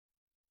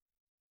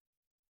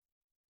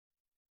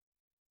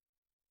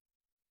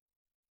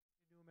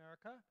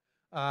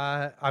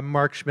America. I'm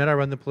Mark Schmidt. I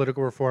run the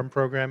political reform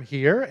program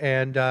here,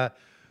 and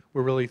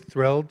we're really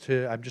thrilled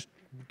to, I'm just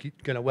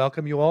going to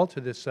welcome you all to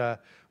this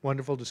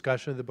wonderful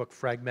discussion of the book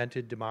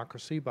Fragmented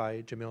Democracy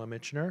by Jamila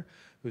Michener,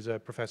 who's a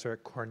professor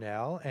at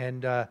Cornell.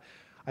 And I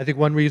think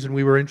one reason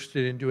we were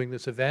interested in doing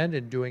this event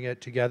and doing it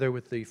together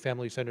with the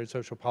Family-Centered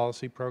Social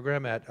Policy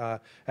program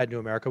at New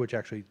America, which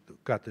actually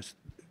got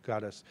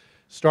us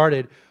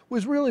started,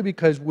 was really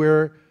because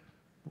we're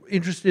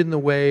interested in the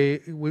way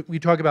we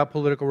talk about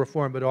political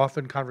reform, but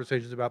often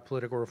conversations about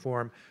political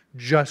reform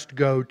just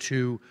go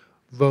to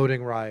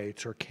voting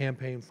rights or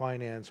campaign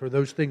finance or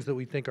those things that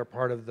we think are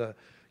part of the,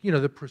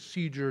 the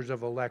procedures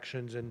of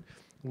elections and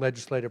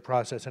legislative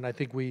process. And I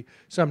think we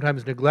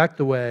sometimes neglect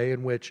the way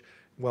in which,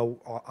 well,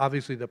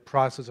 obviously the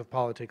process of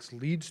politics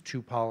leads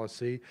to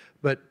policy,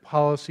 but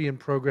policy and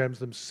programs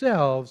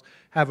themselves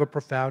have a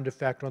profound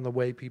effect on the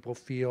way people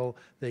feel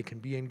they can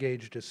be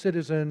engaged as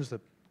citizens,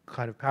 the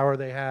kind of power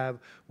they have,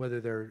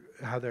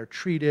 how they're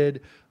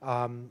treated,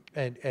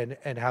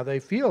 and how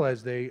they feel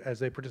as they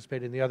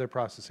participate in the other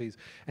processes.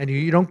 And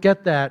you don't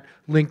get that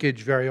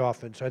linkage very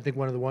often. So I think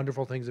one of the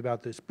wonderful things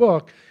about this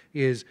book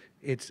is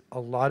it's a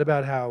lot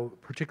about how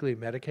particularly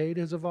Medicaid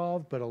has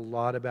evolved, but a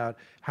lot about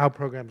how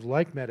programs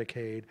like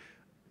Medicaid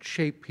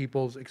shape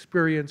people's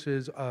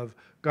experiences of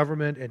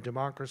government and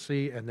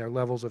democracy and their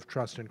levels of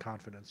trust and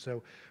confidence.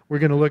 So we're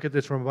going to look at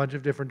this from a bunch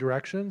of different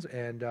directions,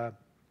 and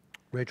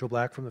Rachel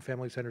Black from the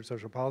Family-Centered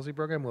Social Policy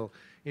program will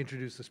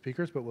introduce the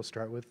speakers, but we'll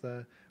start with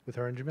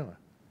her and Jamila.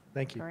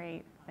 Thank you.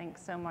 Great.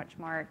 Thanks so much,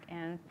 Mark.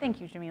 And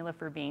thank you, Jamila,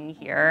 for being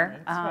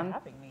here. Thanks for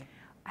having me.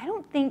 I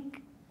don't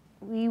think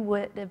we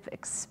would have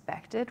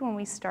expected when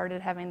we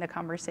started having the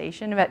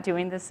conversation about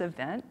doing this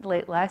event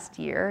late last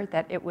year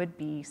that it would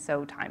be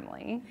so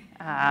timely.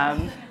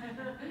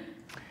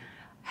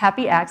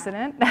 Happy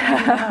accident.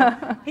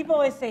 People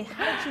always say,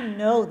 how did you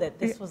know that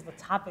this was the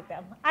topic?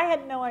 I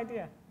had no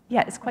idea.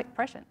 Yeah, it's quite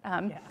prescient.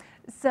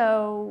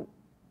 So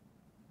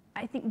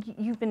I think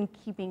you've been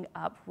keeping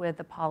up with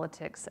the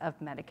politics of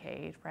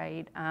Medicaid,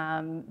 right?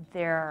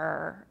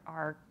 There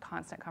are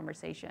constant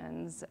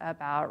conversations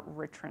about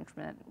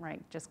retrenchment,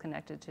 right, just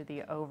connected to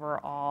the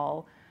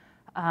overall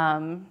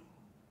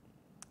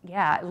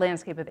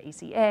landscape of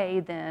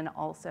ACA, then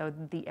also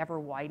the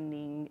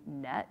ever-widening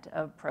net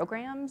of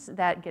programs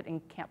that get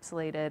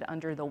encapsulated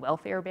under the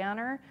welfare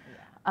banner.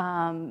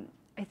 Yeah.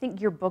 I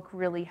think your book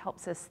really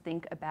helps us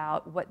think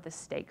about what the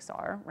stakes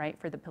are, right,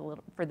 for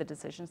the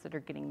decisions that are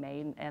getting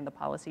made and the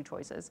policy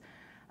choices.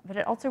 But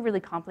it also really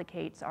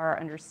complicates our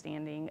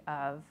understanding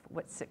of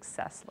what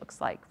success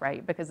looks like,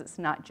 right? Because it's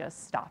not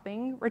just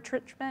stopping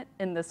retrenchment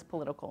in this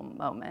political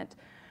moment.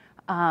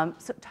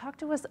 So talk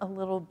to us a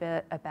little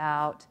bit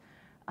about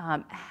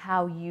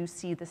how you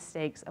see the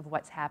stakes of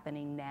what's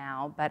happening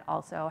now, but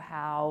also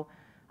how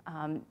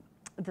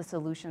the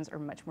solutions are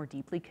much more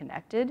deeply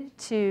connected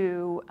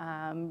to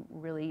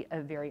really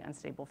a very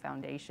unstable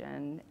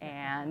foundation,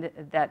 and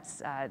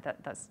that's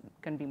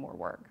going to be more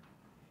work.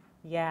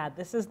 Yeah,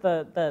 this is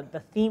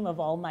the theme of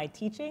all my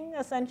teaching,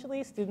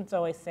 essentially. Students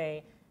always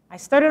say, I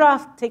started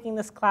off taking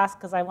this class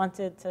because I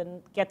wanted to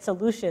get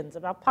solutions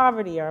about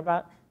poverty or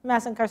about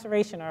mass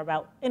incarceration or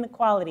about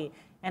inequality.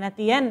 And at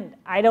the end,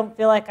 I don't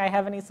feel like I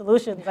have any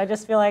solutions. I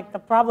just feel like the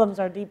problems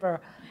are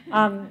deeper.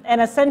 And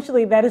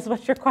essentially, that is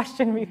what your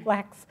question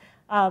reflects.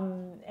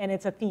 And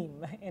it's a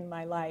theme in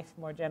my life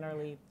more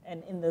generally,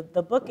 and in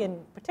the book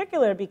in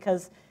particular,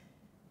 because,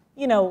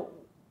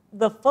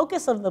 the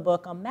focus of the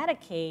book on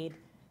Medicaid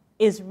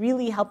is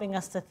really helping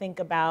us to think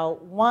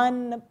about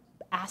one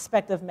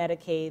aspect of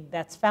Medicaid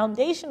that's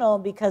foundational,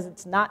 because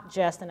it's not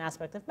just an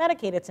aspect of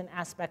Medicaid, it's an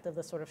aspect of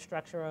the sort of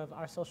structure of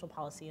our social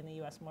policy in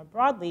the US more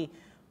broadly,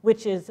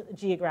 which is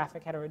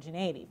geographic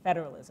heterogeneity,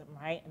 federalism,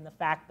 right? And the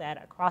fact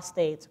that across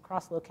states,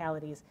 across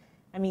localities,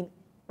 I mean,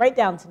 right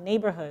down to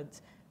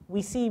neighborhoods,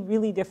 we see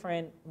really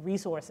different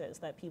resources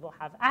that people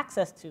have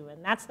access to,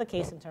 and that's the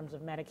case in terms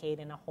of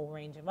Medicaid and a whole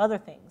range of other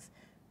things.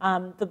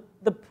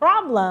 The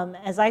problem,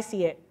 as I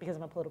see it, because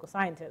I'm a political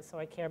scientist, so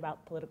I care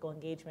about political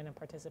engagement and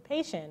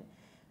participation,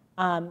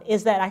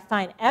 is that I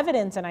find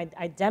evidence, and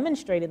I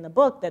demonstrate in the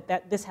book,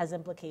 that this has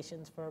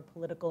implications for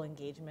political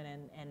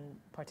engagement and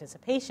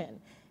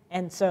participation.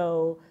 And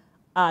so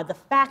the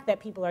fact that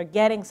people are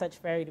getting such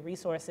varied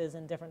resources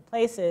in different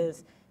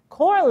places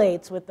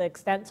correlates with the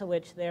extent to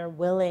which they're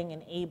willing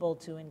and able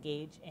to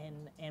engage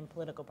in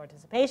political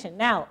participation.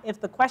 Now, if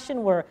the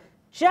question were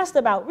just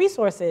about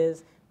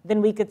resources,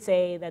 then we could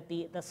say that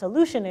the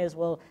solution is,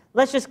 well,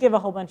 let's just give a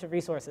whole bunch of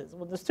resources.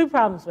 Well, there's two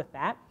problems with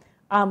that.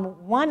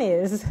 One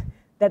is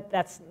that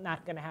that's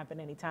not going to happen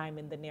anytime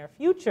in the near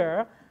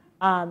future,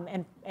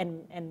 and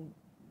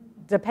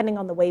depending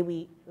on the way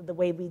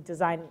we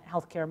design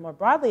healthcare more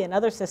broadly and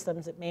other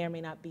systems, it may or may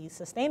not be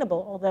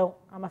sustainable, although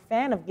I'm a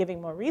fan of giving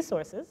more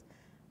resources.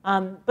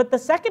 But the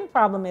second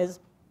problem is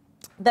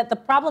that the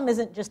problem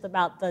isn't just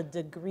about the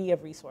degree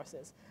of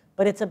resources,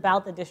 but it's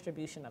about the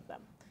distribution of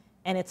them.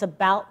 And it's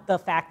about the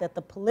fact that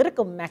the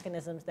political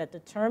mechanisms that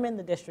determine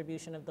the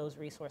distribution of those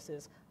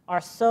resources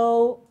are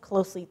so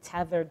closely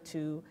tethered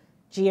to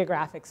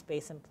geographic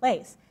space and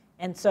place.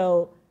 And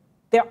so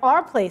there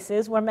are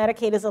places where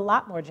Medicaid is a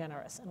lot more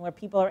generous and where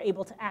people are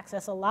able to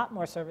access a lot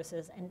more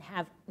services and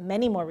have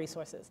many more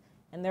resources.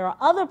 And there are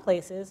other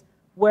places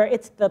where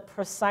it's the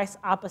precise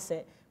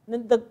opposite.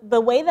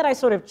 The way that I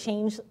sort of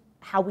change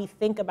how we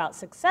think about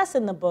success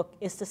in the book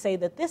is to say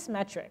that this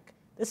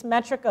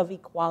metric of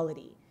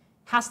equality,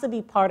 has to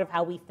be part of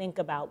how we think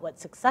about what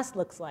success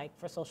looks like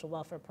for social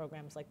welfare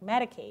programs like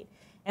Medicaid.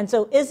 And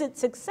so is it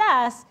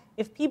success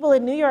if people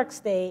in New York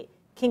State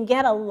can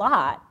get a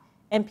lot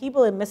and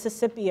people in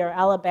Mississippi or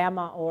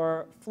Alabama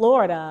or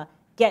Florida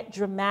get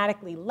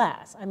dramatically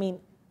less? I mean,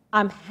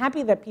 I'm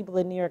happy that people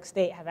in New York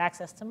State have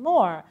access to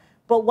more,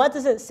 but what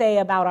does it say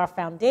about our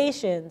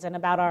foundations and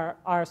about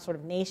our sort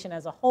of nation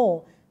as a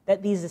whole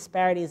that these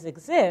disparities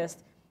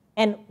exist?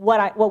 And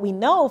what we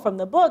know from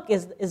the book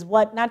is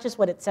what, not just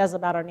what it says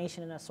about our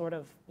nation in a sort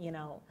of,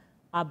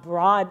 a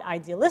broad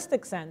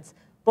idealistic sense,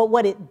 but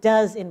what it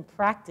does in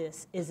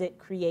practice is it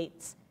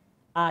creates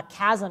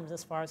chasms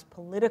as far as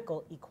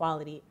political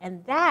equality.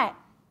 And that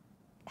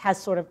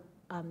has sort of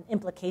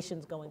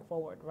implications going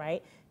forward,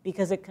 right?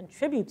 Because it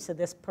contributes to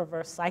this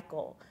perverse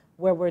cycle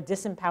where we're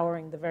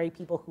disempowering the very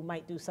people who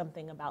might do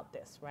something about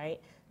this, right?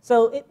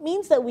 So it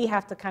means that we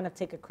have to kind of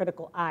take a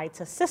critical eye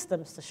to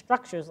systems, to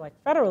structures like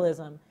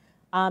federalism.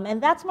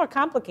 And that's more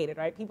complicated,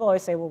 right? People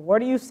always say, well,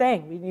 what are you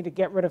saying? We need to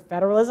get rid of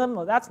federalism?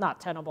 Well, that's not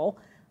tenable.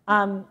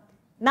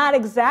 Not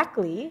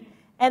exactly,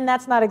 and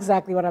that's not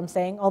exactly what I'm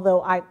saying,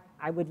 although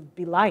I would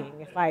be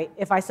lying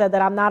if I said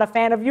that I'm not a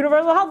fan of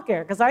universal health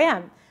care, because I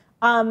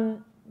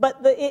am. But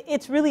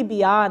it's really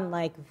beyond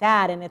like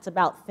that, and it's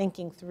about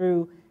thinking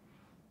through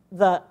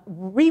the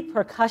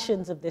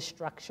repercussions of this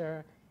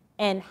structure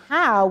and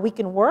how we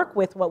can work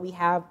with what we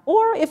have,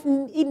 or if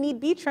need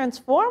be,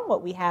 transform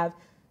what we have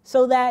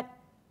so that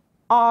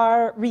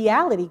our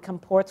reality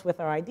comports with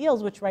our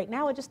ideals, which right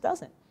now it just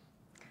doesn't.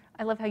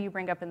 I love how you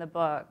bring up in the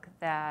book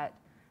that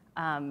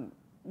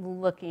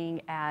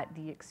looking at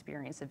the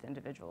experience of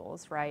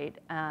individuals, right,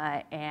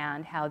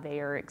 and how they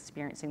are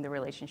experiencing the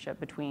relationship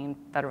between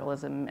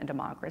federalism and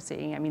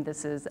democracy. I mean,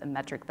 this is a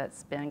metric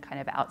that's been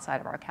kind of outside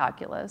of our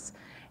calculus.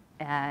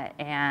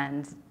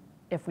 And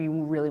if we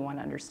really want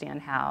to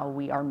understand how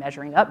we are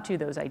measuring up to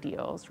those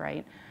ideals,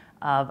 right,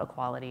 of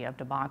equality, of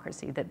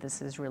democracy, that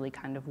this is really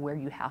kind of where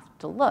you have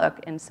to look.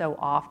 And so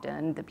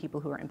often the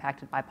people who are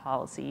impacted by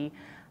policy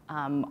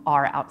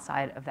are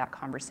outside of that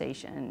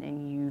conversation,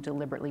 and you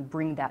deliberately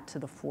bring that to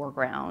the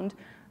foreground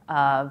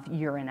of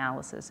your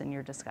analysis and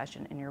your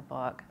discussion in your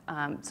book.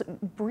 So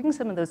bring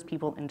some of those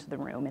people into the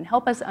room and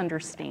help us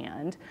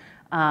understand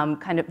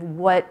kind of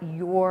what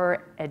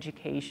your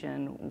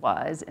education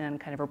was in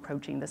kind of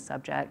approaching the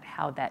subject,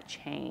 how that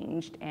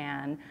changed,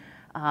 and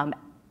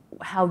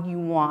how you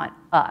want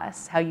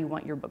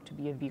your book to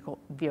be a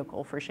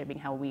vehicle for shaping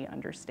how we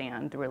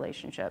understand the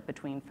relationship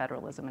between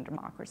federalism and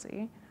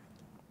democracy.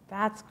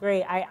 That's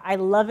great. I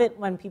love it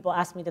when people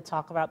ask me to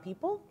talk about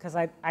people, because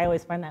I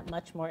always find that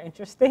much more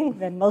interesting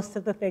than most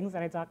of the things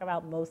that I talk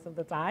about most of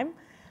the time.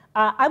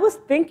 I was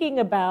thinking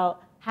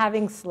about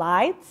having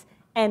slides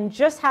and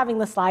just having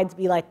the slides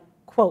be like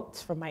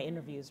quotes from my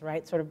interviews,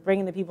 right? Sort of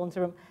bringing the people into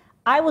the room.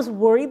 I was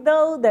worried,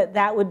 though, that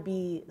that would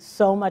be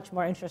so much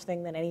more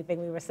interesting than anything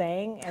we were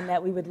saying and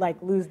that we would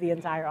like lose the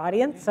entire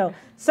audience. So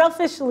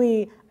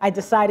selfishly, I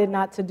decided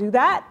not to do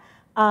that.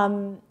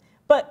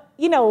 But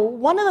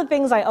one of the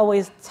things I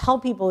always tell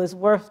people is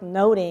worth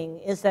noting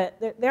is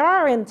that there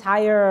are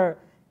entire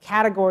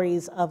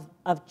categories of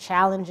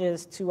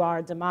challenges to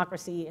our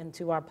democracy and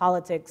to our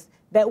politics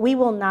that we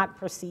will not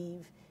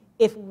perceive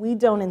if we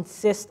don't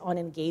insist on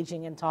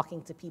engaging and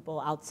talking to people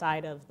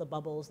outside of the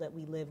bubbles that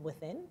we live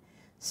within.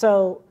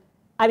 So,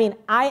 I mean,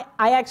 I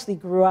actually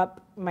grew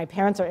up, my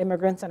parents are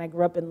immigrants, and I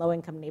grew up in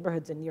low-income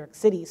neighborhoods in New York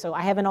City, so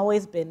I haven't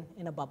always been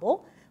in a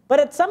bubble. But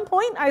at some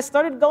point, I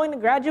started going to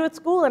graduate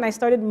school, and I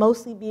started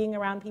mostly being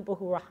around people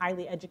who were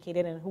highly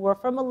educated and who were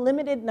from a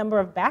limited number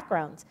of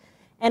backgrounds.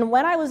 And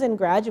when I was in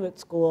graduate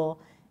school,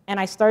 and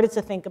I started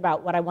to think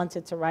about what I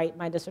wanted to write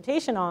my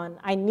dissertation on,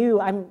 I knew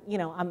I'm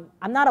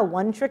not a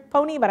one-trick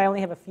pony, but I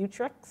only have a few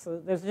tricks. So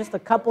there's just a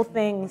couple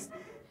things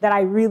that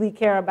I really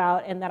care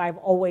about and that I've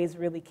always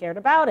really cared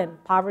about,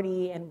 and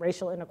poverty and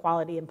racial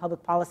inequality and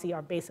public policy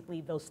are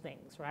basically those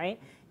things, right?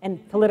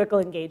 And political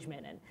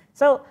engagement. And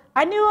so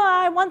I knew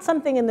I want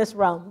something in this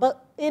realm,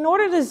 but in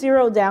order to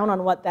zero down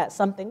on what that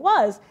something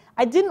was,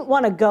 I didn't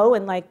want to go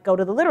and go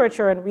to the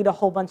literature and read a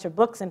whole bunch of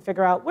books and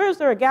figure out, where's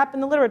there a gap in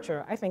the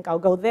literature? I think I'll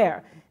go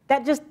there.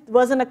 That just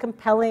wasn't a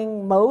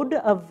compelling mode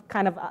of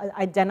kind of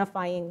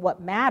identifying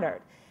what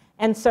mattered.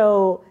 And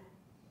so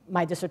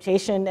my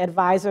dissertation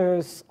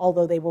advisors,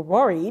 although they were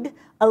worried,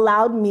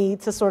 allowed me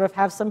to sort of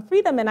have some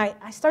freedom. And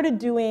I started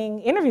doing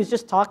interviews,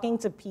 just talking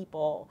to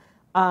people,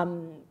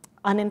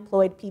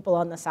 unemployed people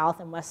on the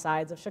south and west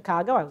sides of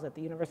Chicago. I was at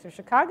the University of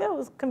Chicago. It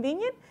was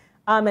convenient.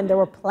 And there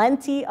were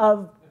plenty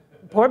of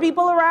poor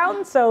people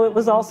around, so it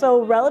was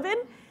also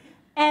relevant.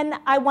 And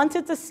I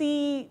wanted to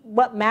see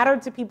what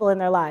mattered to people in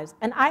their lives.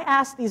 And I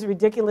asked these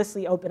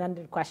ridiculously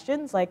open-ended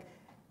questions, like,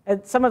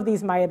 And some of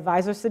these my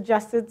advisor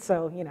suggested,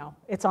 so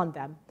it's on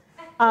them.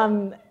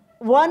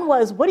 One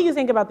was, what do you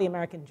think about the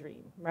American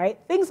dream, right?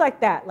 Things like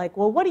that, like,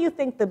 well, what do you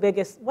think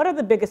what are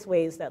the biggest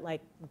ways that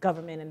like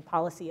government and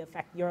policy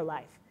affect your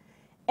life?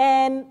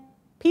 And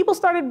people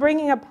started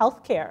bringing up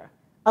healthcare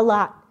a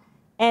lot.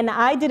 And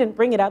I didn't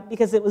bring it up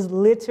because it was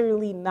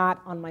literally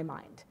not on my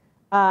mind.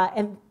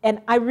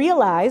 And I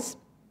realized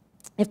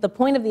if the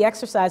point of the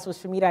exercise was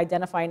for me to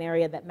identify an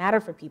area that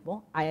mattered for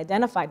people, I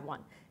identified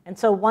one. And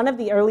so one of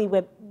the early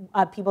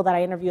people that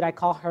I interviewed, I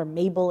call her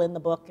Mabel in the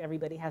book.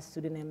 Everybody has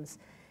pseudonyms.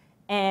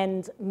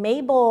 And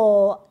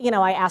Mabel,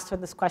 I asked her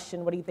this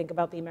question, what do you think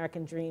about the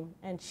American dream?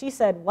 And she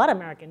said, what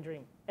American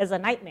dream? Is a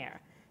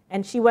nightmare.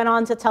 And she went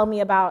on to tell me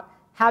about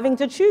having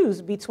to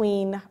choose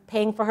between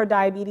paying for her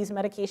diabetes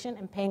medication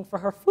and paying for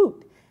her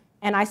food.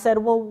 And I said,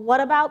 well,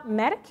 what about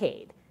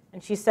Medicaid?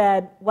 And she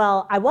said,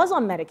 well, I was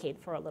on Medicaid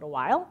for a little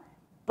while,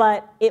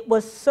 but it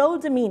was so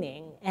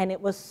demeaning and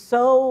it was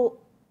so,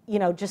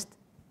 just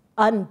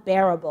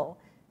unbearable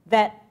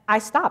that I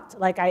stopped.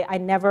 Like, I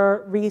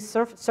never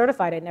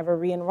recertified, I never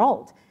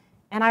re-enrolled.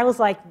 And I was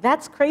like,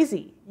 that's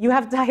crazy. You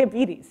have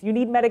diabetes, you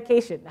need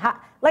medication.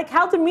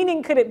 How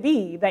demeaning could it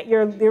be that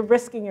you're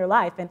risking your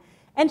life?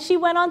 And she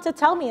went on to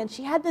tell me, and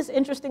she had this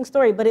interesting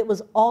story, but it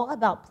was all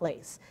about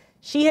place.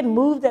 She had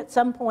moved at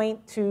some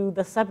point to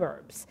the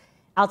suburbs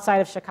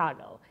outside of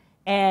Chicago.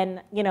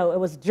 And it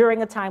was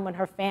during a time when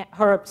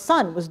her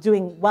son was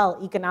doing well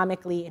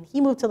economically, and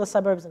he moved to the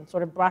suburbs and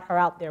sort of brought her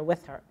out there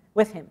with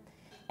him.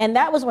 And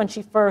that was when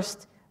she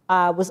first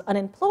was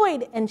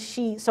unemployed, and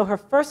so her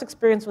first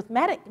experience with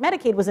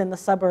Medicaid was in the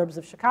suburbs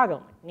of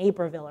Chicago, like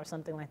Naperville or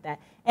something like that.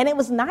 And it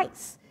was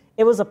nice.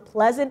 It was a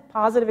pleasant,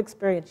 positive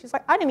experience. She's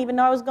like, I didn't even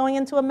know I was going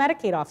into a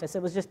Medicaid office.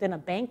 It was just in a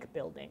bank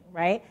building,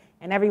 right?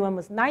 And everyone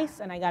was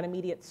nice, and I got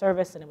immediate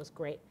service, and it was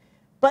great.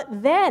 But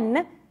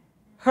then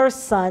her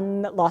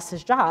son lost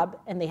his job,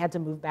 and they had to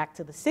move back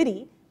to the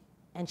city.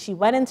 And she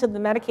went into the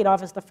Medicaid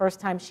office the first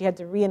time. She had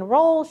to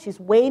re-enroll. She's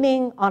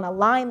waiting on a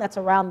line that's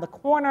around the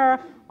corner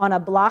on a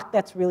block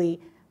that's really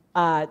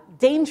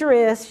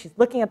dangerous. She's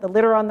looking at the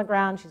litter on the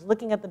ground. She's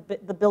looking at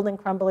the building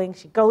crumbling.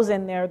 She goes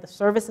in there. The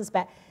service is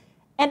bad.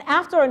 And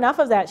after enough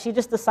of that, she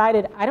just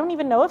decided, I don't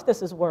even know if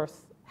this is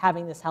worth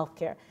having this health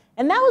care.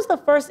 And that was the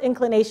first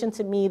inclination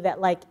to me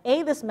that, like,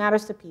 A, this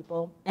matters to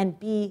people, and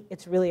B,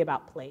 it's really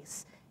about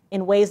place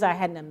in ways I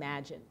hadn't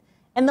imagined.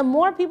 And the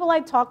more people I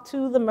talked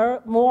to,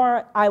 the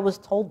more I was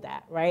told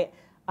that, right?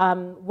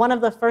 One of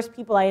the first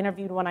people I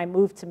interviewed when I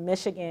moved to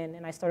Michigan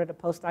and I started a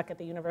postdoc at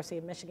the University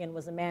of Michigan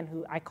was a man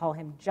who I call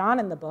him John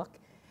in the book.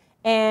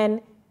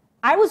 And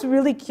I was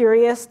really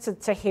curious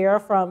to hear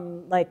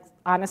from, like,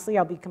 honestly,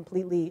 I'll be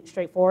completely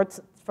straightforward,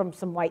 from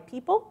some white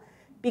people.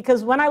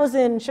 Because when I was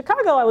in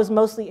Chicago, I was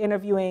mostly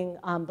interviewing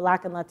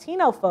Black and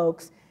Latino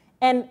folks.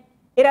 And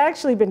it had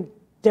actually been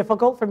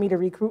difficult for me to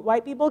recruit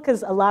white people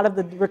because a lot of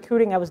the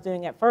recruiting I was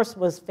doing at first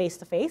was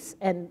face-to-face.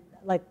 And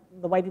like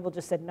the white people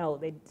just said no,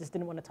 they just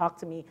didn't want to talk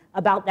to me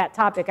about that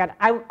topic.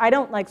 I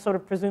don't like sort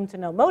of presume to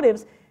know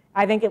motives.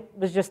 I think it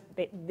was just,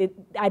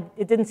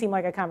 it didn't seem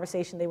like a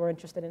conversation they were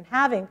interested in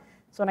having.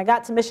 So when I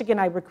got to Michigan,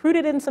 I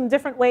recruited in some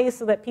different ways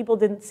so that people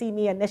didn't see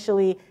me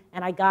initially,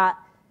 and I got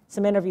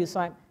some interviews.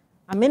 So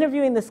I'm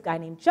interviewing this guy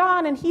named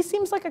John, and he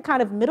seems like a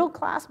kind of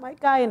middle-class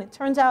white guy, and it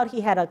turns out he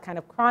had a kind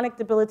of chronic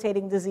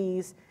debilitating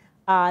disease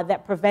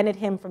that prevented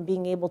him from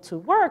being able to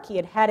work. He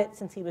had had it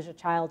since he was a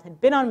child, had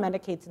been on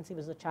Medicaid since he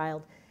was a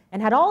child,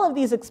 and had all of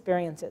these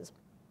experiences.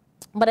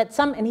 But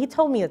and he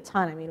told me a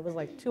ton. I mean, it was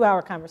like a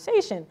 2-hour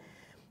conversation.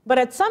 But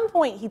at some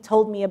point, he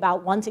told me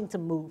about wanting to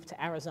move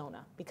to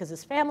Arizona because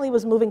his family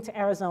was moving to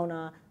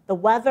Arizona. The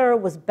weather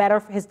was better.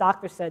 His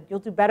doctor said, you'll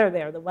do better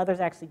there. The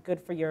weather's actually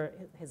good for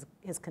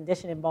his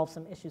condition involved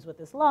some issues with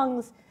his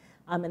lungs,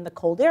 and the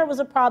cold air was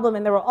a problem.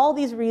 And there were all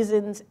these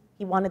reasons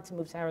he wanted to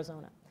move to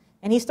Arizona.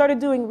 And he started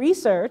doing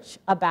research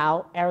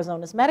about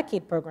Arizona's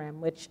Medicaid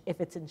program, which,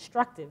 if it's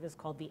instructive, is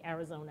called the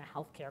Arizona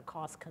Healthcare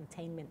Cost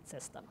Containment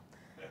System.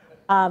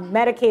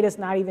 Medicaid is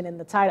not even in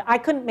the title. I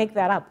couldn't make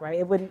that up, right?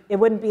 It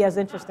wouldn't be as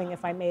interesting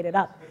if I made it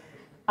up.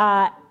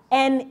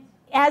 And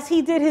as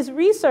he did his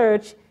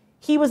research,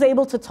 he was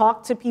able to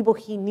talk to people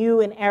he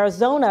knew in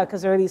Arizona,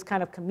 because there are these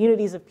kind of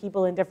communities of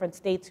people in different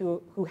states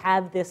who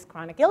have this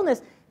chronic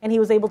illness. And he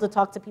was able to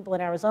talk to people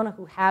in Arizona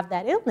who have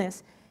that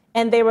illness.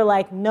 And they were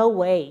like, no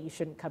way, you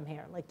shouldn't come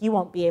here. Like, you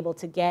won't be able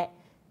to get,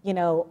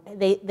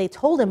 they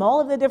told him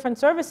all of the different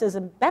services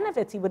and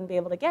benefits he wouldn't be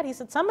able to get. He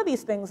said, some of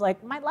these things,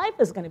 like, my life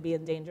is going to be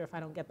in danger if I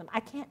don't get them.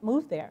 I can't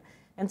move there.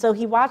 And so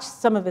he watched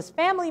some of his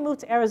family move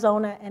to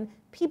Arizona, and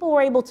people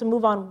were able to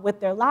move on with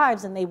their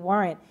lives, and they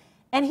weren't.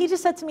 And he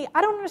just said to me,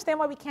 I don't understand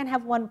why we can't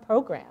have one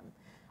program.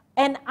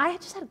 And I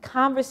just had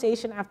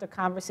conversation after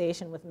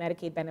conversation with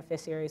Medicaid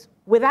beneficiaries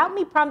without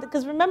me prompting,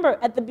 because remember,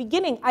 at the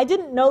beginning, I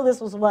didn't know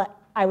this was what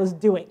I was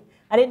doing.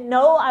 I didn't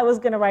know I was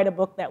going to write a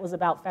book that was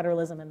about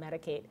federalism and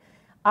Medicaid.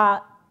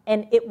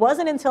 And it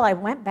wasn't until I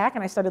went back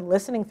and I started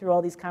listening through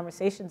all these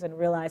conversations and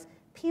realized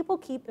people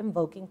keep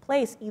invoking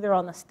place, either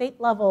on the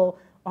state level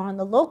or on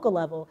the local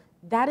level.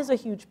 That is a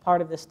huge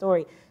part of the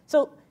story.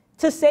 So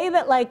to say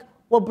that like,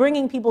 well,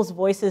 bringing people's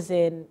voices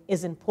in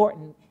is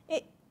important,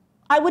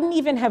 I wouldn't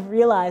even have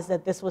realized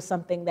that this was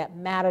something that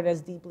mattered as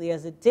deeply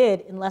as it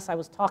did unless I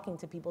was talking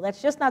to people.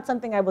 That's just not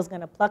something I was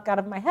going to pluck out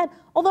of my head,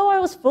 although I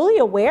was fully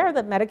aware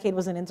that Medicaid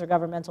was an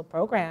intergovernmental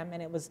program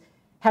and it was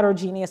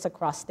heterogeneous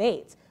across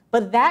states.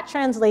 But that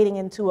translating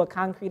into a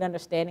concrete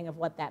understanding of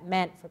what that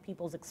meant for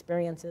people's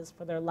experiences,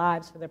 for their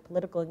lives, for their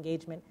political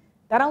engagement,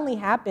 that only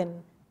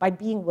happened by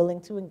being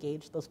willing to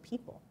engage those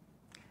people.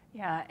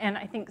 Yeah, and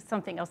I think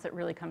something else that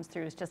really comes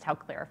through is just how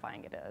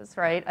clarifying it is,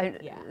 right?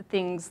 Yeah.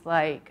 Things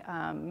like,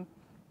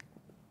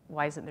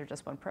 why isn't there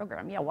just one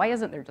program? Yeah, why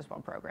isn't there just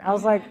one program? I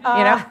was like, you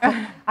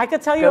know? I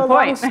could tell you a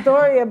long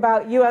story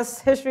about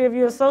history of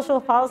U.S. social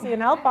policy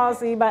and health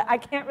policy, but I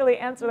can't really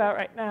answer that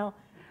right now.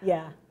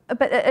 Yeah.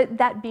 But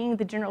that being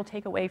the general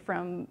takeaway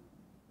from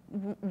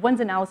one's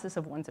analysis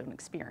of one's own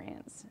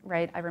experience,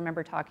 right? I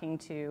remember talking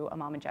to a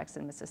mom in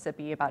Jackson,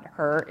 Mississippi about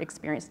her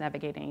experience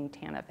navigating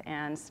TANF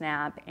and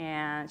SNAP,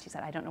 and she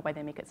said, I don't know why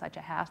they make it such a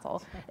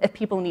hassle. If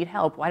people need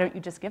help, why don't you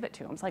just give it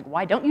to them? It's like,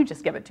 why don't you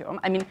just give it to them?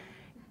 I mean,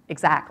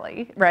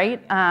 exactly,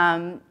 right?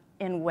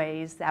 In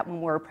ways that when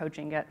we're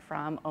approaching it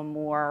from a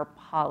more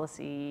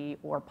policy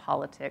or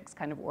politics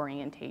kind of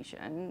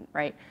orientation,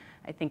 right?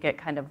 I think it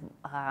kind of,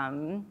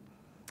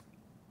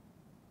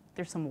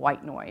 there's some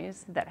white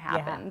noise that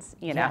happens,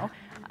 you know,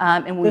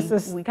 and we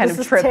kind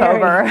of trip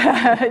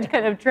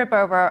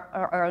over,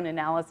 our own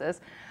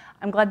analysis.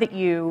 I'm glad that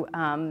you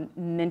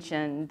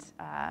mentioned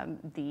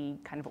the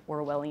kind of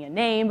Orwellian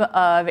name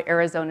of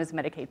Arizona's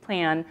Medicaid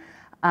plan,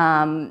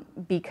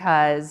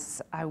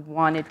 because I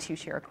wanted to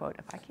share a quote,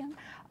 if I can,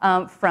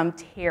 from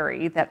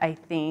Terry that I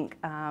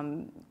think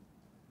kind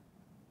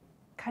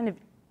of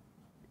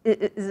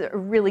is a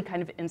really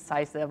kind of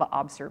incisive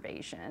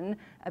observation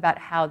about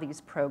how these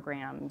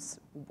programs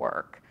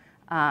work.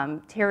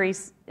 Terry,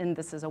 and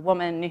this is a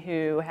woman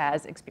who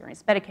has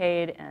experienced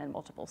Medicaid in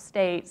multiple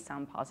states,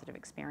 some positive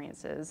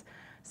experiences,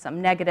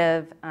 some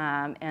negative,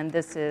 and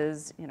this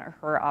is, you know,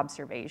 her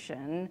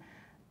observation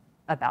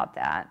about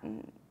that.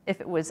 And if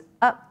it was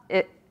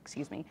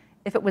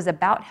if it was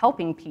about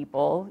helping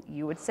people,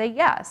 you would say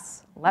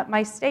yes. Let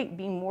my state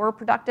be more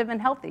productive and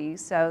healthy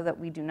so that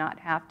we do not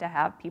have to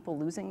have people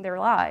losing their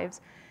lives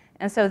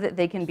and so that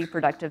they can be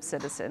productive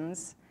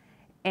citizens.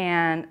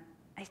 And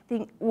I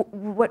think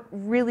what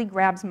really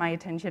grabs my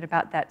attention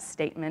about that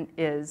statement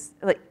is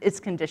like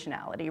its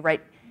conditionality,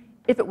 right?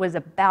 If it was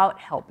about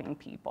helping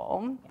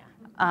people,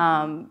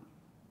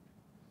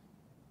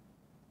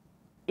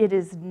 it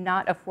is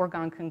not a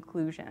foregone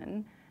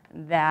conclusion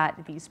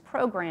that these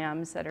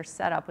programs that are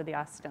set up with the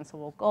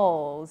ostensible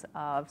goals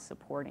of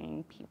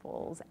supporting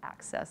people's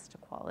access to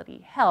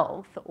quality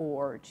health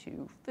or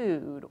to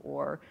food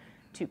or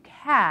to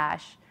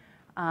cash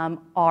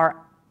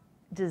are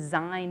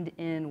designed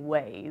in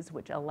ways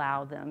which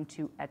allow them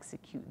to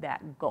execute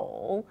that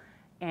goal.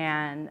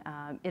 And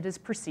it is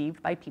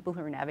perceived by people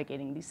who are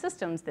navigating these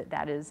systems that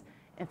that is,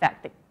 in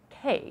fact, the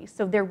case.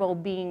 So their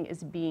well-being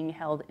is being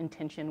held in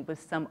tension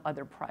with some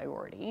other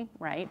priority,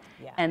 right?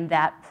 Yeah. And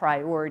that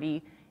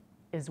priority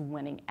is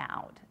winning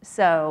out.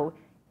 So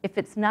if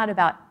it's not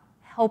about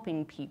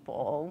helping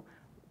people,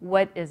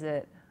 what is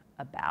it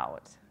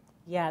about?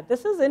 Yeah,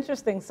 this is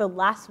interesting. So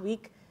last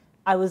week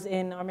I was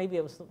in, or maybe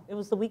it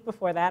was the week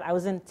before that, I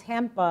was in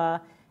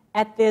Tampa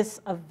at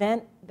this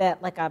event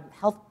that like a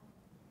health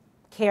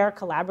care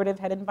collaborative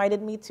had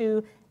invited me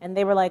to, and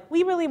they were like,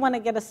 we really want to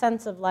get a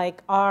sense of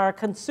like our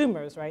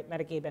consumers, right,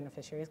 Medicaid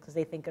beneficiaries, because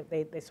they think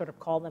they sort of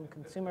call them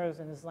consumers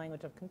in this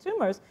language of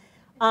consumers,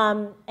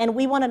 and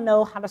we want to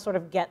know how to sort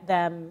of get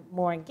them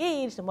more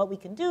engaged and what we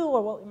can do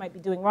or what we might be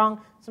doing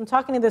wrong. So I'm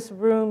talking to this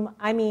room,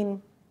 I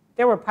mean,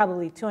 there were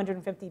probably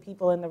 250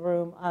 people in the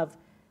room of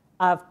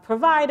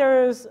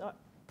providers,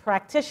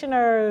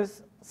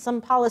 practitioners, some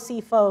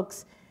policy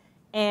folks,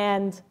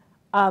 and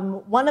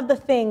one of the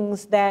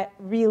things that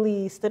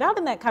really stood out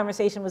in that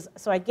conversation was,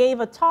 so I gave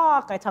a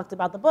talk, I talked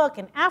about the book,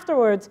 and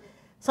afterwards,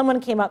 someone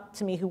came up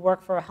to me who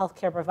worked for a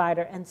healthcare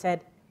provider and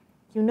said,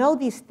 you know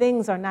these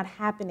things are not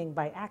happening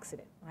by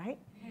accident, right?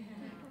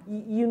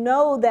 You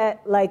know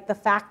that like the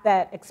fact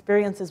that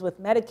experiences with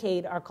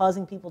Medicaid are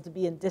causing people to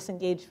be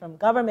disengaged from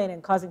government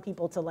and causing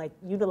people to like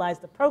utilize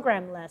the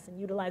program less and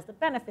utilize the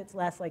benefits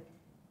less, like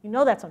you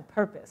know that's on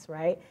purpose,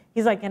 right?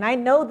 He's like, and I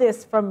know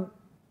this from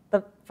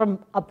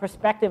a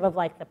perspective of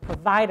like the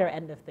provider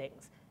end of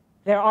things.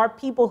 There are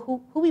people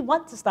who we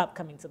want to stop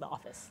coming to the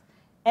office.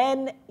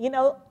 And you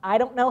know, I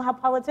don't know how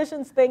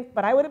politicians think,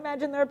 but I would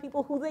imagine there are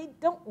people who they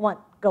don't want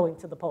going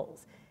to the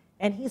polls.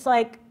 And he's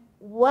like,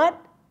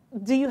 what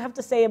do you have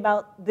to say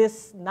about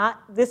this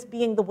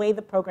being the way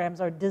the programs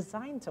are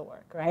designed to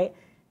work, right?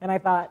 And I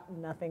thought,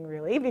 nothing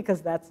really,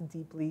 because that's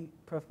deeply,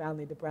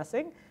 profoundly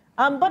depressing.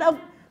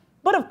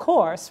 But of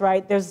course,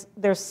 right, there's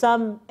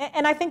some,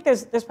 and I think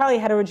there's probably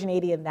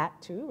heterogeneity in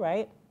that too,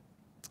 right?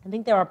 I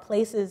think there are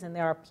places and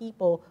there are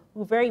people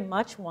who very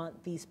much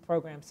want these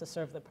programs to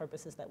serve the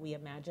purposes that we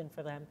imagine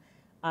for them,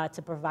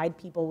 to provide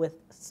people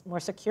with more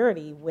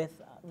security,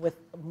 with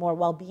more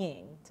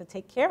well-being, to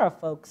take care of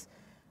folks.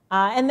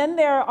 And then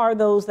there are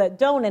those that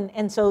don't,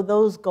 and so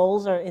those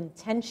goals are in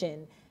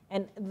tension.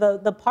 And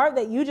the part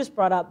that you just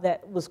brought up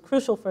that was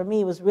crucial for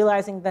me was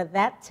realizing that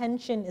that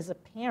tension is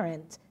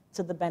apparent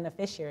to the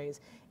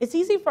beneficiaries. It's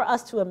easy for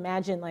us to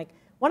imagine, like,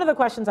 one of the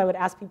questions I would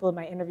ask people in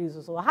my interviews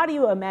was, well, how do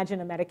you imagine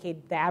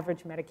the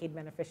average Medicaid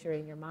beneficiary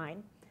in your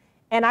mind?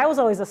 And I was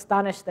always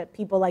astonished that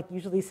people like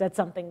usually said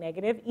something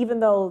negative, even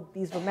though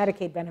these were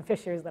Medicaid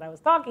beneficiaries that I was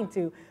talking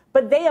to,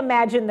 but they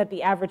imagined that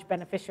the average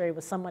beneficiary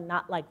was someone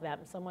not like them,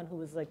 someone who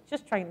was like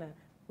just trying to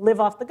live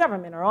off the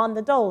government or on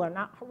the dole or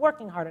not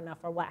working hard enough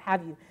or what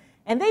have you.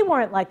 And they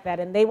weren't like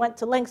that, and they went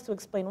to lengths to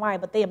explain why,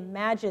 but they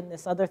imagined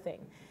this other thing.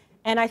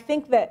 And I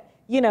think that,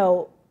 you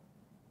know,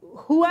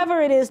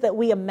 whoever it is that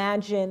we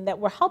imagine that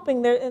we're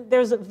helping,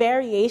 there's a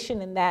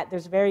variation in that.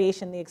 There's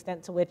variation in the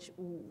extent to which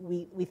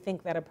we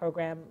think that a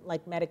program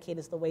like Medicaid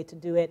is the way to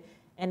do it,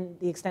 and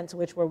the extent to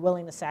which we're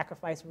willing to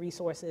sacrifice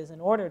resources in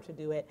order to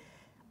do it.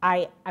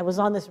 I was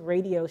on this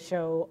radio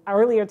show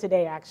earlier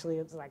today, actually.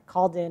 It was like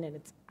called in, and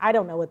I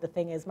don't know what the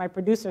thing is. My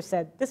producer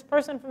said, this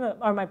person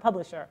or my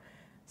publisher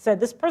said,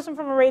 this person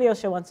from a radio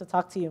show wants to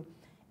talk to you.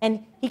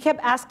 And he kept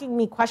asking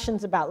me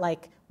questions about,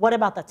 like, what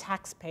about the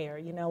taxpayer?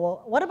 You know,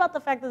 well, what about the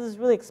fact that this is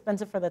really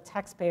expensive for the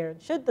taxpayer?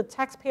 Should the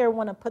taxpayer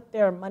want to put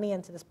their money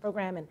into this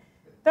program? And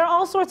there are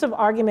all sorts of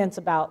arguments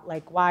about,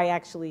 like, why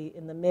actually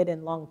in the mid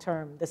and long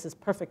term this is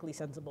perfectly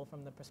sensible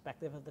from the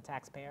perspective of the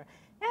taxpayer.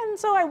 And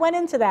so I went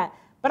into that.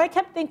 But I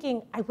kept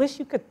thinking, I wish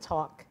you could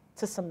talk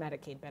to some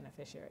Medicaid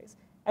beneficiaries.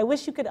 I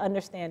wish you could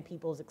understand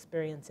people's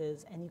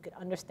experiences, and you could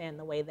understand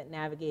the way that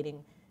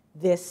navigating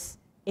this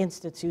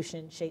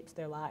institution shapes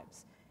their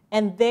lives.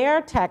 And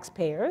they're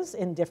taxpayers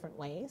in different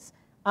ways.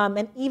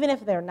 And even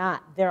if they're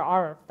not, there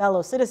are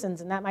fellow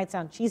citizens, and that might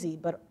sound cheesy,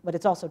 but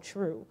it's also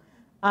true.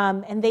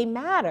 And they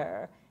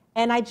matter.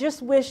 And I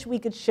just wish we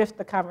could shift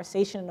the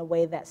conversation in a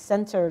way that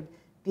centered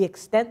the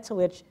extent to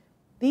which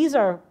these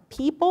are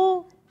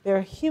people,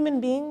 they're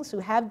human beings who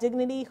have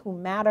dignity, who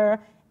matter,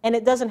 and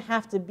it doesn't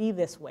have to be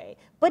this way.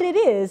 But it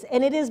is,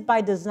 and it is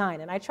by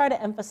design. And I try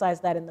to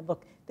emphasize that in the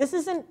book. This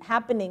isn't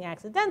happening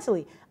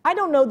accidentally. I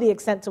don't know the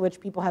extent to which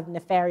people have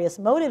nefarious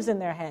motives in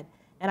their head,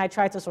 and I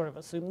try to sort of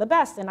assume the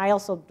best. And I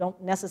also don't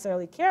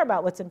necessarily care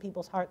about what's in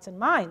people's hearts and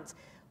minds.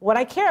 What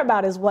I care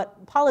about is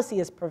what policy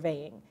is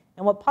purveying.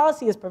 And what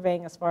policy is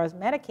purveying as far as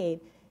Medicaid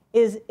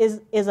is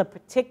a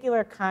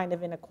particular kind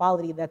of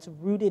inequality that's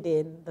rooted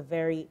in the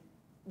very,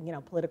 you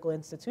know, political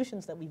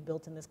institutions that we've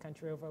built in this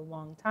country over a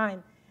long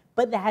time,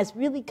 but that has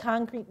really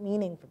concrete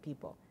meaning for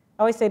people.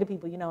 I always say to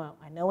people, you know,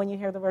 I know when you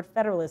hear the word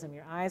federalism,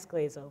 your eyes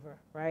glaze over,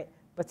 right?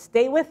 But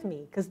stay with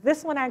me, because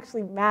this one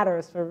actually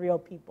matters for real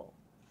people.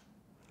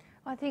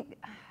 Well, I think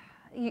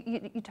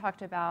you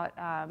talked about,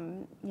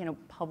 you know,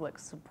 public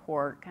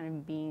support kind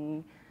of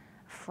being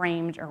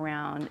framed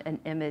around an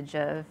image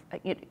of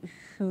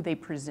who they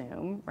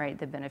presume, right,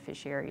 the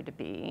beneficiary to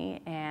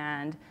be,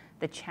 and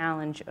the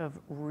challenge of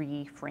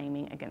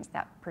reframing against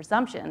that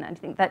presumption. I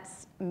think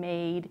that's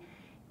made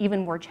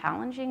even more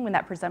challenging when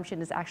that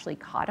presumption is actually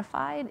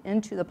codified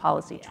into the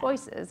policy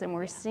choices. And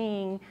we're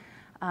seeing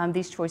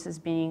these choices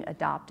being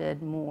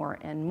adopted more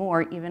and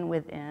more, even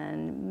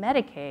within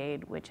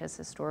Medicaid, which has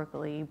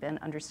historically been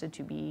understood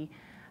to be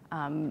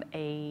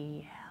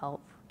a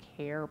health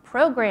care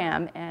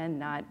program and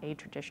not a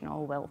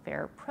traditional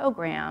welfare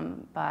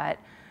program, but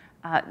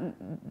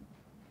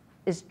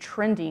is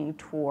trending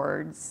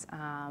towards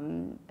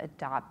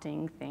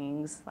adopting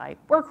things like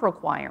work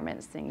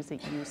requirements, things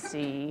that you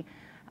see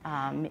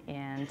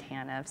in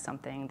TANF,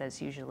 something that's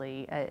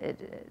usually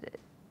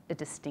a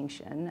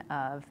distinction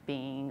of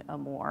being a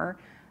more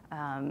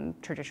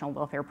traditional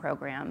welfare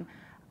program,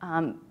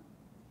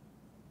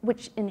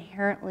 which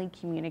inherently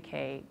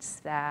communicates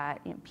that,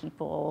 you know,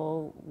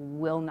 people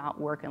will not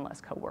work unless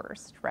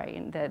coerced, right?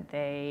 And that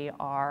they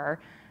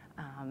are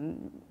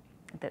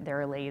that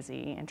they're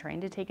lazy and trying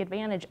to take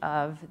advantage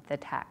of the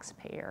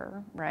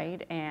taxpayer,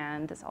 right?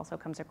 And this also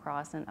comes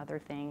across in other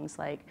things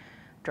like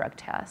drug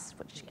tests,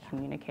 which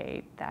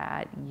communicate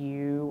that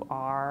you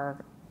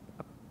are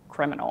a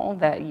criminal,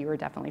 that you are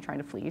definitely trying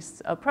to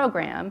fleece a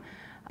program,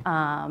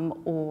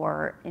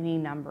 or any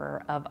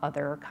number of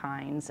other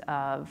kinds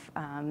of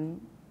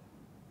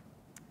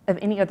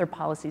any other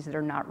policies that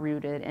are not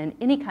rooted in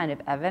any kind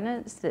of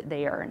evidence that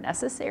they are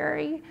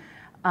necessary,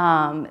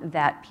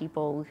 that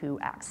people who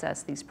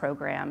access these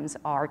programs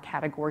are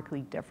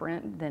categorically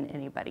different than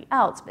anybody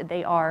else, but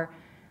they are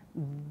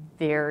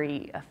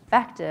very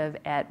effective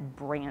at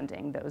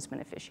branding those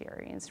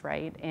beneficiaries,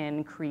 right,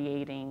 and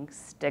creating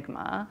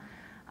stigma.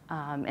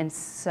 And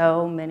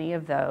so many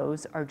of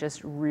those are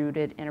just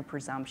rooted in a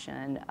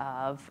presumption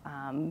of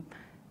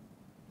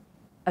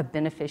a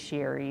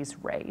beneficiary's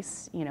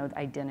race. You know, the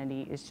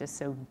identity is just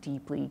so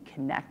deeply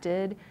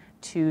connected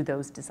to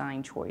those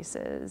design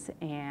choices.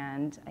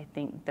 And I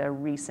think the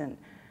recent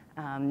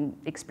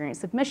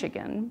experience of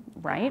Michigan,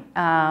 right?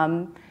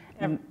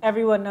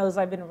 Everyone knows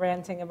I've been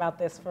ranting about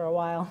this for a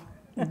while.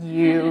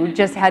 You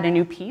just had a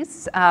new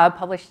piece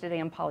published today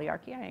in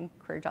Polyarchy. I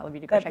encourage all of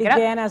you to go check it out. That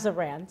began as a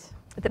rant.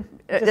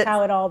 Just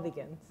how it all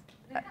begins.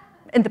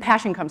 and the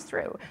passion comes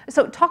through.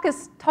 So talk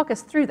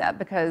us through that,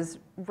 because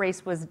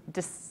race was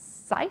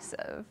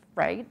decisive,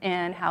 right,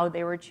 in how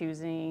they were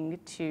proposing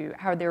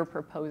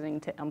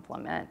to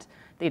implement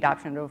the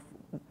adoption of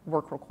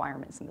work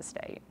requirements in the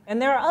state.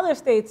 And there are other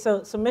states,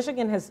 so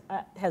Michigan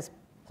has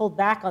pulled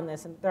back on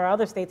this, and there are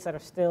other states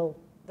that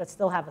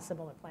still have a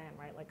similar plan,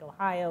 right, like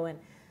Ohio. And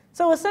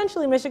so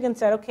essentially Michigan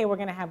said, okay, we're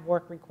gonna have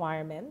work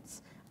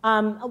requirements.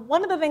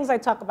 One of the things I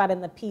talk about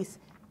in the piece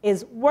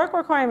is work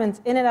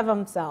requirements in and of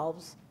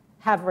themselves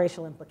have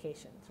racial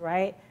implications,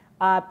 right?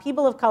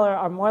 People of color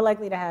are more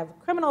likely to have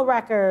criminal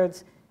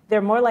records.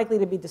 They're more likely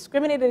to be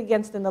discriminated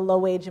against in the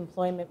low-wage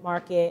employment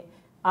market.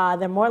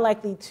 They're more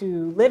likely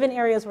to live in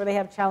areas where they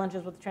have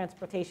challenges with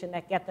transportation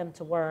that get them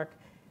to work.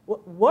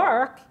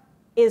 Work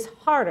is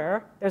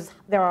harder.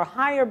 There are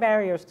higher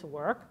barriers to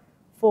work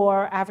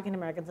for African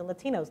Americans and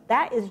Latinos.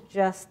 That is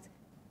just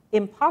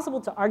impossible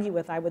to argue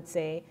with, I would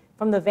say,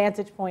 from the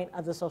vantage point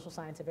of the social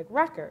scientific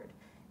record.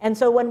 And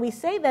so when we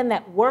say then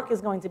that work is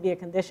going to be a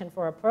condition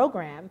for a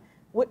program,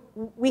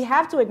 we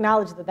have to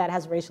acknowledge that that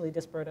has racially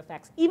disparate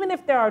effects, even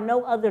if there are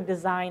no other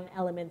design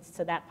elements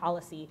to that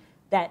policy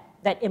that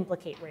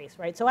implicate race,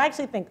 right? So I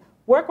actually think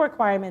work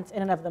requirements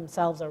in and of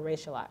themselves are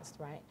racialized,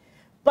 right?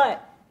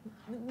 But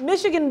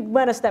Michigan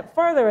went a step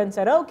further and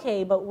said,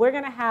 okay, but we're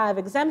gonna have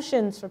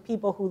exemptions for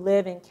people who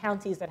live in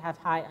counties that have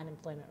high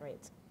unemployment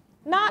rates,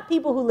 not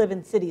people who live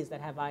in cities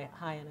that have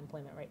high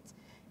unemployment rates.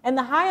 And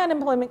the high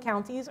unemployment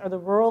counties are the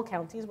rural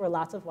counties where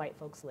lots of white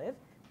folks live.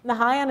 And the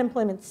high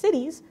unemployment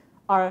cities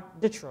are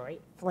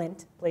Detroit,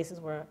 Flint, places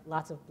where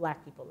lots of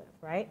black people live,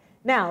 right?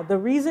 Now, the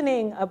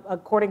reasoning,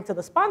 according to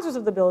the sponsors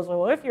of the bill, is,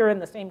 well, if you're in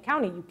the same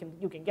county,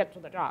 you can get to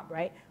the job,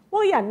 right?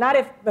 Well, yeah, not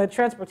if the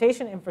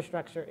transportation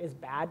infrastructure is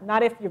bad,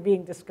 not if you're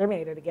being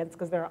discriminated against,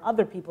 because there are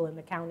other people in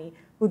the county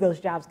who those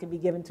jobs can be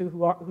given to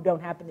who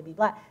don't happen to be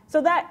black.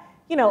 So that,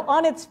 you know,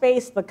 on its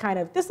face, the kind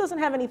of, this doesn't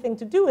have anything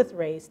to do with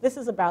race. This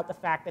is about the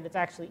fact that it's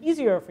actually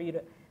easier for you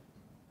to,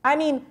 I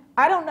mean,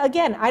 I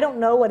don't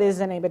know what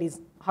is in anybody's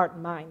heart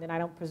and mind, and I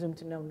don't presume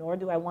to know, nor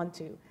do I want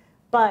to.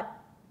 But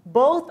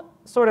both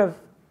sort of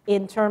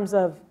in terms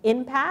of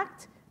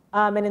impact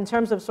and in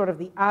terms of sort of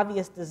the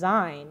obvious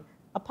design,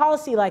 a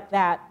policy like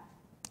that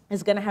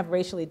is going to have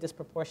racially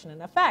disproportionate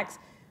effects.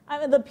 I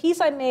mean, the piece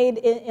I made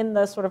in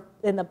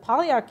the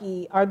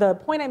polyarchy, or the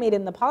point I made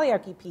in the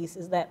polyarchy piece,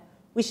 is that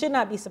we should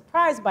not be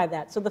surprised by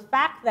that. So the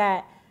fact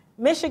that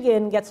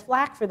Michigan gets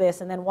flack for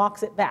this and then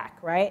walks it back,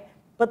 right?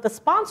 But the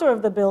sponsor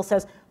of the bill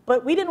says,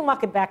 but we didn't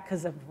walk it back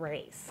because of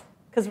race,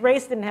 because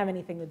race didn't have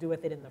anything to do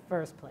with it in the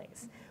first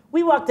place.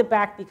 We walked it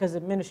back because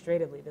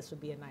administratively this would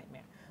be a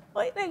nightmare.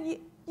 Well,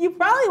 you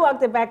probably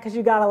walked it back because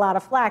you got a lot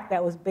of flack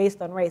that was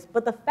based on race.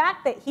 But the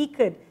fact that he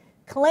could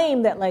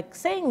claim that, like,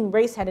 saying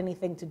race had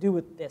anything to do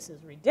with this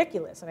is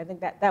ridiculous. And I think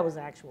that was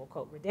the actual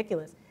quote,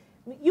 ridiculous.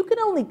 You can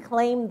only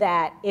claim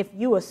that if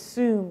you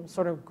assume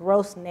sort of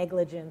gross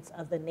negligence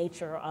of the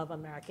nature of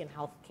American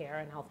health care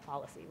and health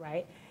policy,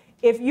 right?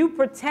 If you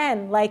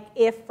pretend like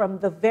if from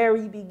the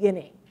very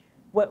beginning,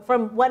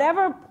 from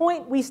whatever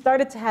point we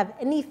started to have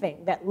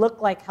anything that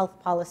looked like health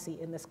policy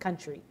in this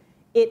country,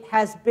 it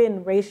has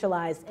been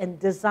racialized and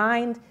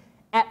designed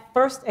at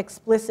first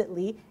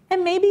explicitly,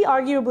 and maybe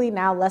arguably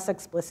now less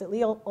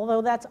explicitly,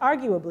 although that's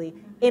arguably,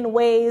 in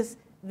ways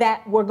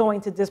that were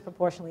going to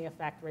disproportionately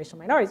affect racial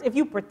minorities. If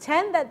you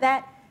pretend that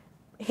that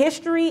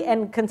history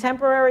and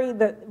contemporary,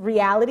 the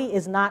reality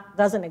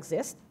doesn't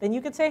exist, then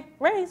you could say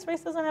race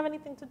doesn't have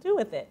anything to do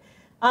with it.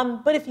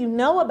 But if you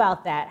know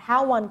about that,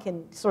 how one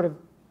can sort of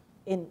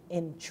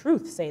in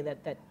truth say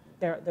that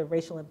the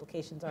racial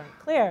implications aren't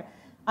clear,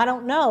 I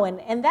don't know.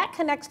 And that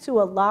connects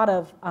to a lot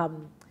of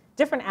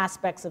different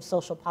aspects of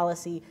social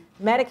policy,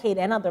 Medicaid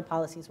and other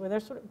policies, where they're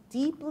sort of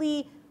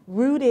deeply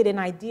rooted in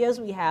ideas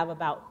we have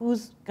about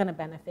who's going to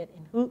benefit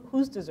and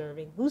who's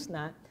deserving, who's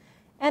not.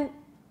 And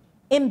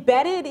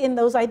embedded in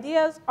those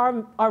ideas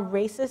are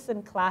racist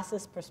and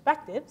classist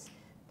perspectives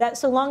that,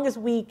 so long as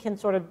we can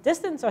sort of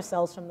distance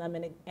ourselves from them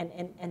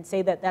and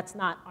say that that's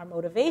not our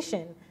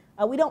motivation,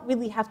 we don't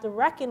really have to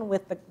reckon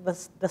with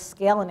the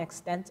scale and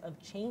extent of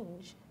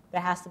change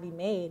that has to be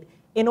made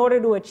in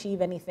order to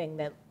achieve anything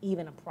that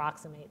even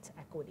approximates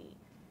equity.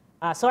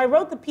 So I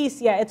wrote the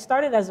piece, yeah, it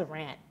started as a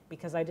rant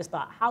because I just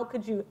thought, how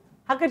could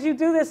you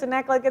do this and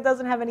act like it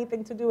doesn't have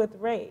anything to do with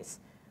race?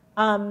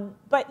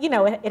 But you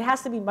know, it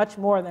has to be much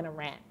more than a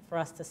rant for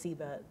us to see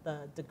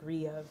the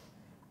degree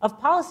of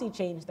policy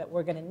change that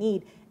we're gonna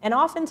need. And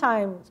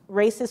oftentimes,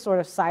 race is sort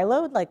of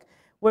siloed. Like,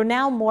 we're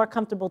now more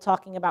comfortable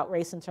talking about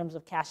race in terms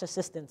of cash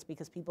assistance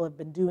because people have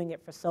been doing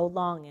it for so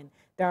long, and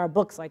there are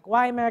books like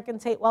Why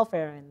Americans Hate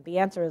Welfare, and the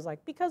answer is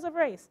like, because of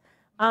race.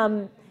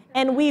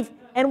 And we've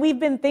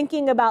been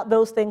thinking about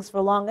those things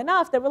for long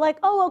enough that we're like,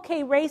 oh,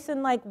 okay, race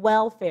and like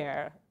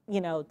welfare,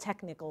 you know,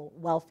 technical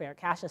welfare,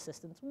 cash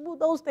assistance, well,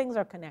 those things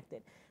are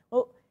connected.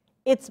 Well,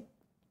 it's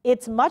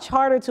much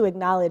harder to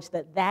acknowledge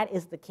that that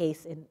is the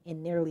case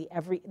in nearly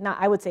every,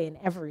 I would say in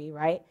every,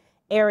 right,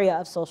 area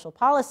of social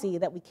policy,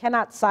 that we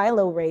cannot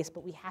silo race,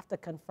 but we have to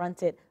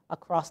confront it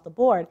across the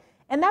board.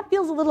 And that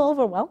feels a little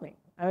overwhelming.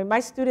 I mean,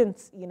 my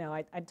students, you know,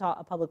 I taught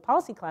a public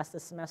policy class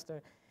this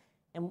semester,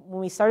 and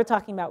when we started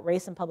talking about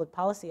race and public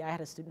policy, I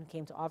had a student who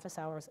came to office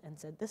hours and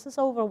said, this is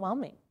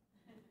overwhelming.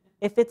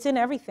 If it's in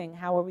everything,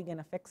 how are we going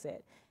to fix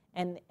it?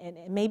 And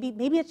maybe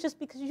it's just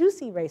because you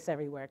see race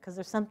everywhere, because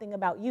there's something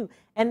about you.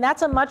 And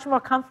that's a much more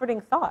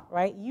comforting thought,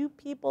 right? You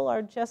people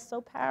are just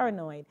so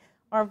paranoid,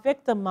 are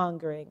victim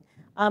mongering.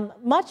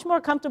 Much more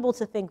comfortable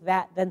to think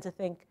that than to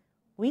think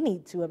we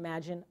need to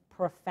imagine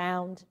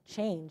profound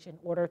change in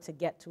order to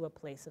get to a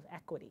place of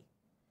equity.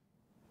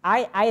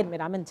 I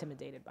admit I'm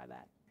intimidated by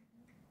that.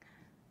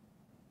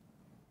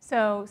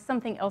 So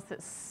something else that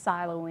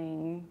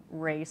siloing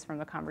race from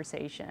the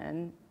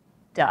conversation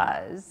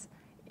does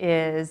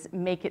is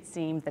make it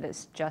seem that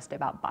it's just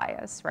about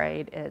bias,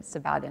 right? It's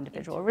about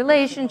individual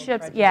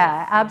relationships.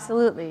 Yeah,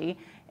 absolutely.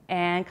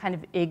 And kind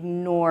of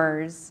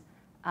ignores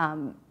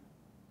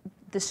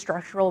the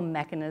structural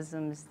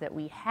mechanisms that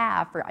we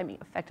have for, I mean,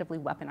 effectively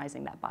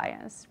weaponizing that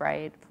bias,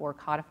 right? For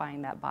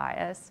codifying that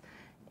bias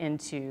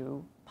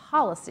into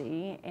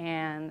policy.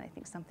 And I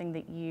think something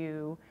that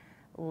you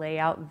lay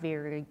out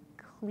very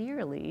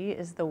clearly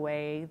is the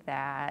way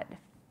that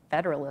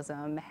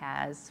federalism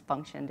has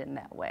functioned in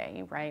that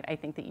way, right? I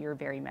think that you're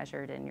very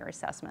measured in your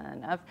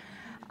assessment of,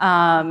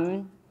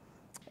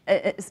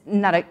 it's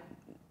not a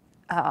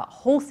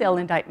wholesale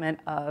indictment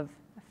of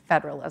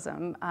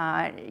federalism.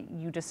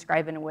 You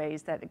describe it in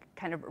ways that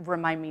kind of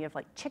remind me of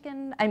like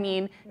chicken. I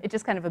mean, it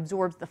just kind of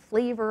absorbs the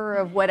flavor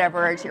of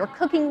whatever you're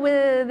cooking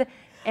with,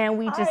 and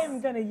we just—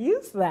 I'm gonna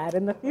use that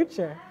in the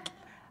future.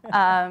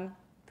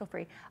 Feel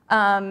free.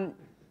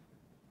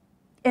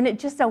 And it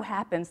just so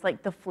happens,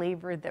 like, the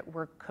flavor that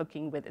we're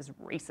cooking with is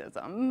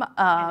racism.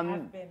 And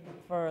have been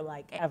for,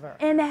 like, ever.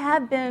 And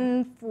have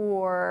been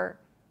for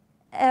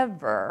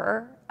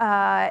ever.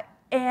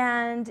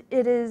 And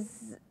it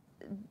is,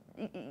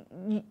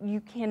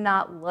 you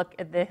cannot look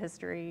at the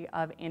history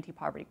of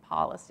anti-poverty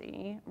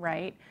policy,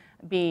 right,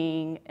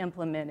 being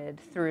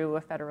implemented through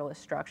a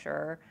federalist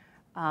structure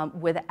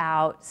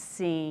without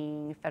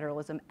seeing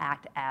federalism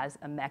act as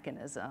a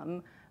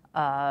mechanism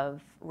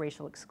of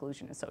racial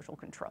exclusion and social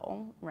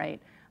control,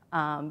 right?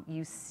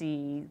 You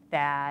see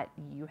that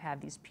you have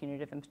these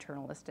punitive and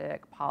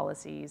paternalistic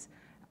policies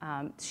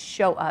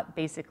show up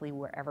basically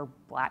wherever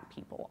Black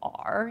people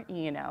are,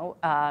 you know,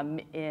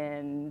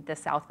 in the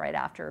South right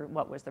after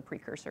what was the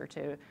precursor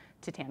to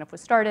TANF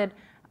was started.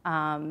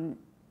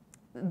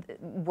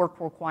 Work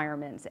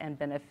requirements and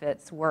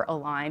benefits were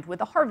aligned with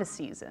the harvest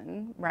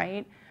season,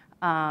 right?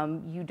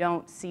 You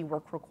don't see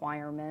work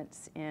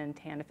requirements in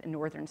TANF in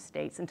northern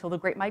states until the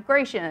Great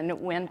Migration,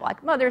 when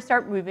Black mothers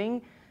start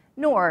moving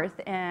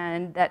north,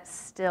 and that's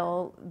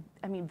still,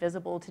 I mean,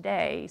 visible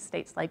today.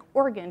 States like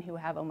Oregon, who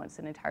have almost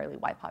an entirely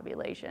white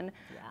population,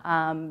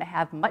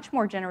 have much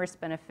more generous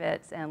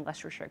benefits and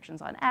less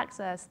restrictions on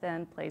access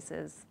than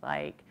places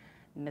like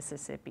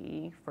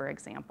Mississippi, for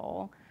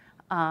example.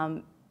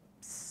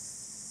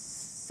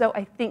 So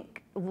I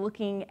think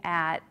looking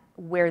at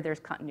where there's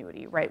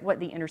continuity, right? What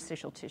the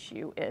interstitial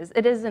tissue is.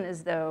 It isn't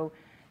as though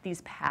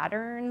these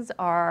patterns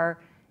are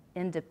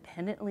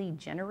independently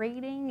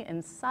generating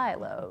in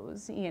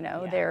silos, you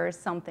know, there's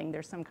some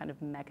kind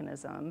of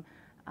mechanism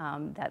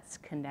that's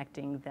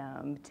connecting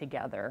them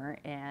together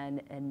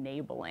and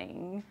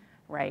enabling,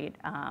 right,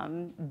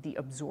 the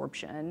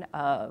absorption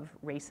of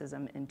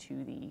racism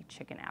into the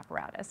chicken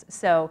apparatus.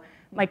 So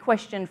my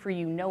question for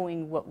you,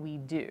 knowing what we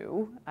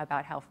do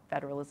about how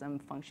federalism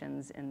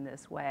functions in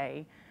this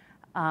way,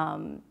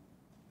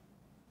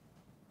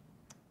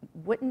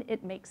 wouldn't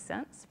it make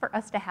sense for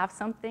us to have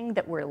something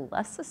that we're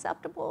less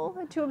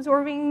susceptible to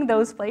absorbing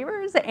those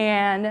flavors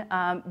and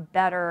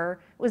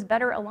was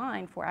better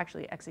aligned for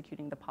actually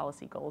executing the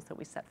policy goals that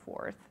we set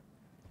forth?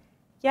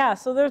 Yeah,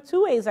 so there are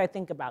two ways I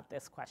think about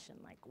this question.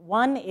 Like,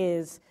 one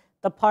is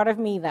the part of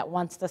me that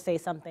wants to say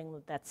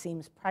something that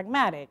seems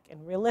pragmatic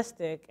and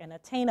realistic and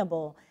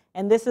attainable.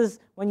 And this is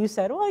when you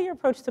said, well, your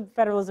approach to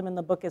federalism in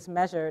the book is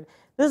measured.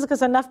 This is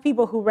because enough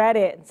people who read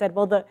it and said,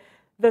 well, the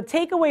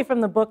takeaway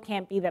from the book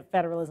can't be that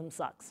federalism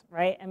sucks,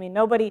 right? I mean,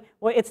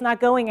 well, it's not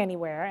going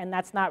anywhere, and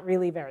that's not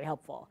really very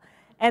helpful.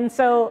 And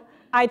so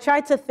I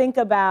tried to think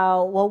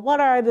about, well, what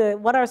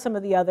are some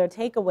of the other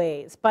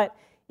takeaways? But,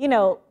 you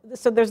know,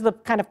 so there's the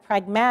kind of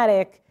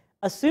pragmatic,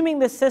 assuming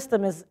this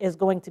system is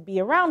going to be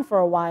around for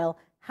a while,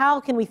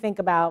 how can we think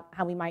about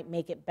how we might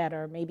make it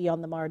better, maybe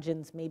on the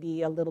margins,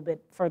 maybe a little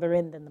bit further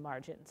in than the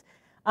margins.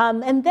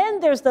 And then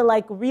there's the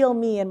like real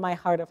me in my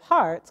heart of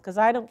hearts, because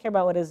I don't care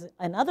about what is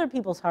in other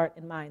people's heart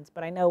and minds,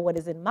 but I know what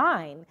is in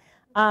mine.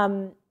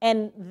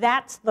 And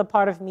that's the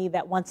part of me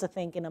that wants to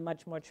think in a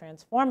much more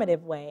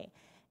transformative way.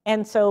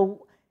 And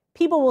so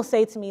people will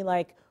say to me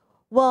like,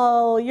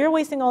 well, you're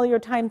wasting all your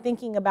time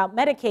thinking about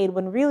Medicaid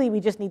when really we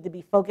just need to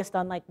be focused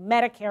on like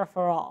Medicare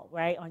for all,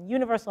 right? On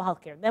universal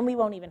health care. Then we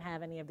won't even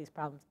have any of these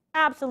problems.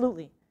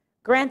 Absolutely.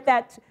 Grant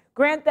that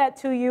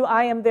to you.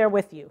 I am there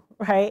with you,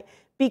 right?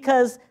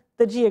 Because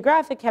the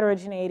geographic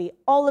heterogeneity,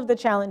 all of the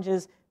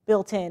challenges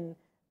built in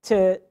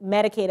to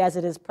Medicaid as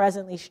it is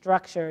presently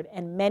structured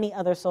and many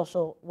other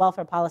social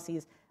welfare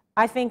policies,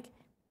 I think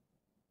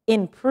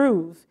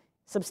improve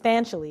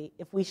substantially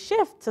if we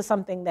shift to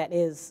something that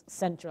is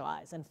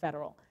centralized and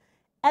federal.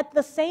 At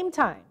the same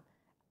time,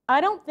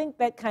 I don't think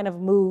that kind of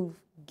move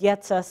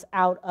gets us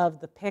out of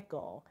the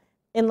pickle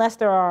unless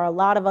there are a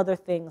lot of other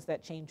things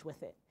that change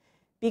with it.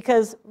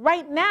 Because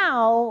right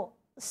now,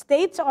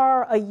 states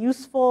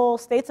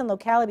and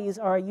localities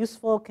are a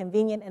useful,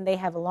 convenient, and they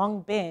have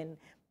long been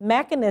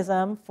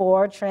mechanism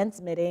for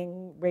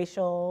transmitting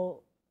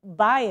racial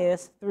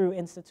bias through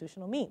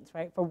institutional means,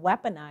 right? For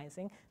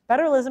weaponizing.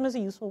 Federalism is a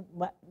useful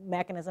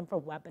mechanism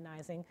for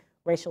weaponizing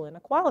racial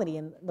inequality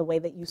in the way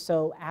that you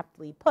so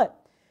aptly put.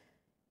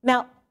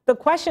 Now, the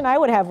question I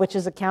would have, which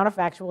is a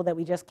counterfactual that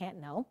we just can't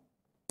know,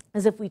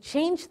 is if we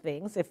change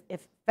things,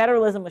 if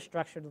federalism was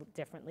structured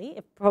differently,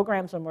 if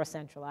programs were more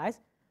centralized,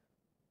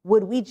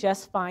 would we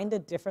just find a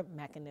different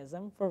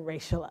mechanism for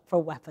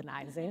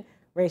weaponizing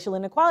racial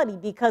inequality?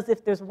 Because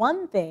if there's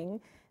one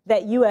thing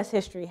that US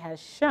history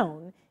has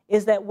shown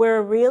is that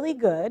we're really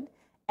good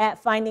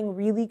at finding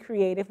really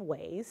creative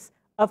ways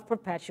of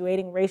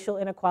perpetuating racial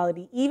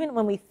inequality, even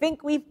when we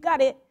think we've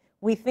got it,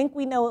 we think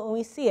we know it when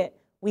we see it,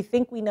 we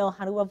think we know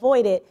how to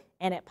avoid it,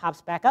 and it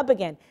pops back up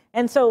again.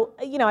 And so,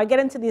 I get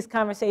into these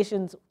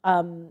conversations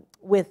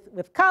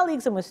with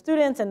colleagues and with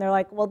students, and they're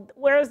like, well,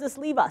 where does this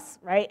leave us,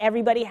 right?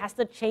 Everybody has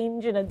to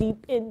change in a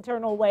deep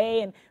internal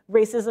way, and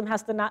racism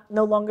has to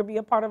no longer be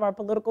a part of our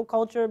political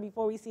culture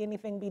before we see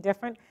anything be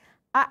different.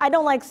 I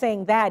don't like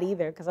saying that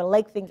either, because I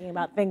like thinking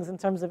about things in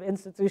terms of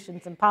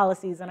institutions and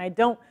policies, and I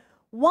don't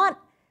want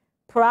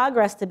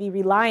progress to be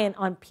reliant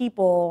on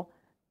people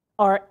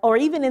or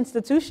even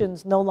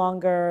institutions no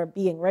longer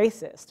being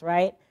racist,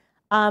 right?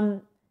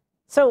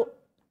 So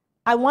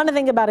I want to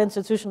think about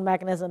institutional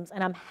mechanisms,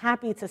 and I'm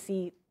happy to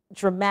see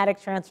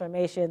dramatic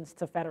transformations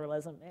to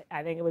federalism.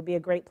 I think it would be a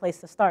great place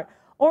to start.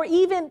 Or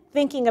even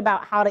thinking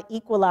about how to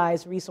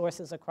equalize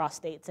resources across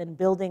states and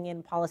building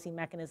in policy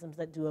mechanisms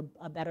that do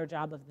a better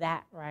job of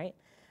that, right?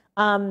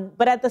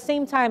 But at the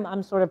same time,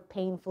 I'm sort of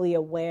painfully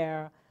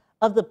aware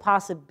of the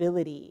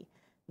possibility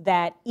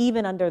that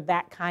even under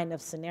that kind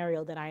of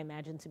scenario that I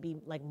imagine to be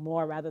like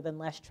more rather than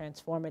less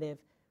transformative,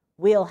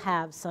 we'll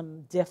have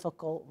some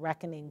difficult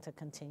reckoning to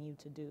continue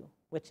to do,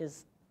 which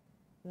is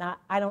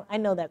not, I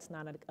know that's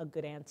not a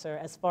good answer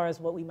as far as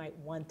what we might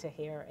want to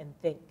hear and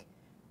think.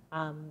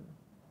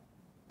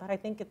 But I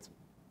think it's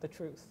the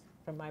truth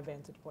from my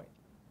vantage point.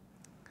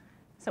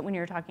 So when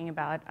you're talking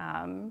about,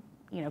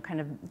 kind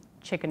of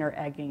chicken or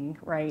egging,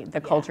 right?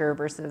 The culture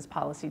versus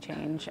policy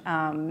change,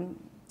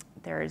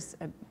 there's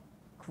a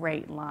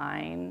great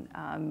line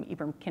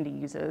Ibram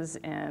Kendi uses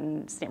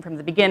in Stand From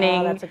the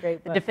Beginning, that's a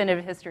great book. The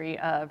Definitive History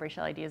of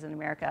Racial Ideas in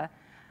America,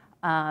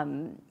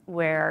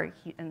 where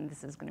he, and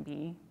this is going to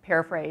be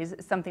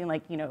paraphrased, something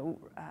like,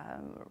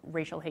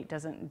 racial hate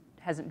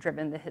hasn't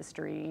driven the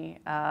history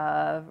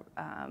of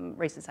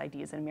racist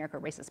ideas in America.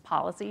 Racist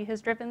policy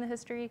has driven the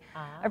history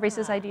of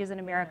racist ideas in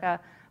America,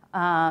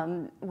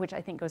 which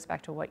I think goes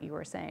back to what you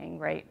were saying,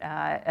 right,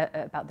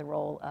 about the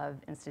role of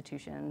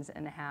institutions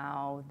and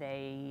how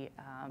they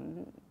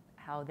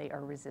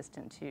are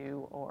resistant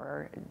to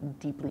or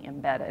deeply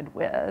embedded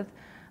with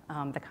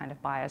the kind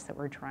of bias that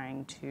we're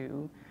trying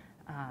to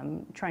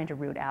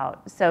root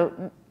out.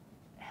 So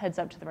heads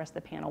up to the rest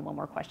of the panel, one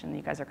more question,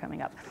 you guys are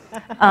coming up.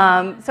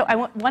 So I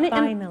want to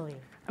Finally.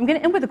 I'm going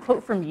to end with a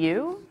quote from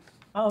you.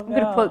 Oh, I'm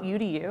going to quote you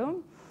to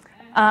you.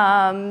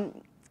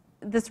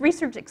 This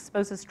research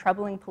exposes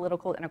troubling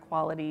political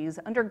inequalities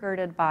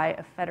undergirded by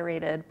a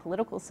federated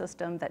political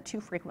system that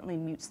too frequently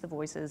mutes the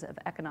voices of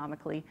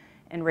economically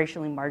and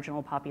racially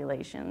marginal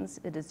populations.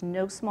 It is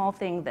no small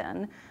thing,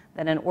 then,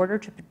 that in order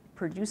to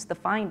produce the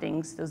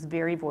findings, those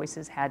very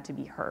voices had to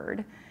be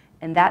heard.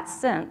 In that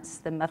sense,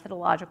 the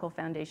methodological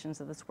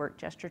foundations of this work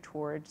gesture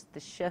towards the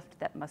shift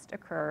that must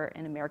occur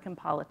in American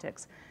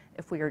politics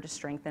if we are to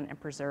strengthen and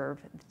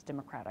preserve the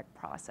democratic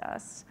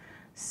process.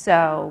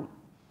 So,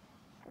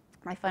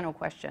 my final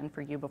question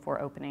for you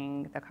before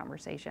opening the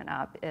conversation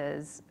up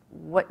is,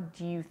 what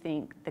do you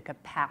think the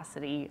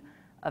capacity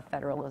of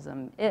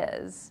federalism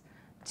is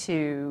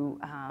to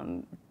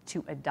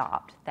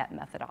adopt that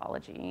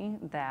methodology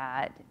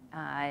that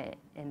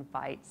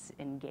invites,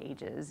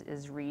 engages,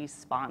 is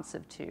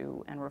responsive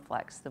to, and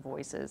reflects the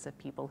voices of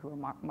people who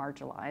are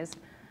marginalized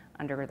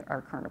under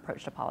our current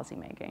approach to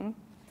policymaking?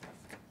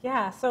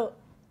 Yeah, so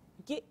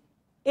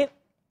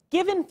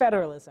given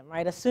federalism,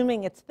 right,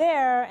 assuming it's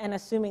there and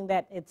assuming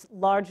that it's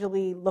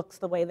largely looks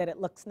the way that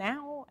it looks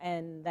now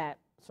and that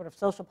sort of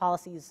social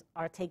policies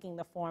are taking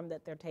the form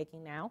that they're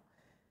taking now,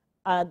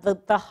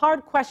 the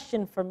hard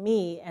question for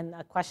me, and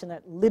a question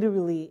that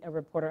literally a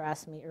reporter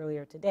asked me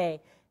earlier today,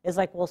 is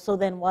like, well, so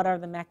then what are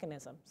the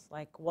mechanisms?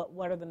 Like,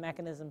 what are the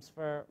mechanisms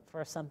for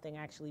something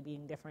actually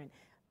being different?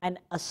 And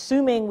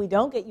assuming we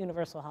don't get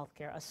universal health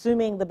care,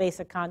 assuming the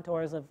basic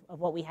contours of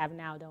what we have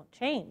now don't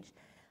change.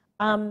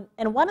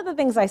 And one of the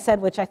things I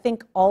said, which I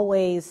think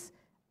always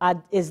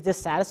is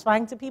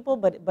dissatisfying to people,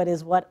 but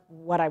is what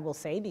I will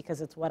say,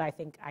 because it's what I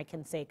think I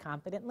can say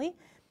confidently,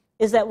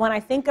 is that when I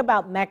think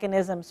about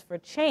mechanisms for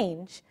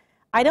change,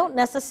 I don't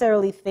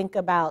necessarily think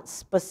about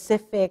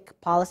specific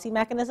policy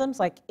mechanisms.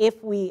 Like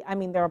I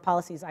mean, there are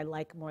policies I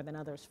like more than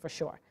others for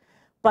sure.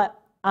 But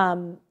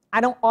I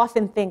don't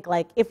often think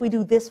like, if we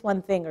do this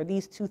one thing or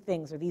these two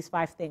things or these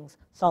 5 things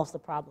solves the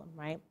problem,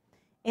 right?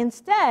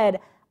 Instead,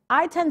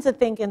 I tend to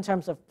think in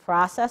terms of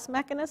process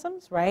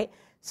mechanisms, right?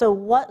 So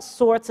what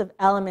sorts of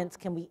elements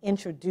can we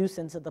introduce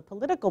into the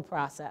political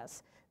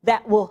process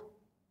that will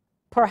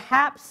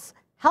perhaps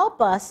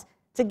help us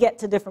to get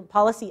to different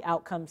policy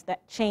outcomes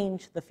that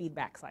change the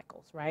feedback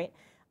cycles, right?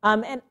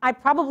 And I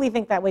probably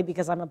think that way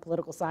because I'm a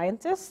political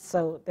scientist,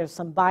 so there's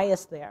some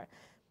bias there.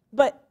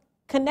 But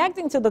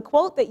connecting to the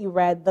quote that you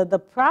read, the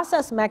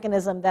process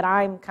mechanism that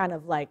I'm kind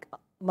of like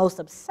most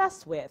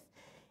obsessed with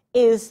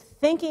is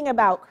thinking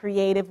about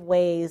creative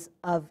ways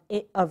of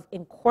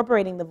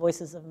incorporating the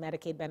voices of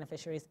Medicaid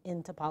beneficiaries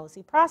into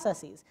policy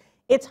processes.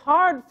 It's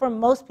hard for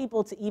most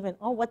people to even,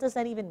 oh, what does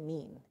that even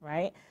mean,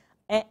 right?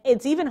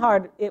 It's even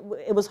hard,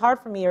 it was hard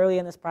for me early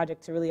in this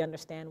project to really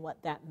understand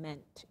what that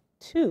meant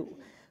too.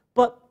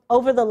 But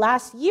over the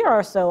last year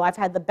or so, I've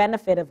had the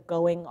benefit of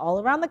going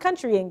all around the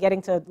country and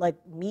getting to like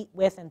meet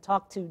with and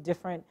talk to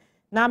different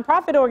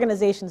nonprofit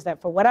organizations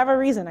that for whatever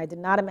reason, I did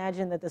not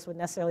imagine that this would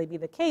necessarily be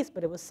the case,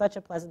 but it was such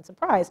a pleasant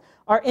surprise,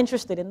 are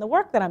interested in the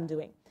work that I'm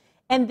doing.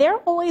 And they're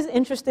always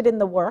interested in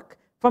the work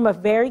from a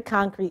very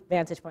concrete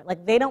vantage point.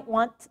 Like they don't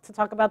want to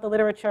talk about the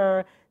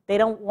literature, they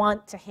don't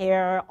want to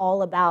hear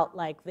all about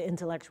like the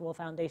intellectual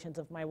foundations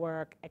of my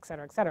work, et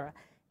cetera, et cetera.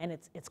 And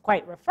it's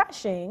quite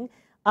refreshing,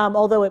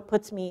 although it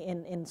puts me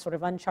in sort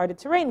of uncharted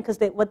terrain, because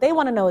what they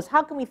want to know is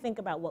how can we think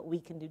about what we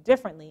can do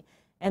differently?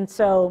 And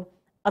so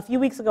a few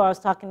weeks ago, I was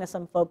talking to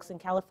some folks in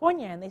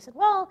California, and they said,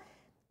 well,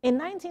 in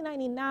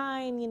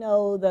 1999, you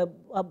know, the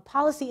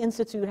Policy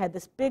Institute had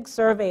this big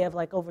survey of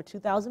like over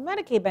 2,000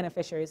 Medicaid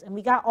beneficiaries, and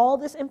we got all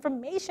this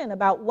information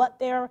about what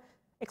their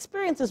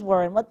experiences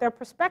were and what their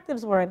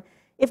perspectives were. And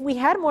if we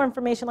had more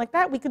information like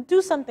that, we could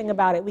do something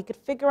about it. We could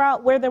figure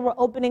out where there were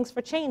openings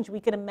for change.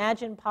 We could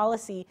imagine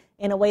policy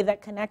in a way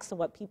that connects to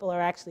what people are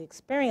actually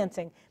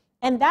experiencing.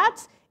 And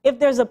that's, if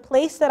there's a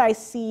place that I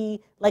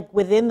see, like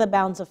within the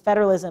bounds of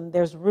federalism,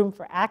 there's room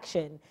for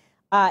action,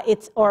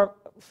 or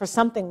for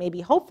something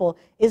maybe hopeful,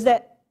 is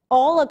that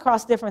all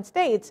across different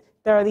states,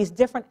 there are these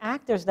different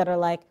actors that are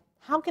like,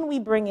 how can we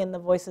bring in the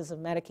voices of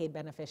Medicaid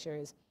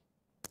beneficiaries?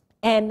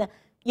 And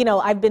you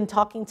know, I've been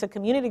talking to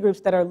community groups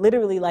that are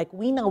literally like,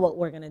 we know what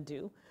we're going to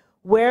do.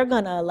 We're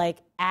going to like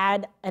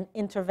add an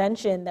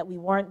intervention that we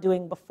weren't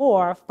doing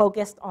before,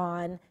 focused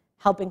on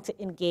helping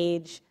to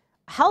engage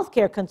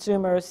healthcare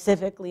consumers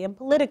civically and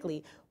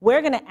politically.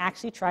 We're going to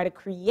actually try to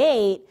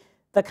create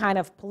the kind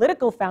of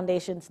political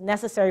foundations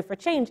necessary for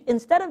change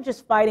instead of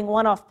just fighting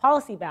one-off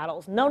policy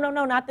battles. No, no,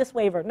 no, not this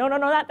waiver. No, no,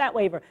 no, not that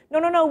waiver. No,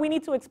 no, no, we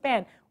need to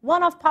expand.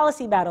 One-off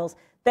policy battles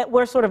that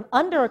we're sort of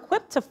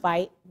under-equipped to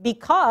fight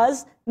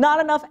because not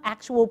enough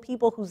actual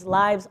people whose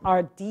lives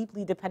are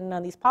deeply dependent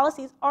on these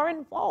policies are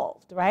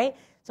involved, right?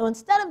 So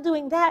instead of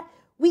doing that,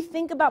 we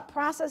think about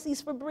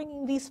processes for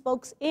bringing these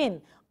folks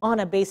in on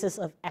a basis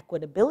of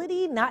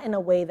equitability, not in a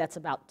way that's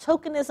about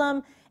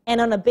tokenism, and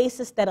on a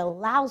basis that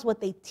allows what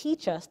they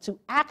teach us to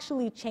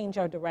actually change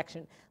our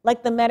direction.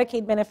 Like the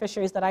Medicaid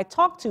beneficiaries that I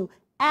talked to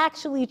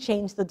actually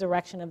changed the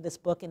direction of this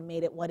book and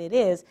made it what it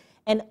is.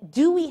 And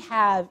do we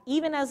have,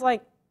 even as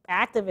like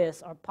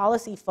activists or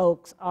policy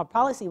folks or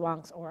policy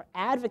wonks or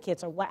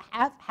advocates or what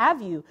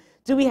have you,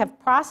 do we have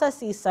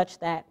processes such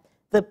that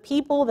the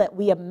people that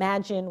we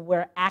imagine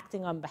we're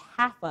acting on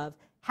behalf of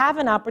have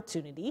an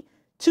opportunity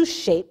to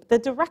shape the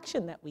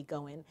direction that we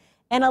go in?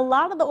 And a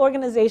lot of the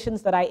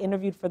organizations that I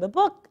interviewed for the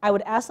book, I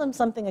would ask them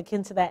something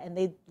akin to that, and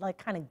they'd like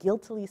kind of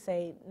guiltily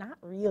say, not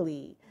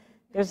really.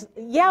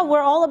 Yeah,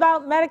 we're all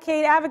about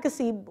Medicaid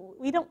advocacy.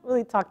 We don't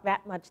really talk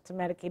that much to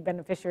Medicaid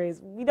beneficiaries.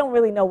 We don't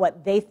really know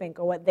what they think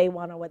or what they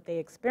want or what they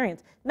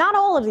experience. Not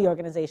all of the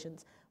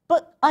organizations,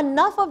 but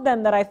enough of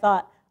them that I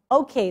thought,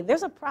 okay,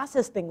 there's a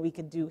process thing we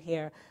could do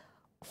here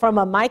from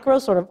a micro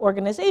sort of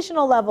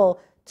organizational level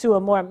to a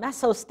more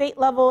meso state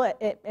level,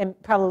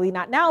 and probably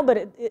not now,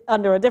 but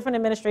under a different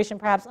administration,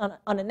 perhaps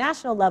on a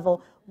national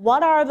level.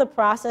 What are the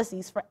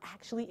processes for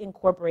actually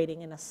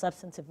incorporating in a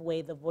substantive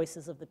way the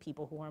voices of the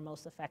people who are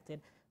most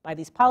affected by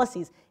these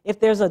policies? If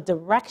there's a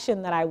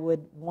direction that I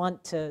would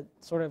want to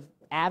sort of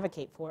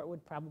advocate for, it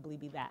would probably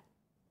be that.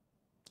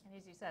 And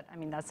as you said, I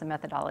mean, that's a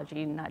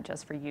methodology not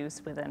just for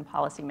use within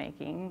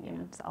policymaking.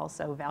 Yeah. It's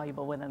also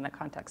valuable within the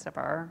context of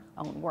our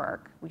own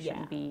work. We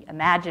shouldn't be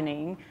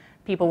imagining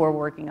people we're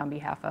working on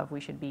behalf of,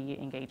 we should be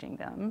engaging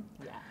them.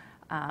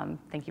 Yeah.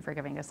 Thank you for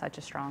giving us such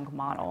a strong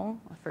model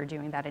for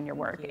doing that in your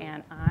work.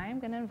 And I'm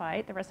going to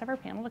invite the rest of our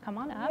panel to come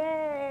on up.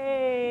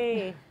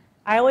 Yay!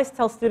 I always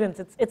tell students,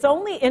 it's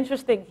only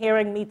interesting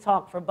hearing me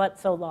talk for but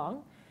so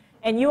long.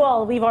 And you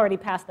all, we've already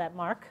passed that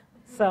mark.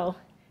 So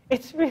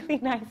it's really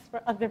nice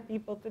for other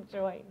people to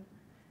join.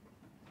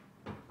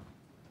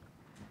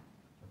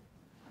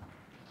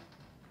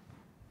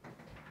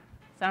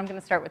 So I'm going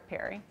to start with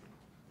Perry.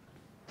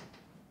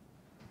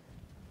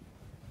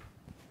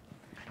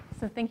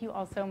 So thank you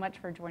all so much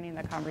for joining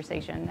the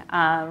conversation.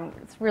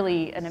 It's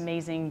really an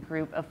amazing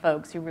group of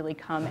folks who really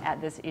come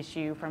at this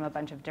issue from a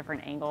bunch of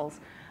different angles.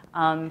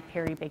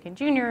 Perry Bacon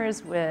Jr.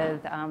 is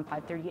with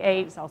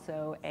 538, is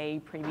also a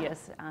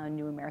previous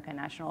New America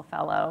National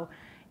Fellow.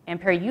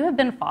 And Perry, you have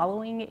been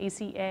following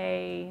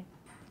ACA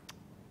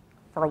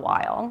for a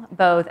while,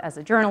 both as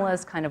a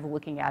journalist, kind of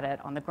looking at it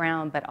on the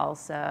ground, but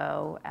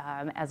also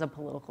as a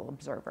political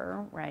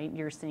observer, right?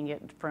 You're seeing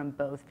it from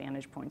both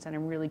vantage points, and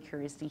I'm really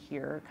curious to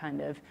hear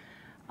kind of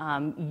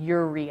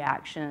your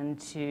reaction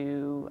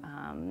to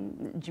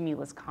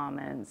Jamila's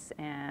comments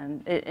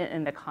and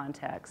in the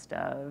context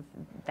of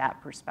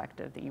that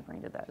perspective that you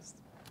bring to this.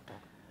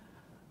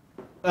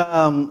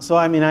 So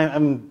I mean,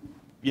 I'm,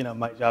 you know,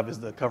 my job is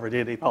to cover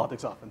day-to-day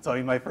politics often. So I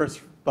mean, my first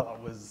thought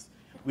was,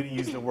 we didn't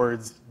use the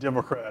words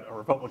Democrat or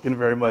Republican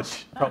very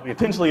much, probably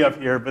intentionally up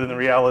here, but in the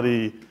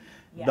reality,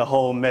 yes, the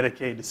whole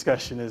Medicaid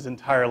discussion is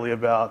entirely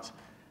about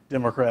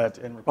Democrat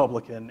and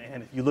Republican.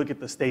 And if you look at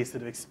the states that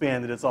have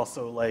expanded, it's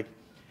also like,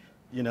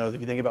 you know, if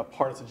you think about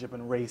partisanship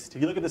and race,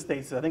 if you look at the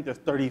states, I think there's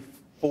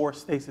 34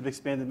 states that have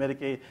expanded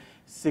Medicaid,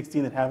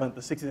 16 that haven't.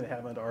 The 16 that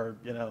haven't are,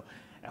 you know,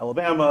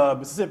 Alabama,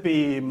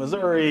 Mississippi,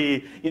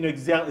 Missouri, you know,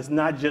 it's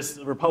not just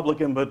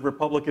Republican, but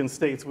Republican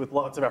states with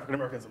lots of African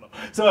Americans in them.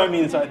 So I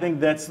mean, so I think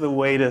that's the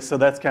way to, so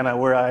that's kind of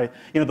where I,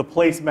 you know, the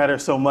place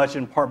matters so much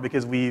in part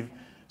because we've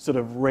sort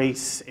of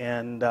race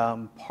and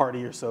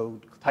party are so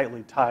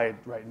tightly tied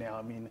right now.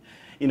 I mean,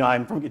 you know,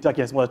 I'm from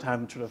Kentucky, I spent a lot of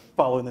time sort of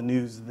following the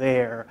news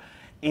there.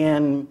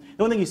 And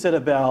the one thing you said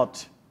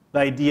about the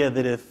idea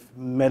that if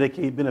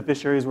Medicaid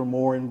beneficiaries were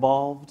more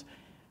involved,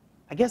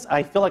 I guess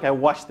I feel like I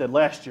watched that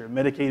last year.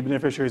 Medicaid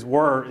beneficiaries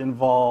were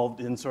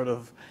involved in sort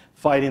of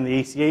fighting the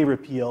ACA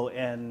repeal.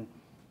 And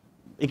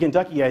in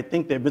Kentucky, I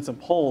think there have been some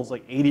polls,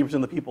 like 80%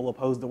 of the people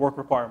opposed the work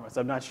requirements.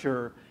 I'm not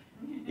sure,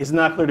 it's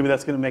not clear to me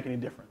that's going to make any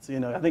difference. You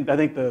know, I think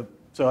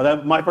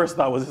my first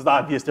thought was it's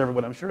obvious to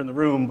everyone, I'm sure, in the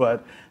room,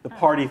 but the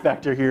party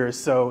factor here is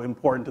so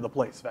important to the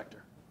place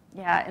factor.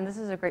 Yeah, and this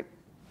is a great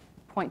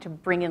point to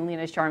bring in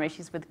Lena Sharma.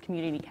 She's with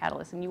Community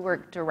Catalyst, and you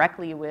work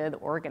directly with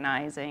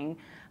organizing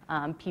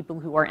people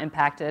who are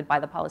impacted by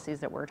the policies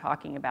that we're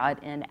talking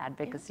about in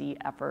advocacy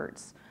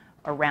efforts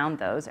around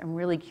those. I'm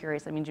really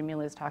curious. I mean,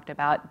 Jamila has talked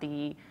about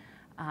the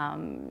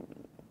kind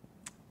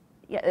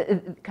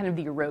of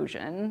the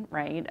erosion,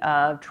 right,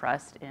 of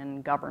trust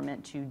in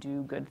government to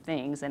do good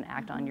things and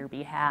act on your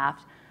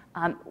behalf.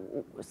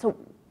 So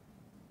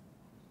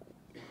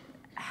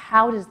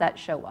how does that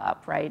show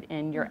up, right,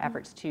 in your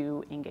efforts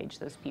to engage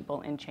those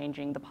people in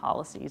changing the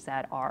policies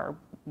that are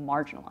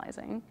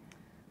marginalizing?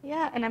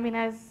 Yeah, and I mean,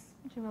 as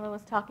Jamila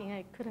was talking,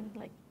 I couldn't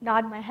like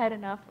nod my head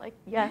enough, like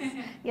yes,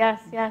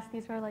 yes, yes,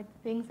 these are like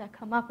things that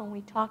come up when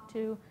we talk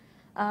to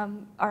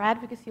our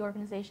advocacy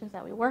organizations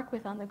that we work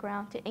with on the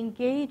ground to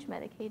engage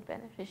Medicaid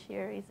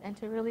beneficiaries and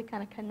to really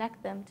kind of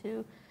connect them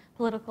to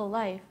political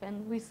life.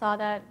 And we saw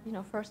that, you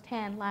know,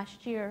 firsthand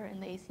last year in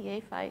the ACA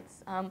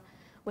fights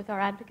with our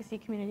advocacy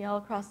community all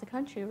across the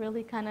country,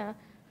 really kind of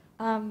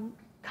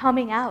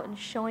coming out and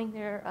showing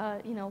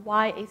their, you know,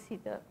 why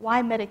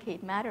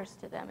Medicaid matters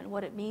to them and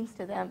what it means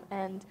to them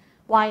and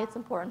why it's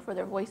important for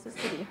their voices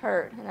to be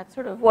heard. And that's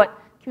sort of what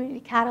Community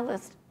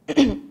Catalyst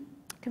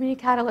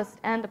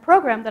and the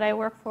program that I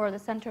work for, the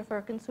Center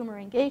for Consumer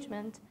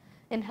Engagement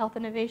in Health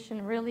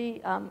Innovation,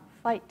 really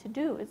fight to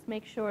do, is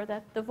make sure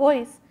that the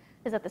voice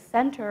is at the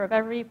center of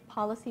every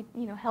policy,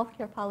 you know,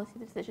 healthcare policy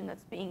decision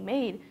that's being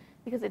made,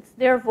 because it's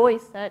their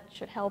voice that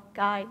should help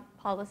guide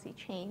policy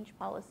change,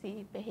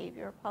 policy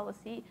behavior,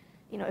 policy,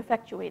 you know,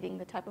 effectuating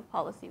the type of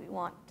policy we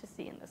want to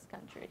see in this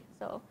country.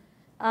 So,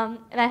 and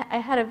I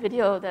had a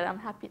video that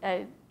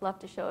I'd love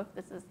to show if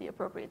this is the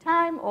appropriate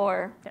time,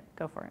 or? Yeah,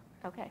 go for it.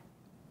 Okay.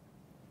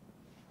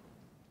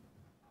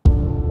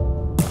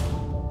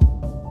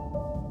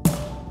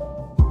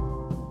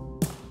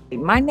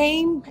 My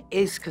name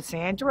is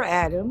Cassandra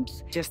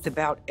Adams. Just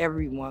about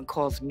everyone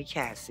calls me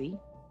Cassie.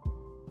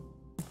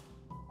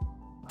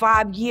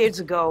 5 years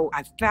ago,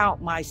 I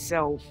found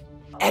myself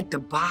at the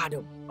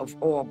bottom of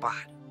all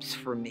bottoms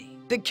for me.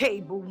 The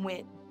cable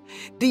went,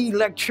 the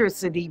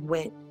electricity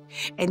went,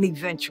 and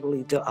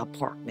eventually the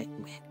apartment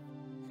went.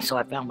 So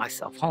I found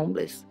myself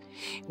homeless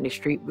in the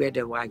street. Where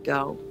do I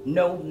go?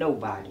 No,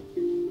 nobody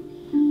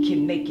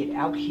can make it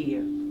out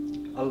here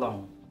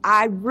alone.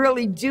 I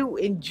really do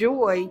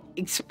enjoy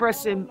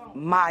expressing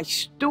my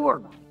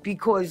story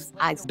because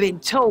I've been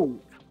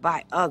told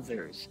by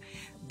others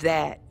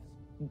that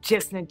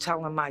just in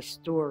telling my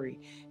story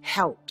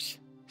helps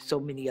so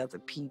many other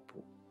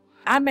people.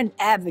 I'm an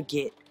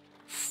advocate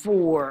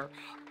for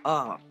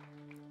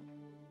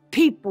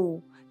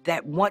people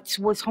that once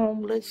was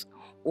homeless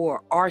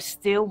or are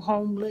still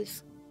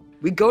homeless.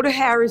 We go to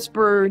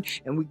Harrisburg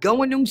and we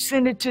go in them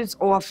senators'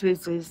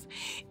 offices,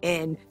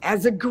 and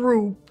as a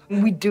group,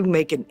 we do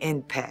make an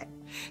impact.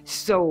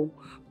 So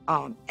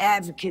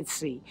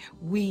advocacy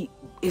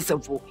is a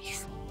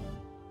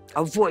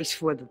voice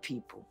for the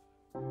people.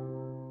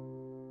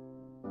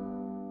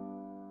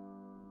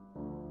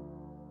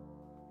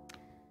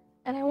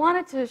 And I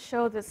wanted to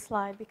show this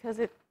slide because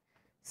it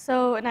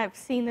So, and I've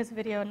seen this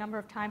video a number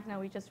of times now.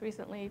 We just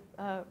recently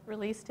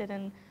released it,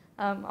 and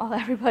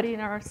everybody in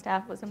our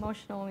staff was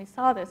emotional when we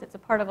saw this. It's a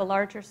part of a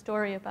larger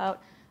story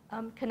about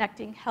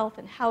connecting health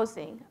and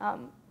housing,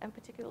 and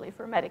particularly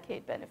for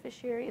Medicaid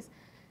beneficiaries.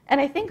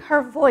 And I think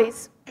her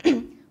voice,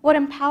 what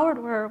empowered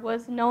her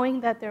was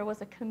knowing that there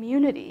was a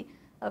community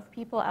of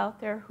people out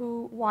there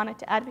who wanted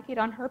to advocate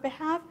on her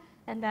behalf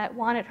and that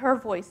wanted her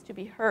voice to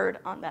be heard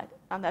on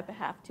that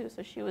behalf too.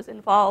 So she was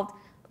involved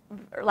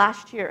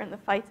last year in the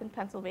fights in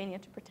Pennsylvania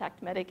to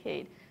protect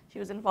Medicaid. She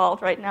was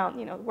involved right now,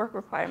 work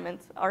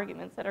requirements,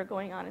 arguments that are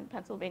going on in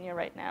Pennsylvania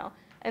right now.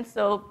 And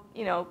so,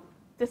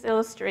 this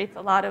illustrates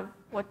a lot of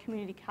what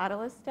Community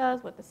Catalyst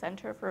does, what the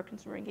Center for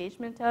Consumer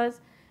Engagement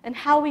does, and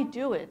how we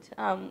do it.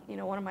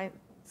 One of my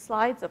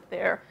slides up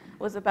there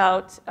was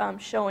about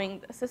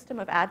showing a system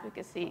of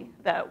advocacy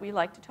that we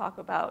like to talk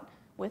about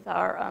with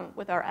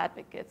our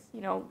advocates.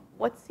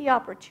 What's the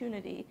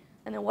opportunity,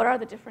 and then what are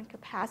the different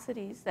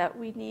capacities that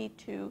we need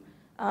to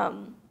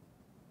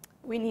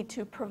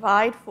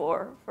provide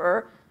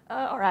for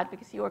our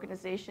advocacy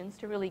organizations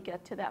to really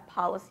get to that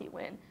policy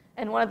win.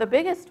 And one of the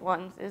biggest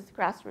ones is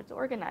grassroots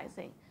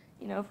organizing.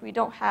 If we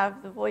don't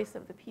have the voice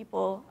of the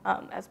people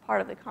as part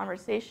of the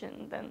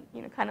conversation, then,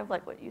 kind of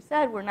like what you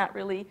said, we're not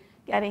really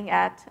getting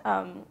at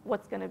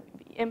what's going to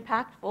be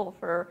impactful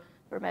for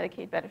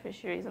Medicaid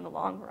beneficiaries in the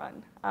long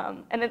run.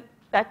 And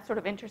that sort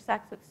of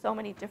intersects with so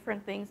many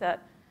different things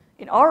that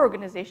in our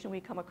organization we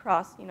come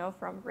across,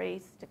 from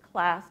race to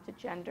class to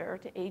gender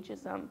to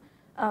ageism.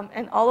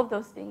 And all of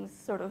those things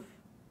sort of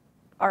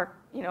are,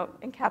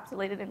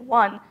 encapsulated in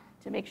one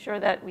to make sure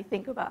that we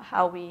think about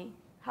how we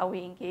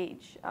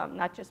engage,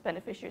 not just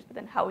beneficiaries, but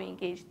then how we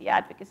engage the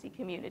advocacy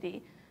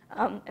community,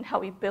 and how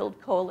we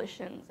build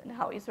coalitions, and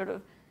how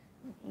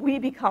we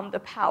become the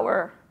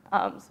power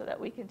so that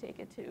we can take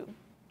it to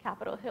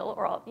Capitol Hill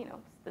or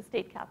the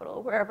state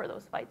capitol, wherever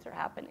those fights are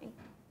happening.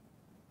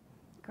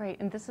 Great,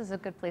 and this is a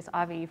good place,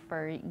 Avi,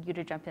 for you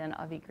to jump in.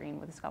 Avi Green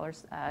with the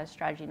Scholars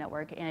Strategy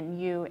Network,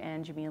 and you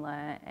and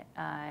Jamila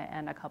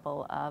and a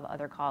couple of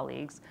other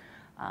colleagues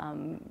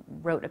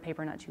wrote a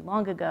paper not too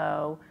long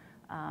ago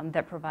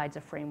that provides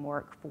a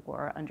framework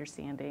for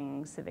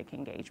understanding civic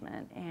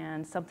engagement.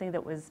 And something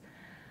that was,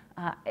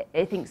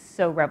 I think,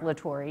 so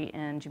revelatory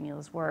in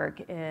Jamila's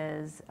work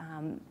is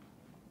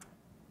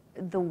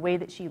the way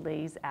that she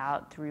lays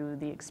out through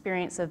the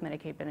experience of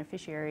Medicaid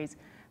beneficiaries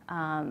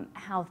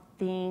how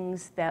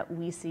things that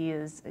we see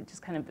as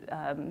just kind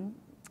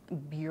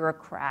of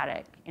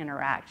bureaucratic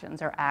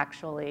interactions are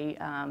actually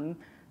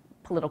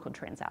political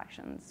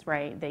transactions,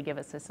 right? They give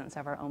us a sense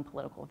of our own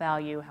political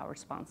value, how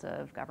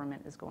responsive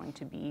government is going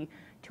to be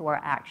to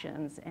our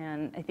actions.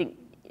 And I think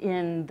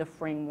in the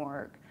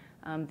framework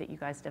that you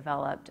guys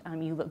developed,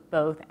 you look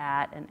both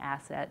at an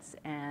assets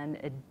and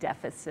a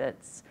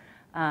deficits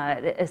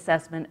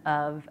assessment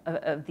of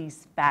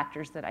these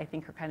factors that I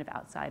think are kind of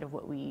outside of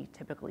what we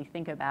typically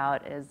think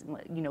about as,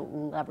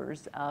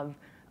 levers of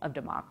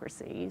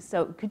democracy.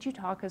 So could you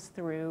talk us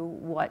through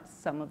what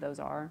some of those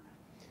are?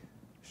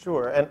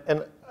 Sure,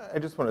 and I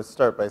just want to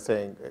start by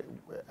saying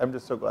I'm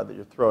just so glad that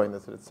you're throwing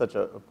this, and it's such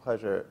a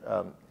pleasure.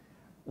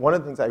 One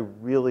of the things I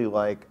really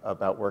like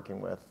about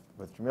working with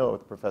Jamila,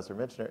 with Professor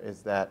Michener,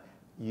 is that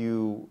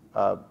you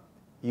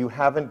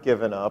haven't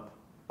given up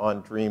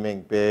on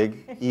dreaming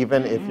big,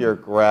 even if you're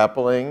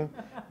grappling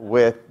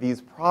with these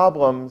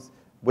problems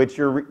which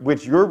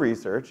your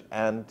research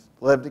and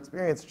lived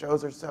experience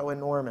shows are so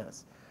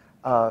enormous.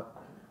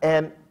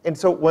 And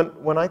so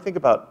when I think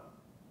about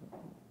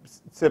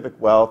civic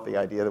wealth, the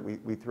idea that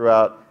we threw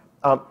out,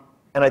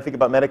 and I think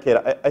about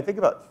Medicaid, I think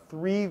about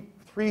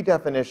three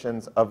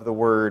definitions of the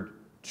word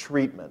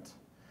treatment,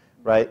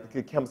 right?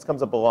 It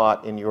comes up a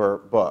lot in your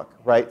book,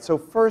 right? So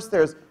first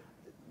there's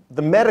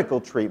the medical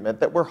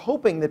treatment that we're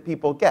hoping that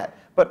people get.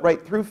 But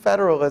right through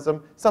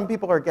federalism, some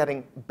people are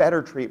getting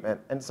better treatment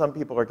and some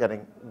people are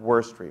getting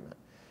worse treatment.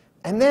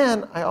 And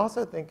then I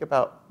also think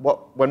about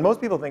when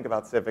most people think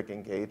about civic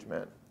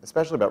engagement,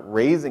 especially about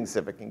raising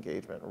civic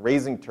engagement,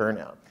 raising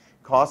turnout,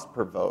 cost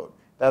per vote,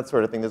 that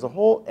sort of thing. There's a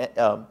whole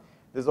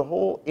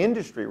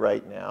industry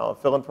right now, a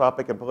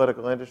philanthropic and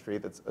political industry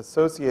that's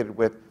associated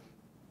with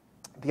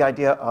the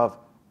idea of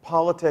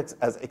politics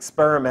as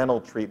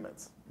experimental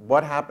treatments.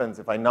 What happens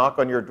if I knock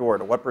on your door?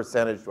 To what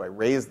percentage do I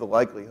raise the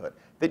likelihood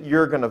that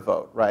you're going to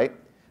vote, right?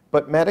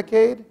 But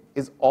Medicaid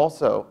is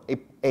also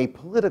a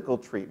political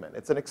treatment.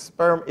 It's an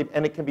experiment,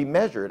 and it can be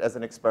measured as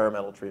an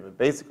experimental treatment,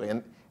 basically.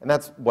 And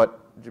that's what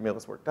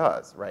Jamila's work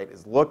does, right?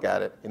 Is look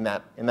at it in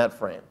that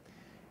frame.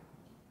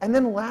 And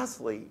then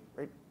lastly,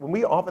 right, when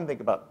we often think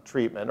about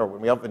treatment, or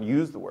when we often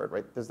use the word,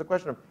 right, there's the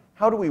question of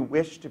how do we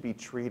wish to be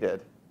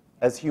treated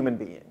as human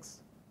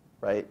beings,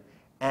 right?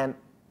 And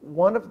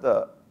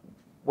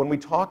when we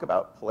talk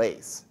about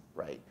place,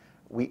 right,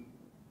 we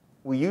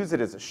use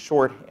it as a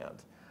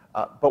shorthand.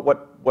 But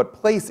what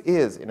place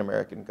is in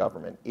American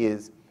government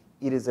is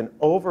it is an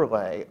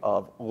overlay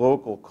of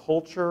local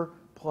culture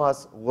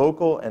plus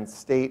local and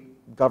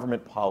state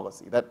government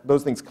policy.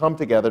 Those things come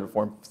together to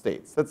form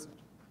states.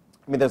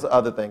 There's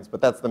other things,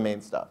 but that's the main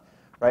stuff,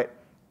 right?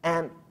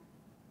 And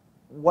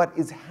what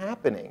is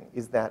happening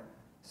is that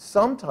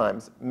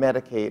sometimes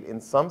Medicaid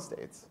in some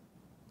states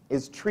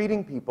is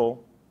treating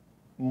people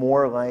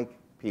more like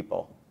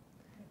people.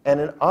 And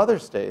in other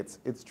states,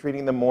 it's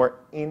treating them more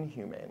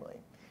inhumanely.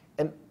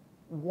 And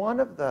one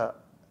of the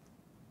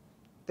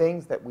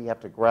things that we have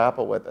to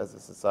grapple with as a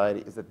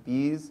society is that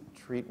these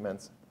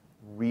treatments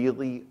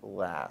really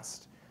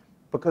last,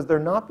 because they're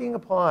not being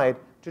applied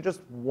to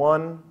just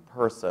one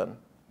person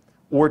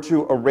or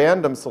to a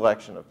random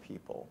selection of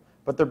people,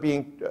 but they're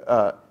being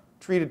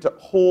treated to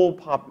whole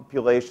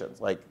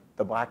populations, like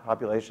the black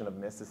population of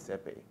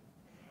Mississippi.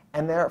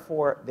 And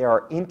therefore, there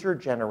are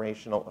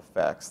intergenerational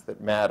effects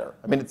that matter.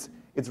 I mean,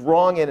 it's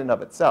wrong in and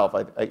of itself.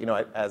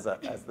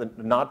 As the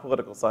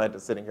non-political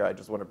scientist sitting here, I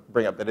just want to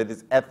bring up that it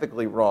is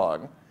ethically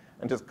wrong,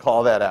 and just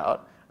call that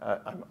out.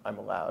 I'm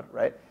allowed,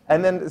 right?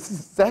 And then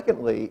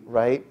secondly,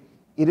 right,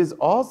 it is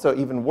also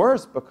even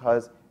worse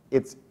because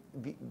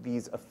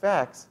these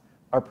effects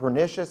are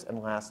pernicious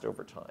and last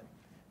over time,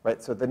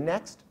 right? So the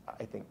next,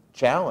 I think,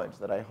 challenge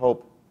that I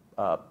hope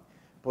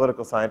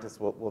political scientists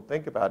will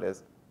think about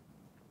is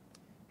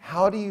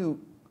how do you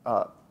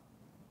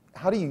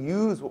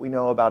use what we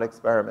know about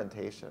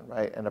experimentation,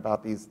 right, and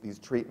about these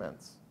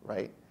treatments,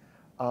 right,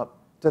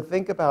 to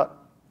think about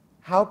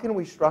how can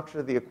we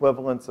structure the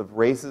equivalence of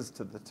races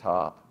to the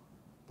top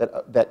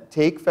that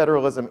take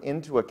federalism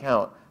into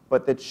account,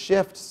 but that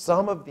shift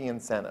some of the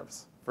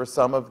incentives for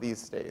some of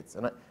these states.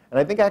 And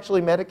I think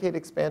actually Medicaid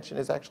expansion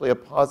is actually a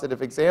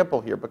positive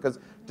example here, because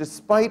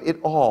despite it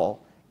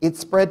all, it's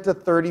spread to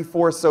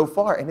 34 so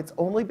far, and it's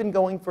only been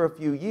going for a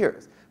few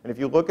years. And if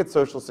you look at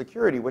Social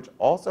Security, which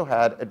also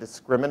had a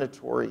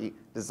discriminatory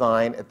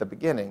design at the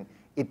beginning,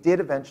 it did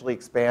eventually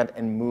expand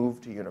and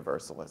move to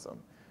universalism.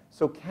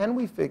 So can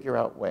we figure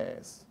out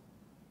ways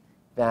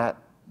that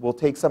will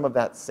take some of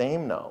that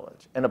same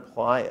knowledge and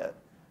apply it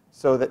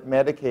so that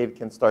Medicaid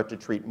can start to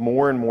treat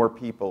more and more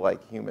people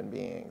like human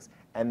beings,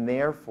 and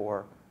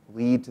therefore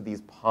lead to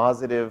these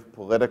positive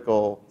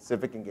political,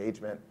 civic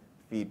engagement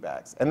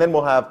feedbacks? And then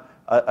we'll have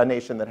a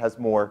nation that has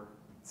more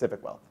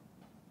civic wealth.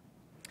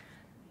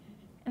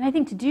 And I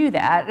think to do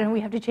that, and we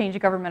have to change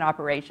government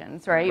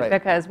operations, right?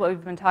 Because what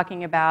we've been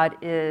talking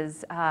about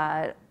is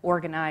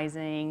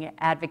organizing,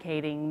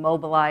 advocating,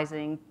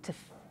 mobilizing to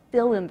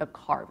fill in the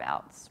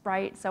carve-outs,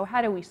 right? So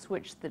how do we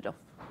switch the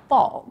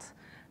default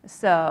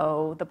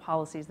so the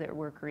policies that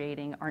we're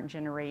creating aren't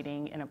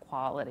generating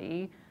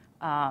inequality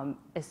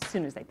as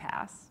soon as they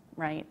pass,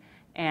 right?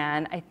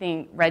 And I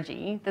think,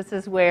 Reggie, this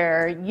is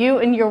where you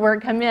and your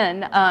work come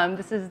in.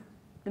 This is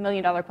the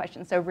million-dollar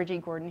question. So Reggie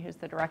Gordon, who's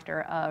the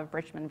director of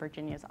Richmond,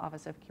 Virginia's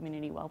Office of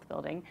Community Wealth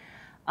Building,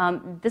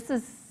 this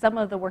is some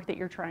of the work that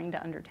you're trying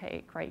to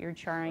undertake, right? You're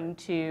trying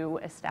to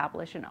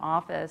establish an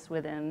office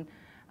within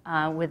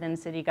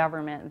city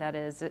government that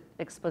is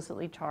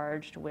explicitly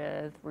charged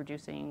with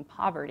reducing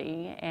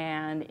poverty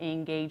and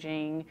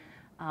engaging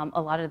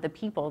a lot of the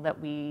people that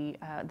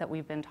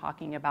we've been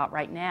talking about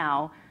right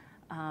now.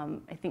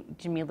 I think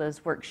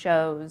Jamila's work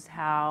shows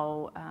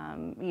how,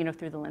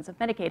 through the lens of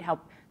Medicaid, how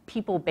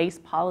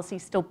people-based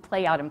policies still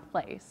play out in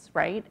place,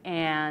 right?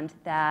 And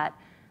that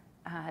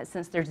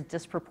since there's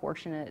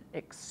disproportionate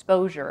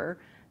exposure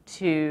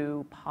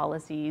to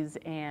policies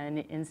and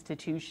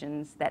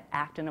institutions that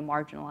act in a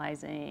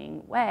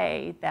marginalizing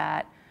way,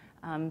 that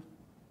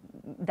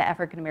the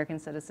African-American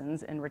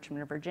citizens in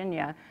Richmond,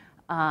 Virginia,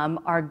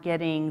 are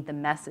getting the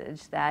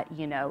message that,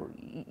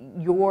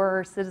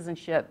 your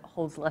citizenship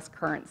holds less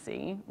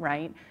currency,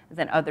 right,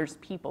 than other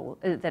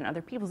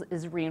people's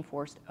is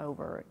reinforced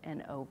over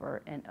and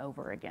over and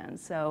over again.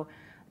 So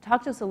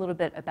talk to us a little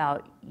bit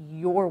about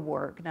your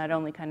work, not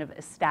only kind of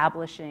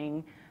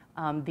establishing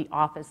the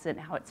office and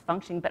how it's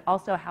functioning, but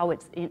also how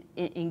it's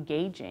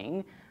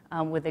engaging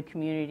with a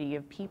community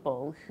of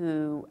people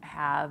who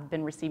have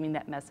been receiving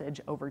that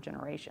message over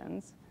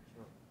generations.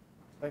 Sure.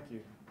 Thank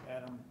you.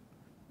 And I'm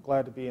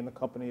glad to be in the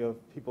company of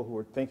people who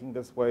are thinking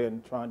this way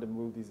and trying to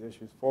move these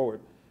issues forward.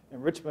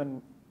 In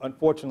Richmond,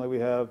 unfortunately, we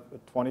have a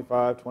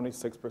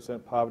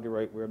 26% poverty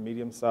rate. We're a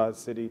medium-sized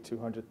city,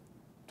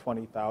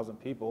 220,000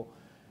 people.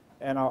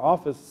 And our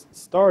office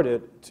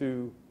started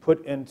to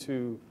put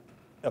into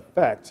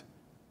effect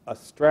a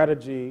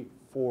strategy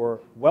for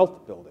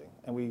wealth building.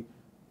 And we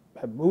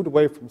have moved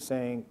away from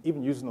saying,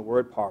 even using the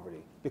word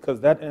poverty, because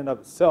that in and of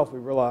itself, we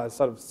realized,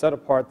 sort of set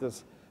apart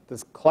this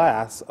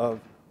class of,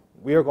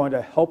 we are going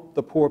to help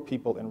the poor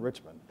people in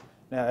Richmond.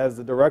 Now, as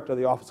the director of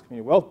the Office of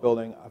Community Wealth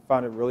Building, I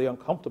found it really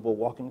uncomfortable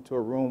walking into a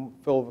room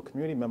full of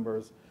community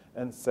members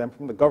and saying, I'm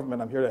from the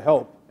government, I'm here to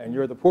help, and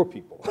you're the poor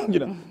people.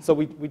 So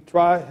we've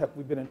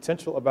been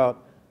intentional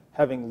about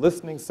having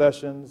listening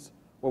sessions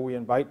where we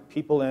invite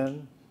people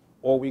in,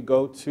 or we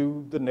go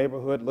to the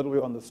neighborhood,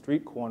 literally on the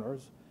street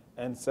corners,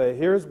 and say,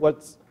 here's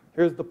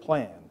the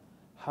plan.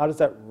 How does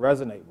that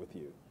resonate with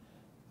you?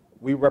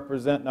 We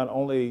represent not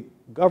only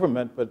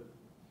government, but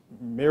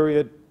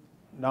myriad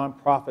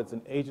nonprofits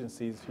and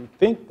agencies who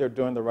think they're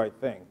doing the right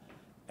thing.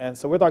 And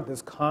so we're like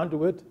this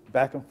conduit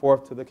back and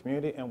forth to the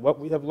community. And what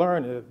we have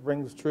learned, and it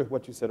rings true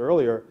what you said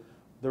earlier,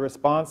 the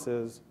response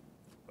is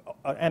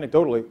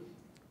anecdotally,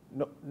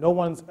 no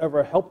one's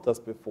ever helped us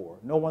before.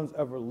 No one's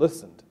ever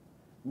listened.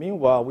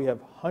 Meanwhile, we have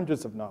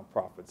hundreds of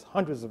nonprofits,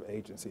 hundreds of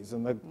agencies,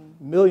 and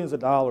millions of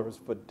dollars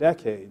for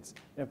decades.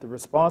 And if the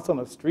response on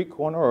a street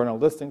corner or in a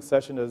listening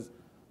session is,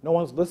 no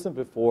one's listened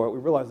before, we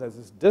realize there's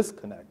this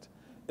disconnect.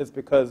 It's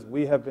because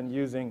we have been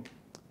using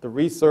the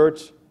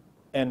research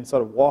and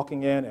sort of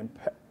walking in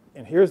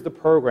and here's the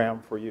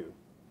program for you,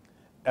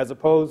 as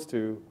opposed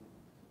to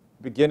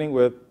beginning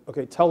with,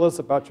 okay, tell us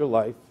about your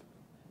life,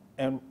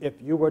 and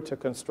if you were to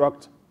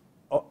construct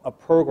a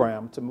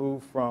program to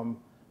move from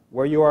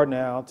where you are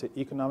now to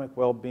economic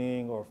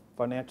well-being or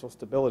financial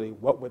stability,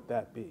 what would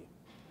that be?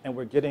 And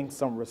we're getting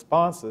some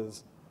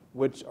responses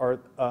which are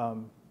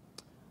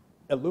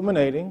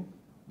illuminating,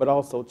 but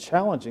also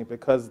challenging,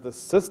 because the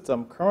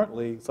system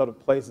currently sort of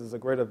places a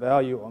greater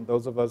value on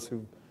those of us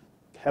who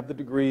have the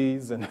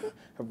degrees and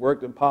have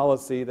worked in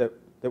policy, that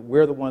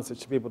we're the ones that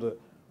should be able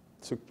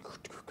to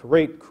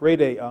create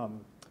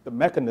the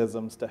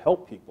mechanisms to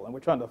help people, and we're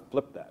trying to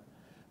flip that.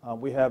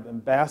 We have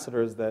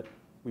ambassadors that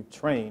we've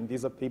trained.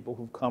 These are people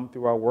who've come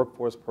through our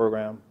workforce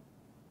program,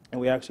 and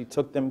we actually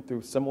took them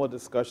through similar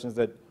discussions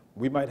that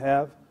we might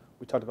have.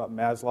 We talked about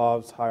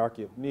Maslow's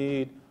hierarchy of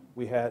need.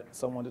 We had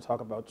someone to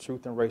talk about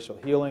truth and racial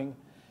healing.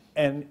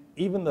 And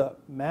even the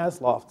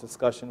Maslow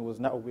discussion was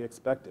not what we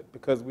expected,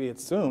 because we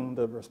assumed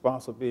the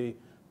response would be,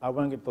 I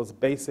want to get those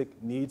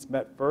basic needs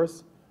met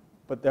first,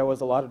 but there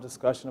was a lot of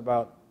discussion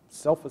about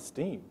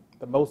self-esteem.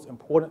 The most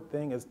important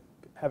thing is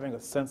having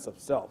a sense of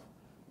self.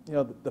 You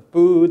know, the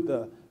food,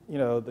 the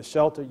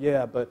shelter,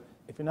 yeah, but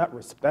if you're not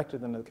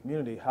respected in the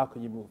community, how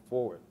can you move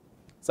forward?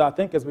 So I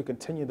think as we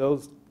continue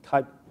those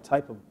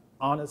type of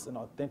honest and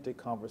authentic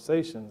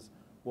conversations,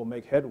 we'll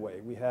make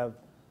headway. We have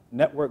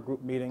network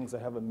group meetings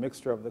that have a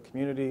mixture of the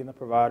community and the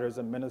providers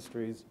and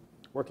ministries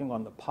working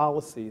on the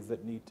policies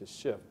that need to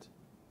shift.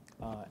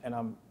 And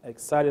I'm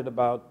excited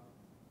about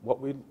what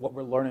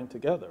we're learning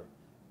together.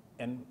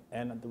 And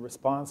the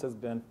response has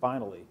been,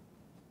 finally,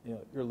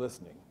 you're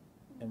listening.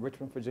 In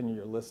Richmond, Virginia,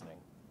 you're listening.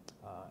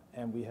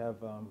 And we have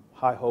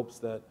high hopes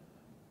that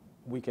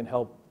we can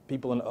help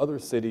people in other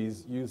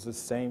cities use the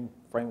same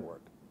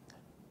framework.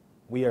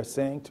 We are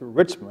saying to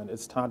Richmond,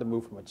 it's time to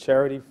move from a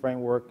charity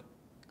framework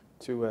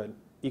to an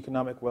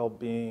economic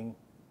well-being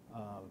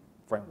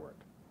framework.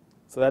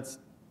 So that's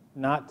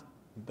not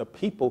the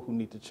people who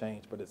need to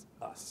change, but it's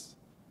us.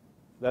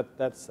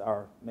 That's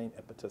our main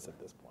impetus at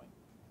this point.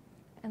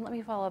 And let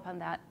me follow up on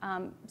that.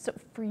 So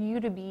for you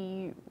to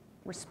be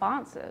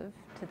responsive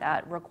to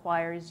that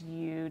requires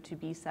you to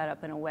be set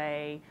up in a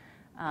way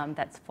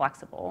that's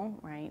flexible,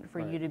 right? For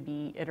you to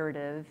be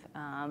iterative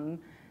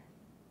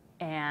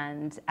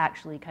and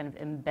actually kind of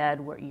embed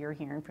what you're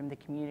hearing from the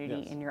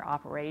community in your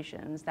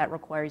operations. That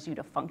requires you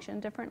to function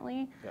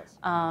differently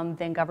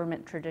than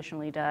government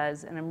traditionally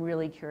does. And I'm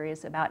really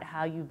curious about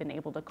how you've been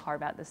able to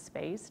carve out the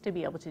space to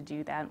be able to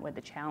do that, and what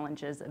the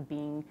challenges of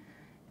being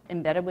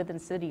embedded within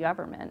city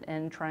government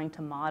and trying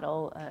to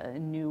model a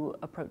new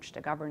approach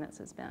to governance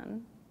has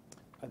been.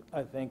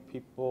 I think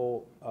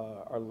people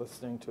are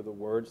listening to the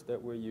words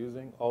that we're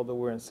using. Although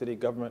we're in city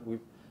government, we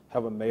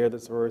have a mayor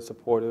that's very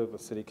supportive, a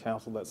city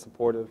council that's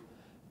supportive,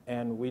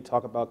 and we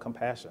talk about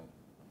compassion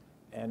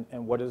and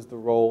what is the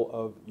role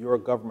of your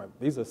government.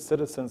 These are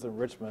citizens in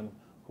Richmond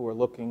who are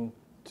looking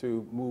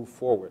to move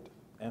forward,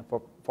 and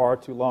for far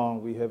too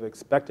long we have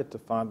expected to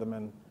find them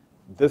in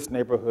this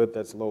neighborhood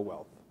that's low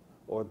wealth,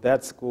 or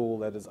that school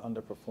that is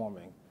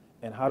underperforming.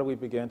 And how do we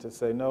begin to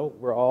say, no,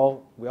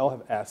 we all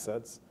have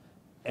assets,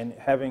 and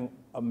having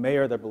a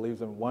mayor that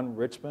believes in one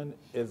Richmond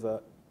is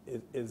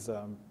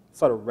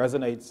sort of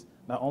resonates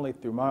not only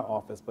through my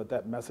office, but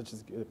that message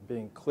is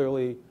being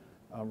clearly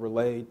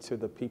relayed to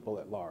the people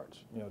at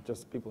large,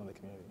 just people in the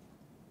community.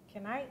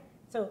 Can I,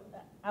 so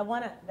I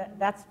want to,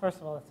 that's, first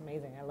of all, that's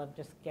amazing. I love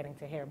just getting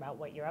to hear about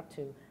what you're up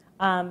to.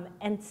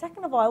 And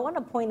second of all, I want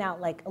to point out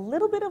like a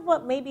little bit of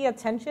what may be a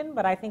tension,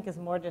 but I think is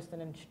more just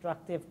an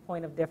instructive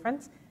point of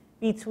difference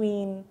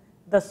between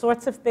the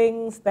sorts of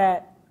things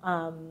that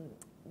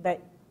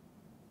that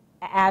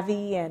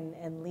Avi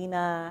and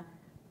Lena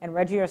and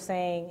Reggie are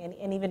saying,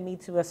 and even me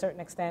to a certain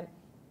extent,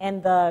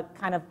 and the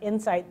kind of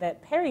insight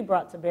that Perry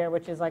brought to bear,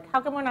 which is like,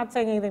 how come we're not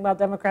saying anything about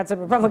Democrats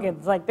and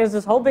Republicans? Like, there's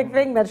this whole big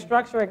thing that's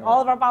structuring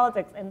all of our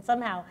politics, and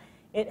somehow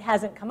it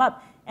hasn't come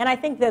up. And I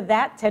think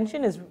that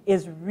tension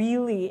is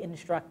really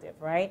instructive,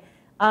 right?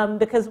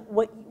 Because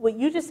what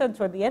you just said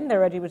toward the end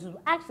there, Reggie, which is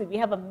actually we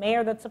have a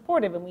mayor that's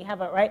supportive, and we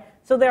have a, right?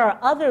 So there are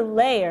other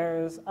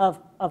layers of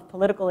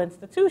political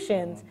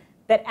institutions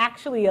that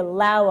actually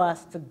allow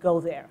us to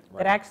go there,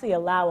 that actually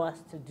allow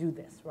us to do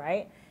this,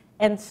 right?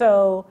 And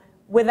so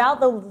without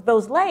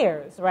those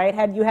layers, right,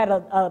 had you had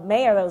a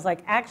mayor that was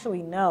like,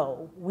 actually,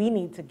 no, we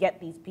need to get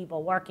these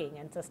people working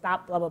and to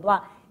stop blah, blah,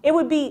 blah, it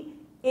would be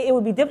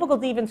difficult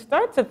to even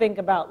start to think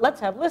about, let's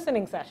have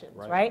listening sessions,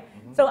 right?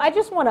 So I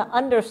just want to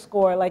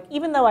underscore, like,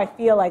 even though I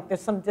feel like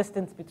there's some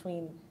distance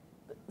between,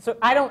 so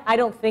I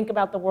don't think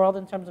about the world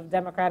in terms of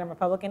Democrat and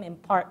Republican, in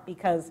part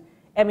because,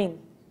 I mean,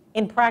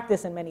 in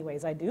practice in many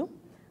ways I do,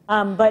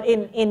 but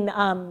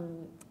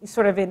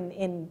sort of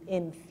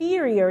in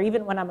theory, or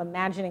even when I'm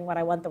imagining what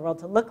I want the world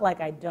to look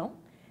like, I don't.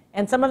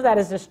 And some of that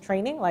is just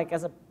training, like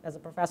as a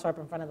professor up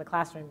in front of the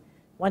classroom.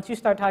 Once you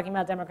start talking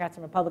about Democrats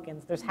and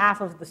Republicans, there's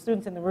half of the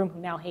students in the room who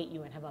now hate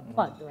you and have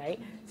unplugged, right?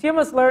 So you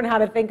must learn how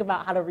to think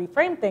about how to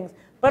reframe things,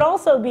 but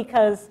also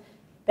because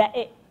that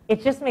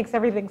it just makes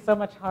everything so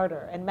much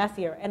harder and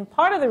messier. And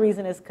part of the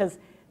reason is because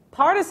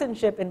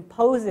partisanship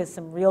imposes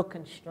some real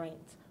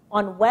constraints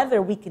on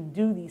whether we can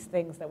do these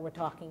things that we're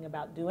talking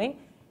about doing,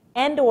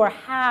 and or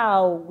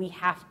how we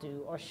have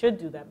to or should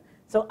do them.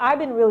 So I've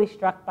been really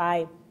struck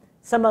by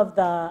some of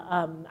the,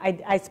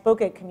 I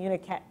spoke at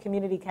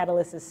Community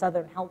Catalyst's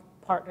Southern Health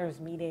Partners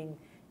meeting,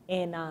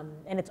 and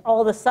it's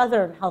all the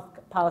Southern health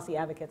policy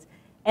advocates.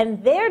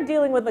 And they're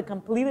dealing with a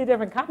completely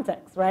different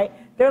context, right?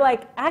 They're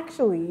like,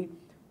 actually,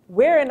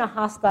 we're in a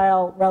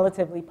hostile,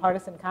 relatively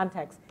partisan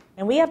context,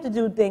 and we have to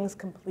do things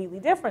completely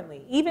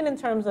differently, even in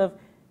terms of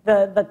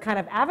the kind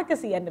of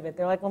advocacy end of it.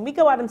 They're like, when we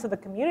go out into the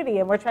community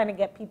and we're trying to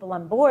get people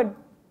on board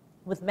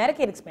with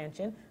Medicaid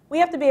expansion, we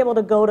have to be able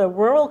to go to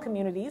rural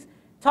communities,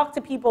 talk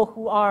to people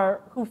who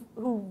are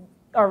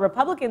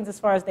Republicans as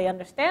far as they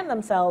understand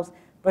themselves,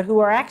 but who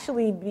are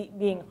actually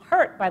being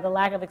hurt by the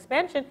lack of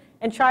expansion,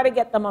 and try to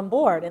get them on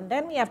board. And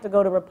then we have to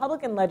go to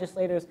Republican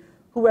legislators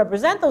who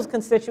represent those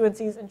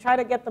constituencies and try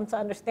to get them to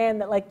understand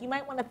that, like, you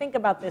might want to think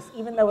about this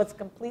even though it's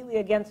completely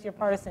against your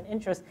partisan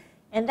interest.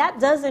 And that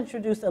does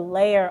introduce a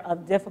layer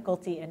of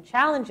difficulty and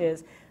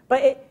challenges,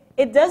 but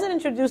it doesn't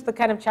introduce the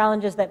kind of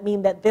challenges that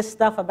mean that this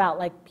stuff about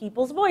like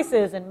people's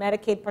voices and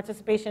Medicaid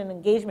participation and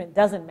engagement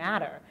doesn't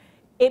matter.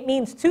 It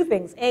means two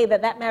things. A,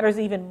 that matters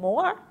even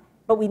more,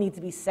 but we need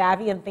to be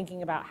savvy in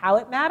thinking about how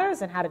it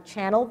matters and how to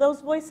channel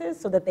those voices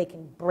so that they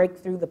can break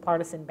through the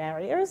partisan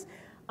barriers.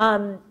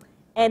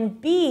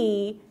 And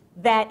B,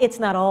 that it's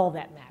not all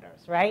that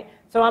matters, right?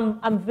 So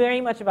I'm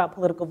very much about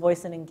political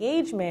voice and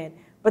engagement,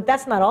 but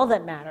that's not all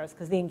that matters,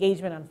 because the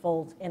engagement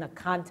unfolds in a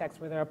context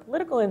where there are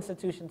political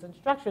institutions and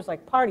structures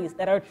like parties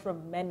that are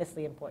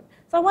tremendously important.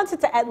 So I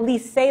wanted to at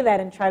least say that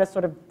and try to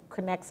sort of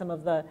connect some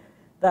of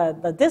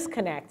the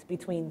disconnect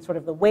between sort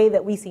of the way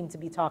that we seem to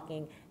be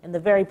talking and the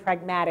very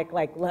pragmatic,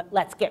 like,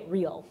 let's get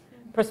real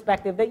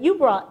perspective that you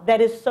brought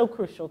that is so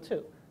crucial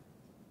too.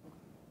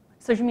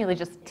 So Jamila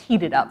just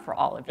teed it up for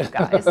all of you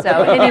guys.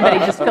 So anybody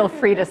just feel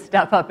free to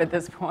step up at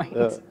this point.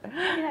 Yeah,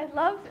 I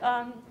love,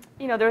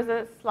 there's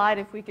a slide,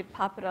 if we could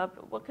pop it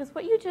up, because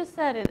what you just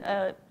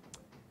said,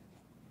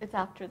 it's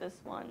after this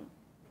one.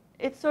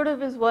 It sort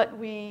of is what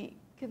we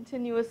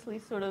continuously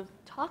sort of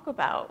talk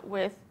about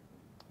with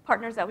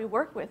partners that we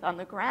work with on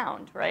the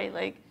ground, right?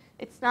 Like,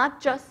 it's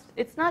not just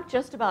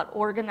about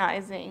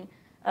organizing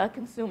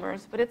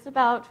consumers, but it's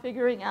about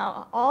figuring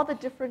out all the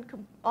different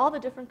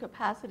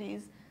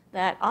capacities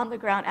that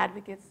on-the-ground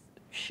advocates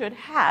should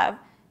have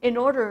in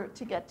order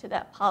to get to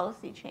that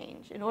policy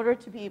change, in order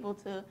to be able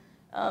to,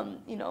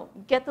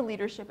 get the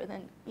leadership and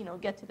then,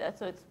 get to that.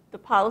 So it's the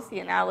policy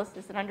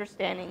analysis and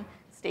understanding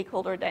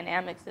stakeholder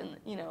dynamics and,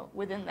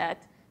 within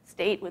that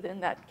state, within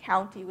that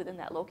county, within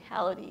that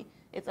locality.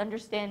 It's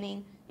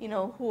understanding,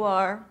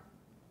 how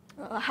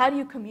do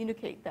you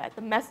communicate that,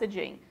 the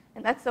messaging,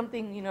 and that's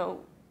something,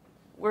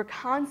 we're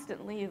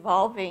constantly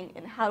evolving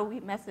in how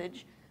we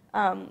message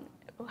to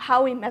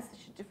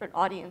different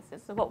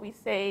audiences. So what we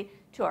say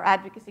to our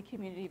advocacy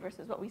community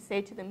versus what we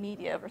say to the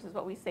media versus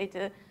what we say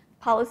to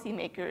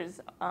policymakers,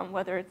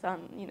 whether it's on,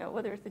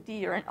 whether it's a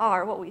D or an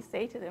R, what we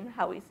say to them,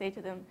 how we say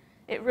to them,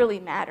 it really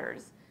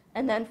matters.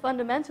 And then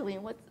fundamentally,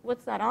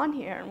 what's not on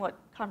here and what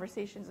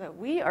conversations that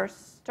we are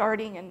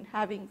starting and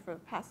having for the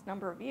past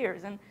number of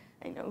years, and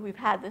I know we've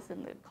had this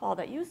in the call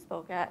that you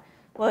spoke at,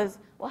 was,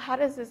 well, how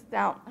does this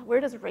now, where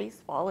does race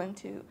fall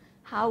into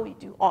how we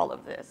do all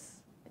of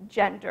this?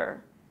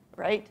 Gender,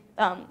 right?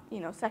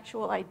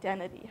 Sexual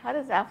identity. How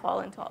does that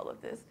fall into all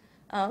of this?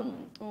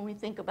 When we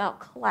think about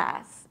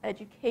class,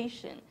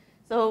 education.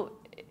 So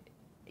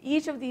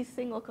each of these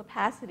single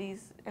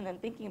capacities, and then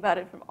thinking about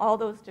it from all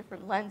those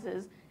different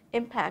lenses,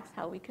 impacts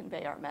how we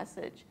convey our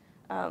message.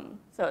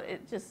 So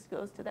it just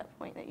goes to that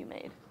point that you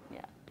made.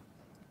 Yeah.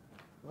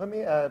 Let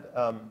me add.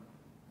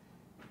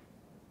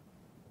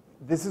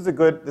 This is a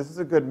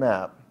good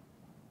map,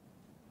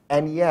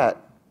 and yet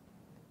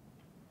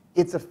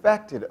it's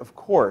affected, of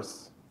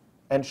course,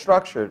 and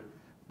structured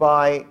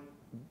by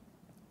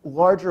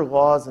larger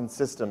laws and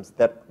systems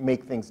that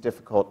make things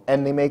difficult,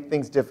 and they make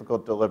things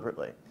difficult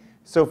deliberately.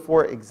 So,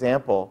 for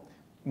example,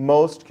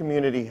 most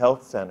community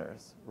health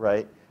centers,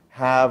 right,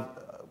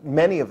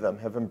 many of them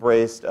have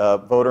embraced a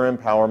voter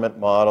empowerment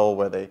model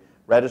where they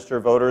register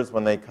voters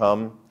when they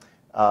come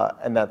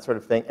and that sort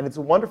of thing, and it's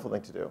a wonderful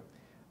thing to do.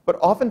 But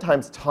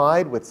oftentimes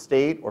tied with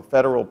state or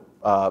federal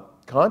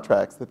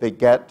contracts that they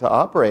get to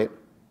operate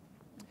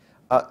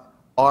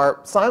are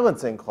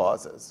silencing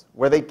clauses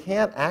where they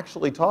can't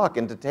actually talk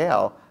in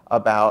detail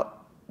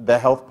about the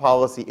health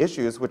policy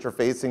issues which are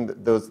facing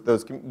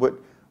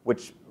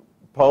which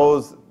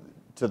pose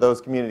to those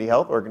community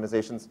health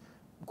organizations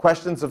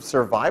questions of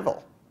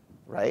survival,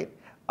 right?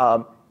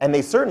 And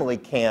they certainly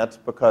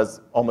can't,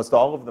 because almost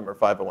all of them are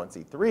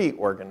 501c3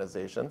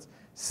 organizations,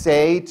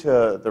 say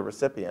to the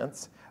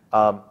recipients,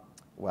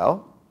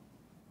 well,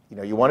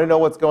 you want to know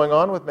what's going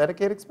on with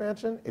Medicaid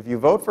expansion? If you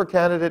vote for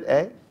candidate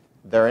A,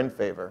 they're in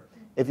favor.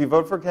 If you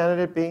vote for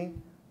candidate B,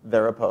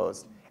 they're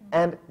opposed.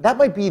 And that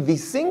might be the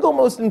single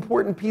most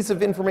important piece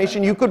of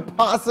information you could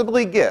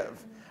possibly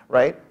give,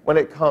 right, when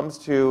it comes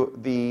to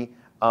the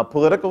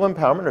political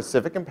empowerment or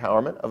civic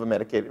empowerment of a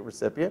Medicaid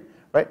recipient,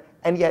 right?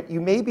 And yet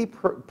you may be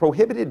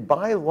prohibited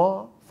by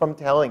law from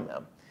telling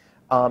them.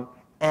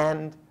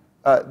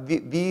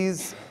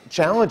 These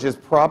challenges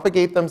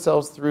propagate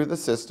themselves through the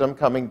system,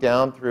 coming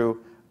down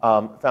through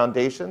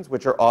foundations,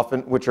 which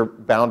are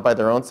bound by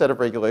their own set of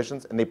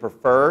regulations, and they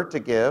prefer to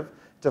give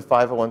to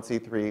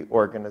 501c3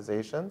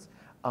 organizations.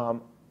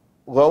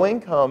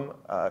 Low-income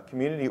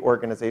community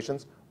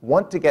organizations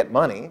want to get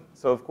money,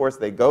 so of course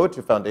they go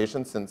to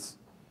foundations, since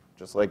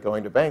just like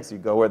going to banks, you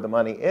go where the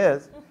money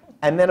is.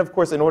 And then, of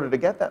course, in order to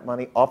get that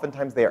money,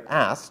 oftentimes they are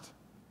asked,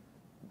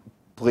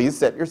 please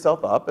set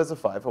yourself up as a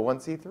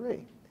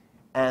 501c3.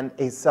 And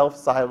a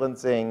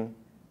self-silencing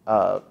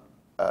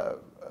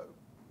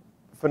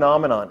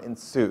phenomenon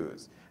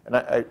ensues. And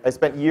I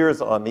spent years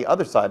on the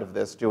other side of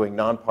this doing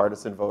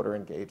nonpartisan voter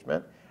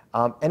engagement.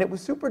 And it was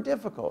super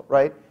difficult,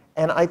 right?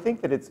 And I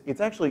think that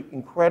it's actually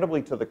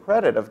incredibly to the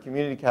credit of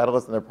Community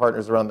Catalyst and their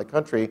partners around the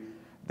country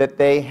that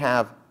they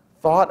have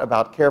thought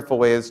about careful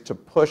ways to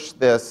push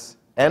this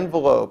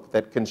envelope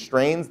that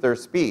constrains their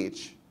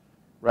speech,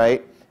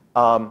 right,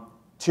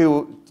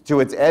 to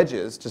its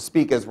edges, to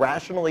speak as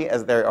rationally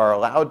as they are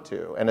allowed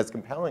to and as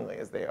compellingly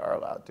as they are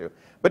allowed to.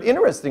 But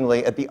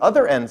interestingly, at the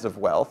other ends of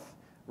wealth,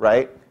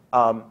 right,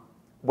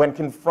 when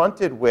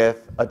confronted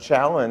with a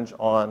challenge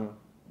on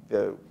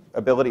the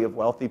ability of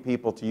wealthy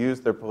people to use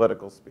their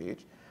political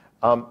speech,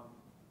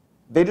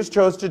 they just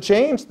chose to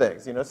change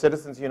things.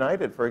 Citizens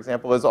United, for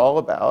example, is all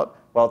about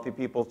wealthy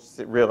people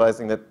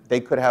realizing that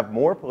they could have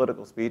more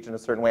political speech in a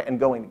certain way and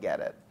going to get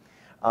it.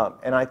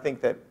 And I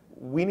think that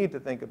we need to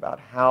think about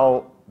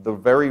how the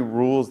very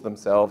rules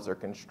themselves are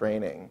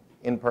constraining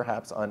in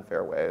perhaps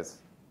unfair ways.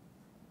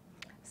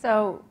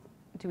 So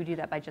do we do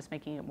that by just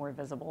making it more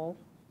visible?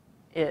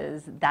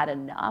 Is that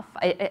enough?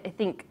 I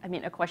think,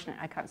 a question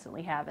I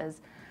constantly have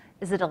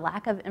is it a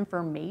lack of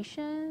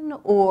information,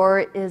 or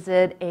is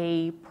it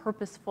a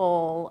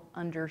purposeful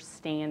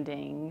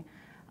understanding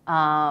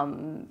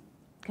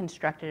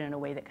constructed in a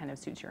way that kind of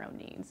suits your own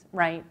needs,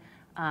 right?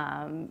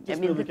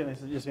 Really, can I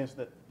just answer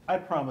that? I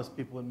promise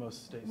people in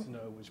most states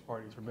know which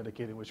parties are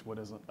Medicaid and which one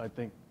isn't. I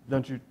think,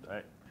 don't you?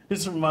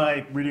 Just from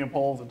my reading of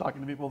polls and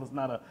talking to people, it's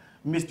not a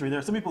mystery. There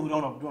are some people who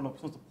don't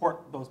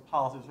support those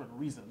policies for certain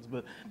reasons,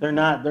 but they're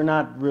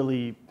not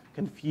really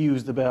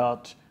confused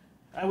about.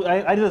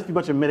 I did a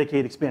bunch of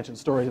Medicaid expansion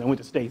stories, and I went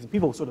to states, and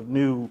people sort of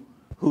knew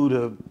who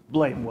to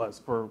blame was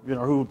for,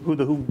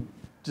 who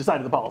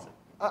decided the policy.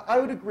 I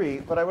would agree,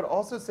 but I would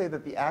also say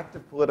that the act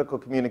of political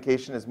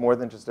communication is more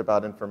than just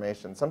about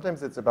information.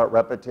 Sometimes it's about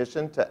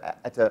repetition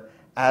to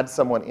add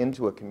someone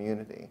into a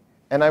community.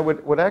 And I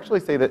would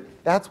actually say that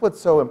that's what's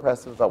so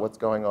impressive about what's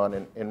going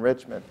on in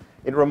Richmond.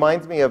 It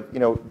reminds me of,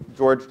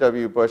 George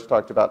W. Bush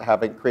talked about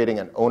creating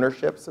an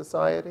ownership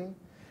society.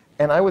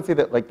 And I would say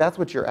that that's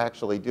what you're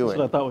actually doing. That's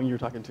what I thought when you were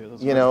talking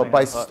to.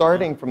 By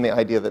starting from the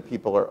idea that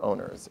people are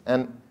owners.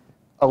 And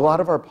a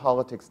lot of our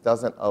politics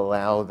doesn't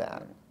allow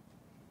that.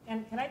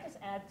 And can I just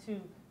add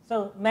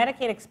so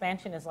Medicaid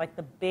expansion is like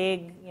the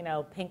big,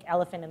 pink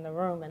elephant in the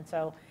room. And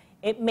so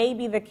it may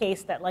be the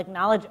case that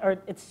knowledge,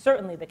 or it's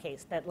certainly the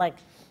case that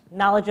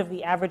knowledge of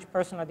the average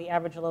person or the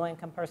average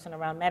low-income person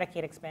around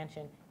Medicaid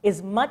expansion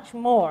is much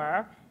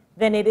more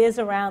than it is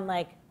around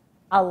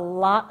a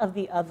lot of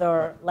the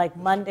other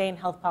mundane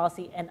health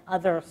policy and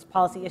other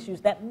policy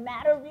issues that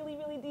matter really,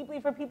 really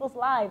deeply for people's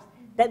lives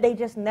that they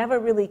just never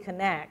really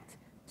connect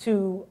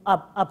to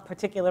a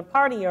particular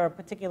party or a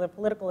particular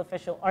political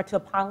official or to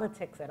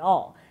politics at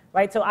all,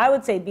 right? So I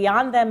would say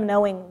beyond them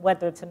knowing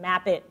whether to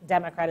map it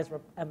Democrat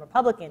and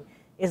Republican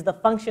is the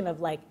function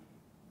of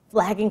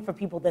flagging for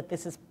people that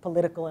this is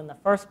political in the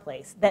first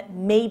place, that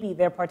maybe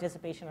their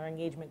participation or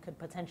engagement could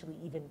potentially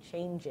even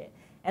change it.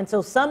 And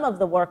so some of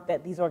the work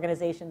that these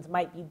organizations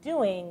might be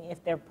doing,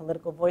 if their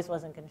political voice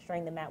wasn't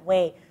constrained in that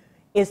way,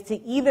 is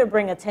to either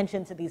bring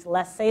attention to these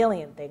less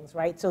salient things,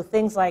 right? So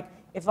things like,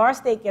 if our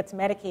state gets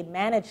Medicaid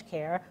managed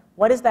care,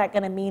 what is that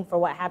going to mean for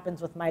what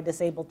happens with my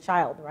disabled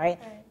child, right?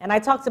 And I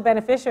talk to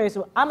beneficiaries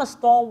who, I'm a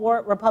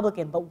stalwart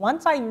Republican, but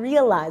once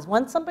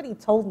somebody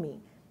told me,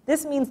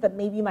 this means that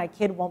maybe my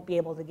kid won't be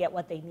able to get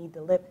what they need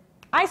to live,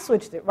 I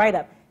switched it right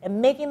up.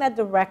 And making that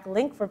direct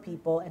link for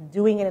people and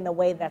doing it in a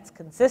way that's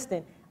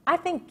consistent, I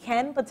think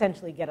can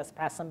potentially get us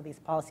past some of these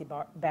policy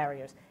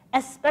barriers,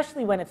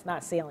 especially when it's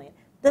not salient.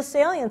 The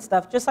salient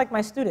stuff, just like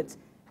my students,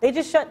 they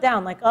just shut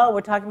down, oh,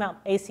 we're talking about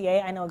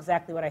ACA, I know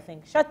exactly what I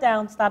think. Shut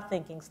down, stop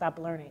thinking, stop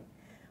learning.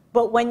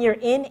 But when you're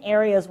in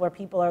areas where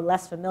people are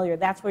less familiar,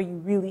 that's where you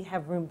really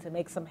have room to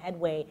make some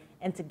headway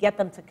and to get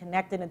them to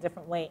connect in a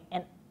different way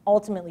and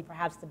ultimately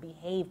perhaps to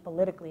behave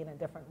politically in a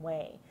different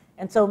way.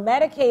 And so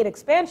Medicaid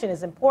expansion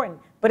is important,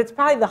 but it's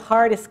probably the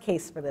hardest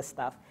case for this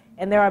stuff.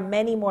 And there are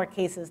many more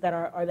cases that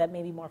are that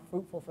may be more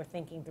fruitful for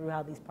thinking through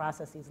how these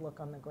processes look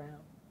on the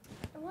ground.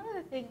 And one of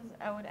the things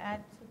I would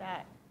add to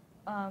that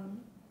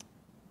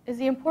is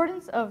the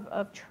importance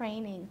of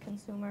training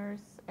consumers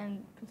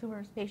and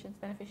consumers, patients,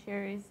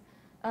 beneficiaries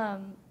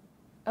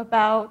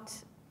about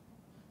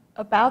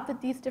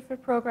these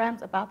different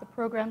programs, about the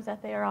programs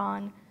that they are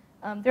on.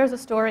 There's a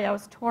story, I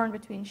was torn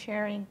between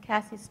sharing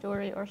Cassie's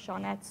story or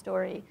Shawnette's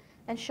story.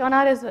 And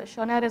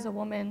Shawnette is a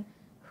woman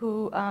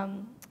who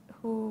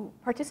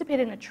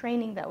participated in a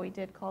training that we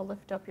did called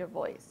Lift Up Your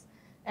Voice.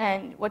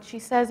 And what she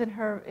says in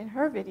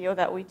her video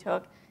that we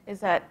took is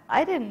that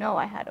I didn't know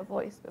I had a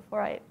voice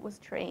before I was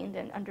trained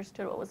and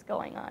understood what was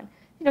going on.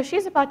 You know,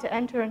 she's about to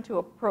enter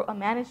into a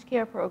managed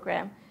care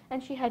program,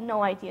 and she had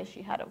no idea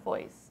she had a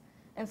voice.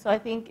 And so I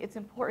think it's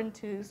important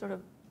to sort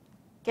of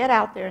get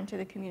out there into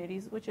the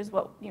communities, which is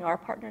what our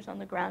partners on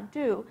the ground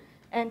do,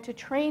 and to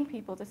train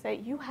people to say,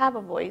 you have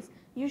a voice,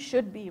 you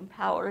should be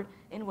empowered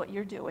in what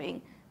you're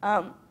doing.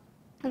 And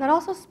that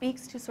also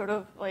speaks to sort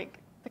of like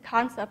the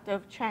concept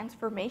of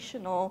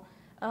transformational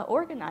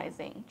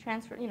organizing,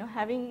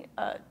 having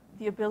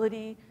the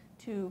ability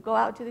to go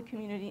out to the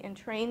community and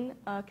train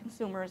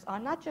consumers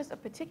on not just a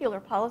particular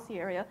policy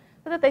area,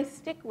 but that they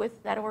stick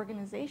with that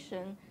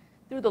organization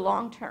through the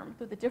long term,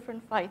 through the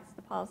different fights,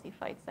 the policy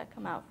fights that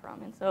come out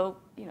from. And so,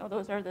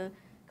 those are the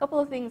couple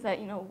of things that,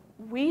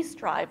 we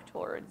strive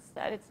towards,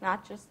 that it's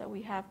not just that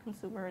we have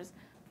consumers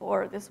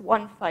for this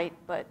one fight,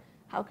 but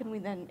how can we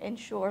then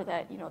ensure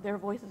that, their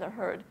voices are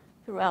heard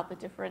throughout the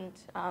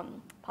different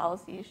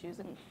policy issues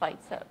and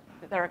fights that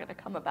are going to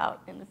come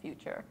about in the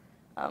future.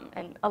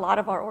 And a lot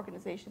of our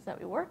organizations that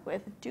we work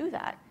with do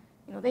that.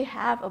 They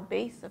have a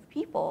base of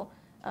people,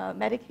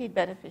 Medicaid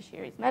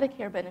beneficiaries,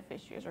 Medicare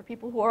beneficiaries, or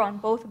people who are on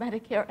both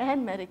Medicare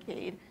and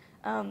Medicaid.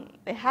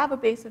 They have a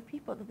base of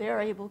people that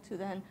they're able to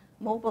then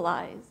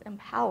mobilize,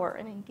 empower,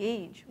 and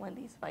engage when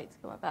these fights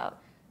come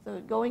about. So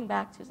going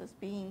back to just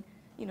being,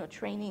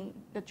 training,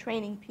 the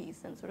training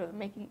piece, and sort of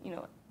making,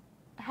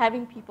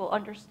 having people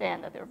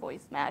understand that their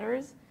voice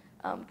matters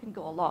can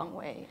go a long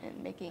way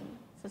in making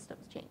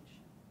systems change.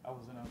 I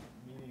was in a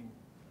meeting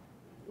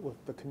with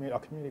our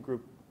community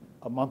group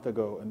a month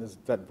ago, and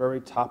that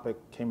very topic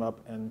came up,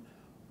 and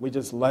we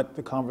just let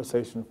the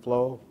conversation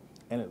flow,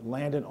 and it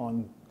landed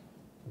on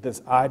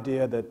this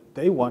idea that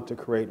they want to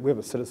create. We have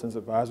a citizens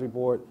advisory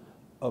board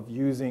of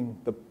using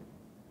the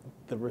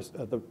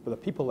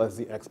people as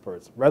the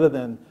experts, rather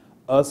than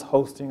us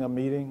hosting a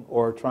meeting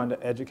or trying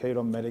to educate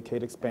on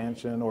Medicaid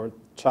expansion, or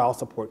child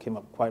support came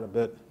up quite a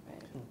bit.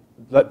 Right.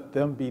 Let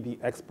them be the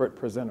expert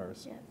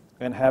presenters, yes,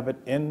 and have it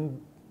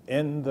in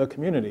the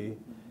community,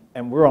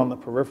 and we're on the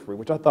periphery,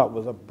 which I thought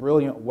was a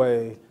brilliant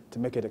way to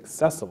make it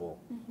accessible,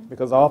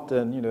 because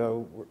often,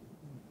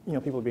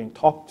 people are being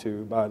talked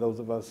to by those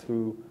of us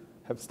who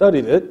have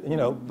studied it,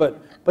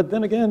 but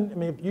then again, I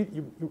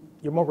mean,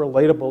 you're more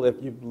relatable if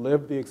you've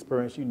lived the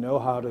experience,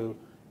 how to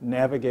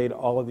navigate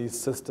all of these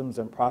systems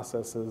and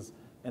processes,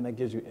 and that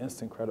gives you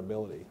instant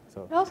credibility.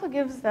 So it also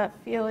gives that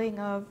feeling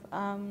of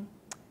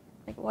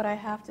like what I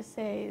have to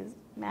say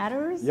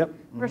matters, yep,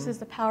 versus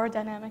the power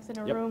dynamics in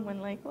a yep room when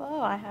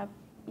I have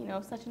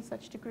such and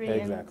such degree,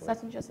 exactly, and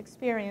such and just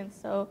experience,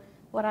 so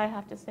what I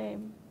have to say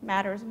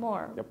matters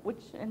more, yep,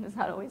 which is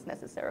not always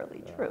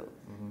necessarily true.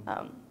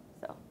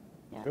 So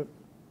yeah. Good.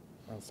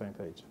 On the same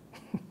page.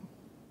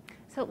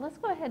 So let's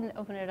go ahead and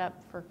open it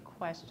up for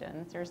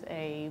questions. There's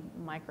a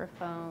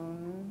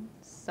microphone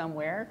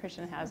somewhere.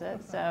 Christian has it.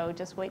 So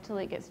just wait till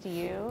it gets to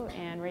you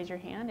and raise your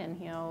hand, and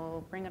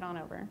he'll bring it on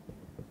over.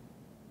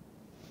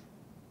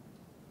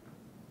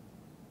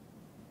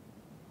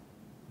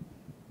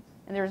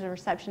 And there's a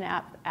reception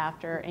app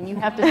after, and you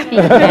have to speak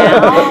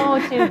now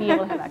to be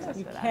able to have access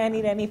to that. You can't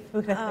eat any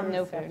food at the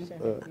no reception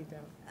food. if you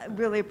don't. I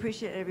really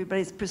appreciate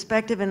everybody's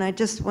perspective, and I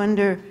just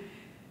wonder,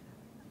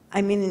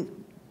 I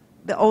mean,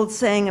 the old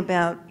saying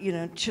about,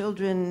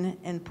 children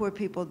and poor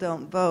people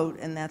don't vote,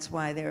 and that's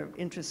why their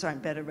interests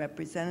aren't better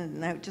represented.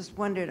 And I just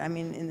wondered, I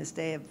mean, in this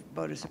day of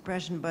voter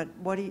suppression, but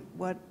what do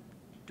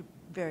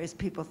various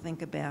people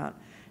think about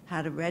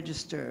how to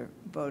register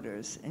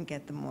voters and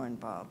get them more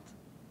involved?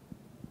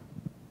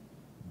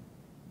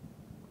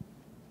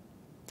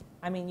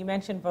 I mean, you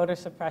mentioned voter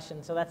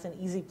suppression, so that's an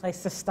easy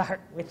place to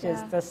start, which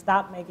is to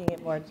stop making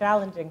it more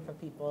challenging for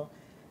people.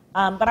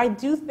 But I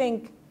do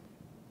think,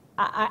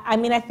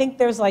 I think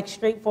there's like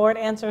straightforward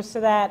answers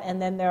to that,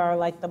 and then there are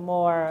like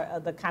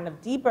the kind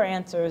of deeper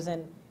answers.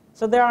 And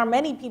so there are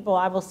many people,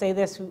 I will say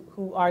this,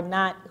 who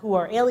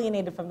are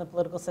alienated from the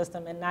political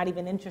system and not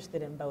even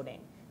interested in voting.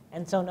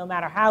 And so no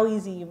matter how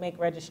easy you make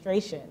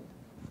registration,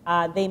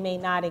 they may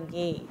not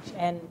engage.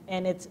 And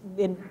it's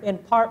in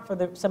part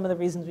for some of the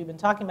reasons we've been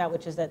talking about,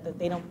 which is that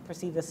they don't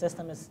perceive the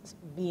system as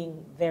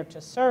being there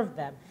to serve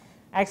them.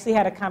 I actually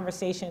had a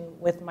conversation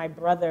with my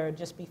brother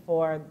just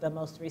before the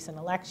most recent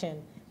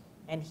election,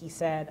 and he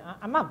said,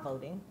 I'm not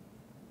voting.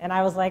 And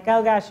I was like,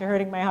 oh gosh, you're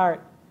hurting my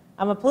heart.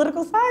 I'm a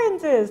political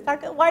scientist.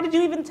 Why did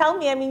you even tell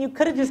me? I mean, you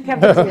could have just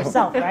kept it to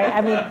yourself, right? I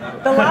mean,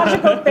 the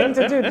logical thing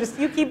to do, just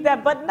you keep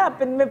that button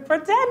up and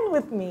pretend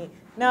with me.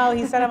 No,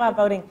 he said I'm not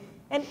voting.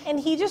 And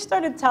he just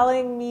started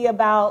telling me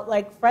about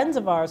like friends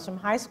of ours from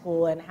high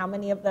school and how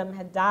many of them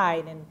had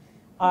died, and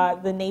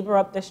the neighbor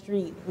up the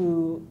street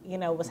who, you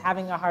know, was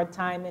having a hard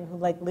time and who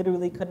like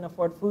literally couldn't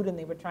afford food, and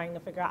they were trying to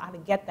figure out how to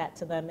get that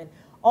to them. And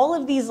all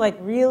of these like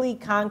really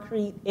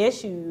concrete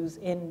issues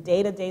in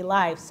day-to-day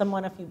life.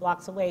 Someone a few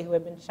blocks away who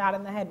had been shot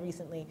in the head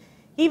recently.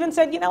 He even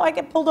said, you know, I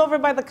get pulled over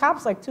by the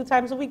cops like 2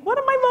 times a week. What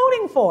am I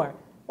voting for?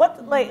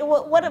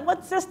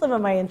 What system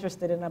am I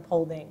interested in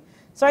upholding?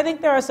 So I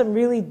think there are some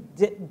really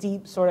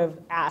deep sort of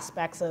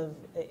aspects of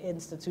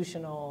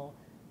institutional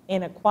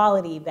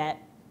inequality that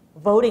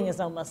voting is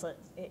almost,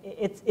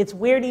 it's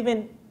weird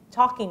even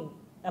talking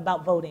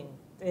about voting.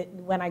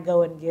 When I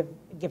go and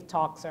give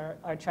talks or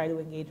try to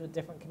engage with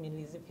different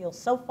communities, it feels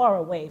so far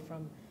away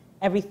from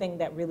everything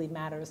that really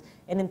matters.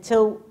 And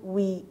until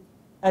we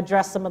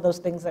address some of those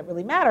things that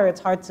really matter,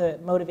 it's hard to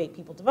motivate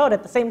people to vote.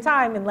 At the same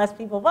time, unless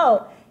people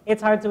vote,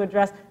 it's hard to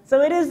address. So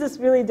it is this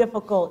really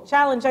difficult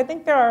challenge. I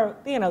think there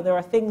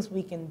are things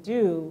we can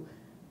do,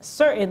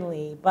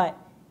 certainly, but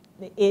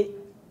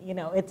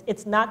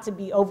it's not to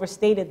be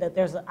overstated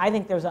that I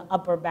think there's an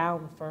upper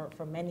bound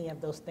for many of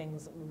those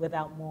things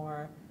without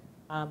more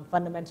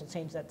fundamental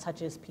change that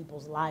touches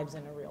people's lives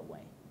in a real way.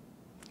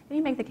 And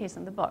you make the case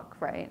in the book,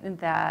 right,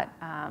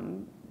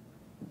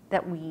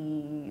 that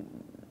we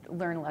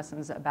learn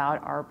lessons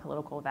about our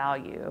political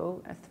value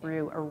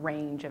through a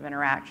range of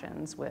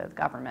interactions with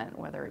government,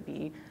 whether it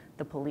be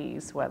the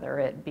police, whether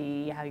it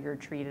be how you're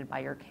treated by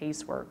your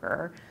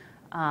caseworker,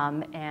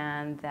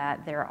 and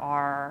that there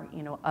are,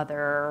 you know,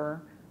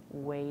 other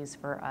ways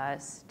for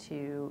us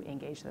to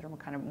engage that are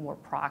kind of more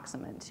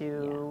proximate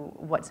to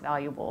what's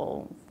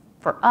valuable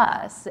for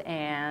us,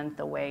 and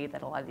the way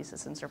that a lot of these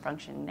systems are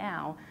functioning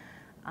now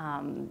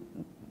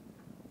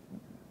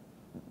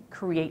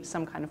create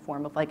some kind of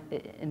form of like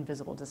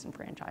invisible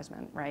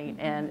disenfranchisement, right?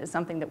 And it's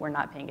something that we're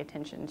not paying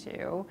attention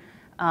to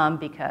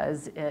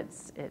because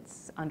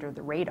it's under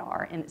the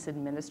radar and it's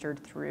administered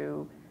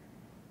through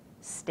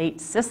state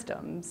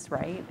systems,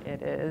 right?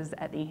 It is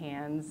at the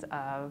hands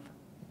of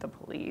the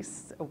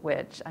police,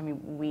 which, I mean,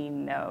 we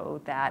know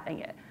that,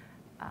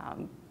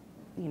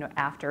 you know,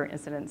 after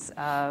incidents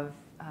of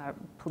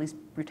police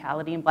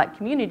brutality in Black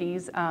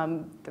communities,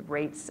 the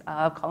rates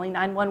of calling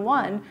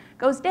 911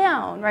 goes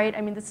down, right?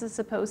 I mean, this is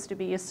supposed to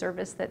be a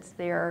service that's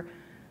there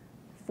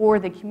for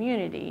the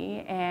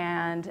community,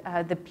 and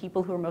the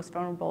people who are most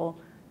vulnerable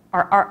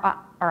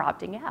are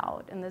opting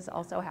out. And this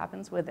also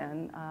happens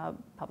within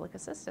public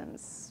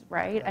assistance,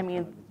 right? I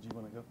mean, do you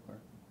want to go for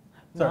it?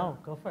 No,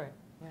 go for it.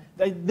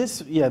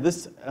 Yeah.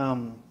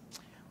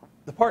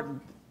 The part,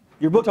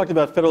 your book talked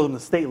about federalism at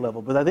the state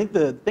level, but I think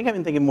the thing I've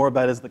been thinking more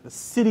about is like the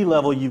city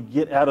level. You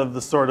get out of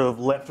the sort of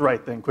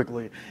left-right thing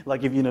quickly.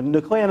 Like if, you know,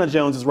 Nicolana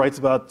Jones writes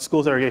about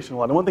school segregation a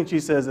lot, and one thing she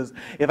says is,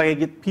 if I could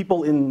get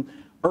people in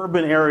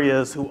urban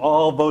areas who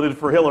all voted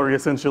for Hillary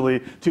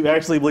essentially to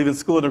actually believe in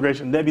school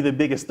integration, that'd be the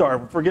biggest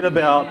star. Forget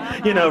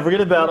about,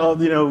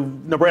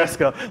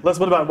 Nebraska. Let's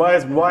what about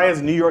why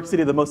is New York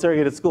City the most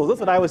segregated schools? That's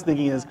what I was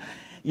thinking is,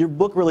 your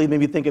book really made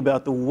me think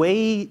about the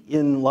way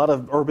in a lot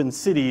of urban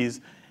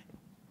cities,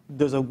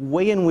 there's a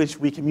way in which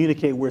we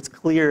communicate where it's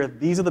clear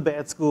these are the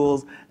bad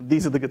schools,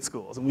 these are the good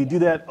schools. And we do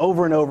that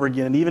over and over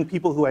again. And even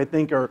people who I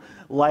think are,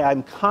 like,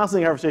 I'm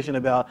constantly in conversation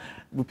about,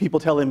 with people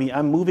telling me,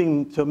 I'm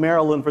moving to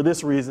Maryland for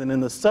this reason.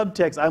 And the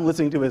subtext I'm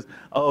listening to is,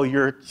 oh,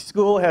 your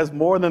school has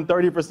more than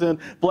 30%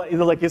 Black, you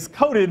know, like it's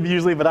coded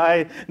usually, but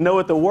I know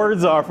what the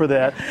words are for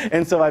that.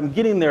 And so I'm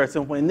getting there at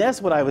some point. And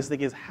that's what I was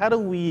thinking is, how do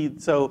we,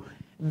 so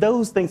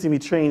those things can be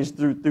changed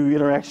through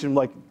interaction.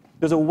 Like,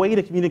 there's a way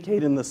to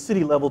communicate in the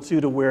city level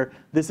too, to where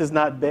this is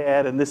not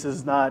bad and this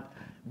is not,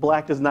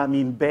 Black does not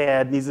mean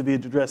bad, needs to be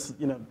addressed.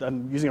 You know,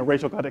 I'm using a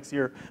racial context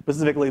here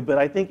specifically, but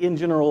I think in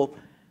general,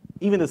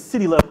 even at the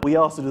city level, we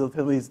also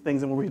do these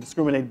things and where we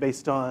discriminate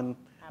based on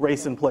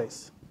race and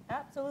place.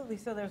 Absolutely.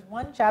 So there's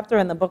one chapter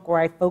in the book where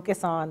I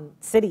focus on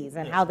cities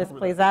and how this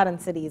plays out in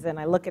cities, and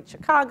I look at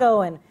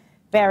Chicago and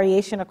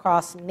variation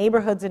across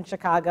neighborhoods in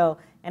Chicago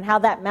and how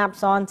that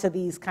maps onto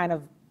these kind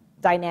of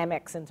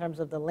dynamics in terms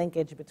of the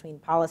linkage between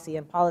policy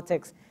and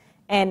politics.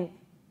 And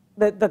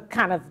the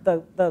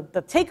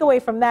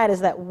takeaway from that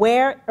is that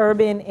where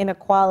urban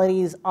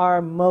inequalities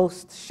are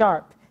most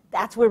sharp,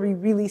 that's where we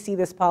really see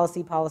this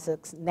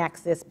policy-politics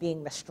nexus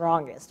being the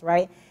strongest,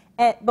 right?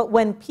 But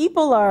when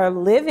people are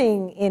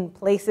living in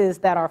places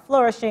that are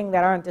flourishing,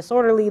 that aren't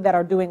disorderly, that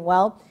are doing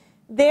well,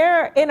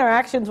 their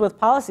interactions with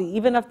policy,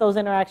 even if those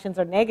interactions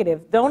are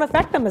negative, don't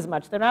affect them as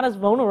much. They're not as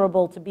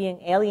vulnerable to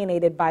being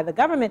alienated by the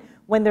government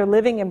when they're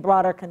living in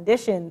broader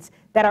conditions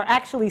that are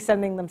actually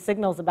sending them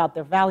signals about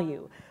their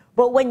value.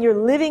 But when you're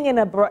living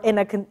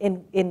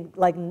in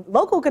like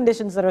local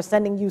conditions that are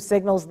sending you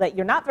signals that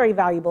you're not very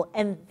valuable,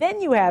 and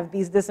then you have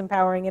these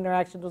disempowering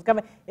interactions with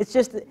government, it's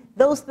just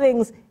those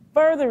things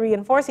further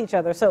reinforce each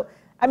other. So,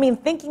 I mean,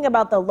 thinking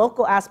about the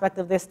local aspect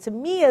of this, to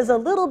me, is a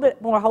little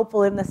bit more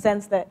hopeful in the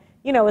sense that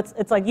you know,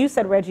 it's like you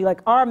said, Reggie,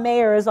 like our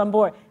mayor is on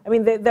board. I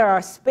mean, there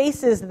are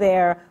spaces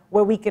there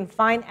where we can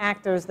find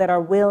actors that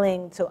are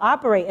willing to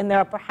operate, and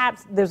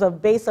there's a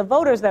base of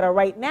voters that are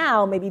right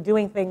now maybe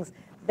doing things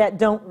that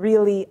don't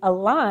really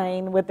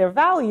align with their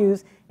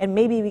values, and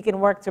maybe we can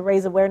work to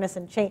raise awareness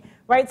and change,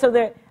 right?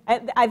 So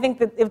I think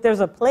that if there's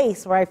a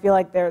place where I feel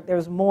like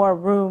there's more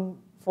room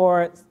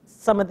for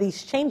some of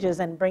these changes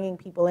and bringing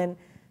people in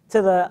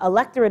to the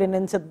electorate and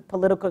into the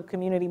political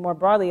community more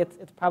broadly,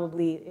 it's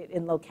probably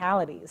in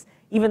localities.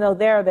 Even though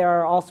there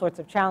are all sorts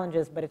of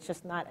challenges, but it's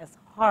just not as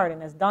hard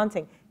and as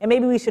daunting. And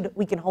maybe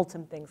we can hold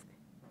some things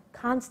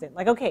constant.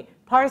 Like, okay,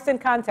 partisan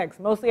context,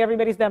 mostly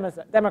everybody's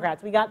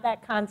Democrats. We got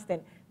that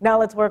constant. Now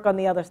let's work on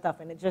the other stuff.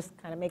 And it just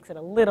kind of makes it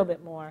a little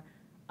bit more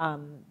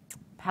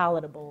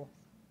palatable,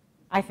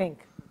 I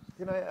think.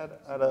 Can I add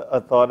a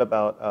thought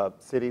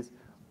about cities?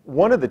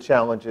 One of the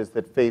challenges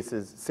that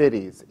faces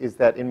cities is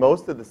that in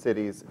most of the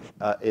cities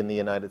in the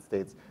United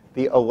States,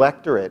 the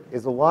electorate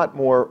is a lot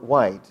more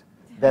white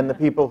than the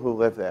people who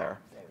live there.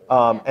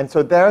 And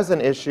so there's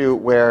an issue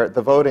where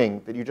the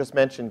voting that you just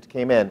mentioned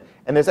came in.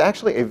 And there's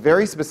actually a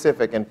very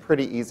specific and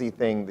pretty easy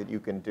thing that you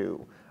can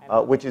do,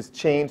 which is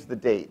change the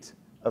date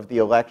of the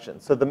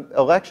election. So the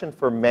election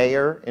for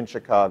mayor in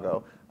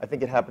Chicago, I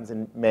think it happens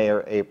in May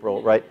or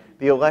April, right?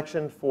 The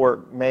election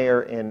for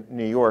mayor in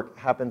New York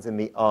happens in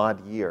the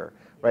odd year,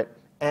 right?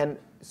 And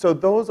so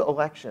those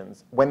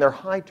elections, when they're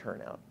high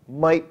turnout,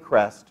 might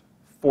crest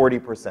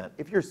 40%,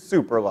 if you're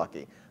super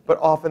lucky. But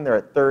often they're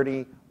at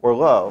 30 or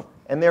low,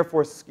 and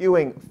therefore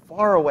skewing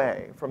far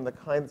away from the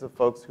kinds of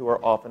folks who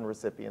are often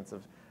recipients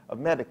of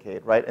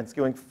Medicaid, right? And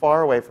skewing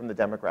far away from the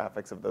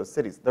demographics of those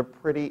cities. They're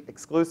pretty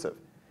exclusive.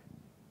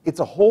 It's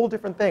a whole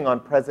different thing on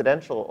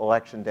presidential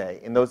election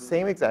day in those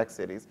same exact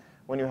cities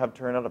when you have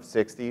turnout of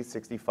 60,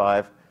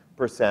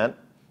 65%,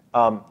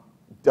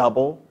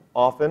 double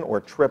often or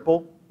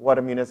triple what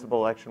a municipal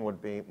election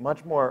would be,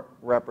 much more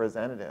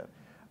representative.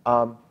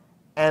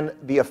 And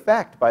the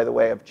effect, by the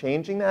way, of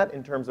changing that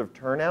in terms of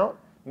turnout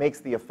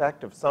makes the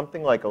effect of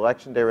something like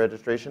election day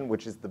registration,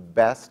 which is the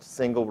best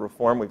single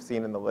reform we've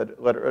seen in the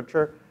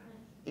literature,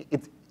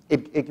 it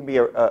can be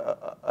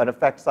an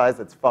effect size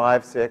that's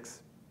 5,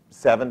 6,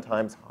 7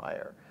 times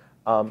higher.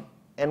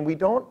 And we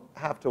don't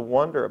have to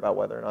wonder about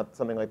whether or not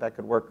something like that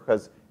could work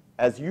because,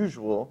 as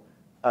usual,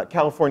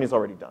 California's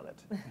already done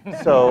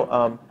it.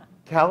 So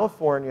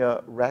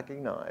California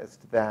recognized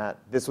that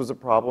this was a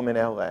problem in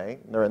LA.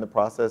 And they're in the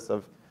process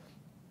of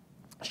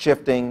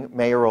shifting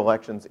mayoral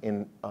elections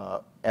in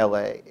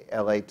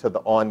LA to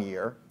the on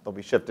year. They'll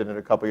be shifted in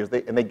a couple years.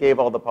 And they gave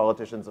all the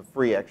politicians a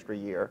free extra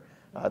year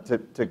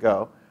to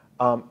go.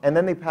 And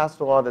then they passed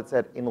a law that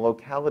said in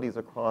localities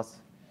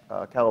across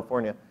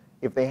California,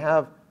 if they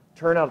have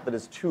turnout that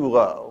is too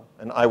low,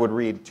 and I would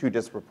read too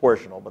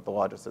disproportional, but the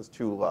law just says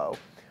too low,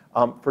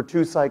 for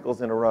 2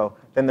 cycles in a row,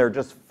 then they're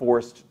just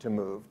forced to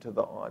move to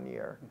the on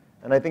year.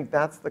 And I think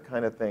that's the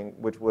kind of thing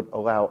which would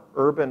allow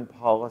urban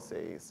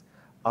policies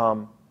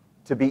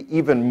to be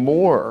even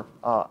more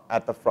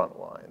at the front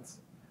lines,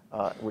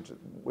 which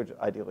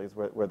ideally is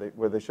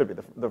where they should be,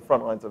 the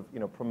front lines of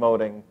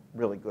promoting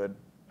really good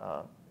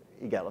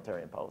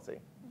egalitarian policy.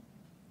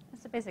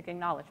 It's a basic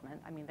acknowledgement,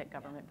 I mean, that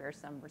government bears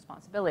some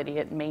responsibility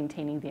at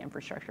maintaining the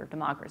infrastructure of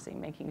democracy,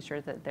 making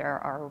sure that there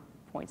are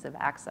points of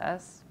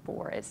access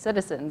for its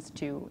citizens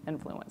to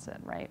influence it,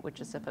 right? Which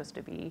is supposed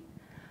to be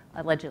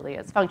allegedly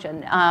its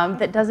function.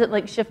 That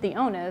doesn't shift the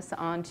onus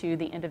onto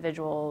the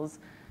individuals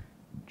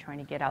trying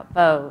to get out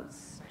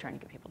votes, trying to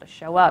get people to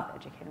show up,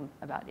 educate them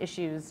about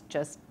issues,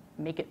 just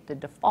make it the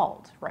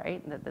default,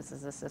 right? That this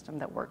is a system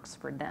that works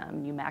for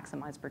them. You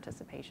maximize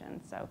participation.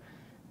 So,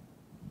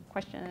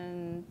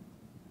 question?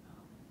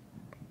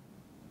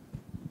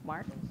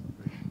 Mark?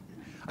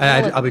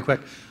 I'll be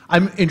quick.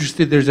 I'm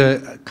interested, there's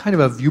a kind of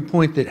a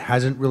viewpoint that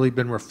hasn't really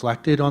been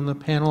reflected on the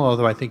panel,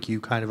 although I think you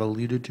kind of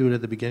alluded to it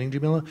at the beginning,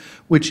 Jamila,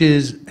 which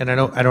is, and I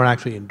don't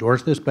actually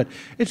endorse this, but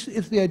it's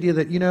the idea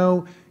that,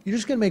 you're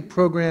just going to make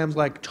programs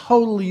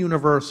totally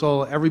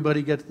universal,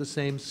 everybody gets the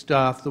same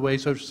stuff, the way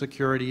Social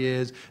Security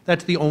is.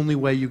 That's the only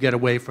way you get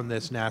away from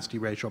this nasty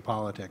racial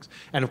politics.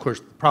 And of course,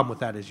 the problem with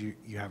that is you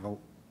have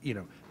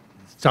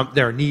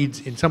there are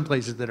needs in some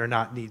places that are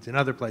not needs in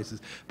other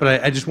places.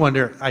 But I just want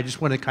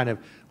to kind of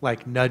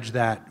nudge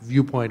that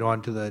viewpoint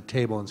onto the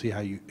table and see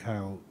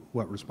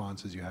what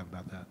responses you have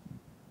about that.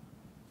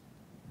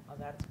 Oh,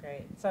 that's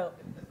great.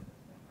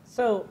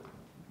 So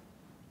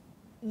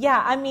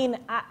yeah, I mean,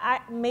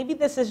 maybe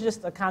this is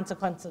just a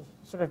consequence of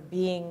sort of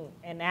being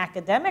an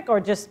academic or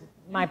just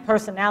my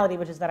personality,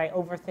 which is that I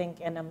overthink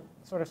and I'm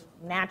sort of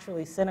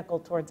naturally cynical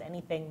towards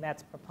anything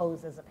that's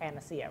proposed as a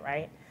panacea,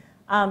 right?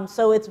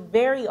 So it's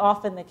very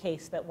often the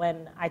case that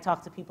when I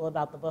talk to people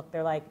about the book,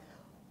 they're like,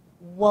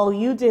 well,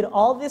 you did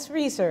all this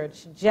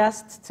research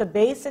just to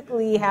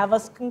basically have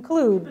us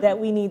conclude that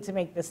we need to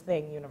make this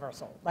thing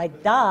universal.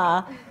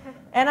 Duh.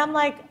 And I'm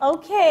like,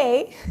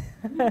 okay.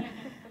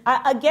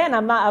 Again,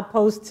 I'm not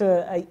opposed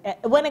to,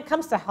 when it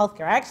comes to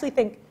healthcare, I actually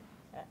think,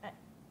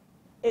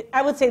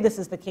 I would say this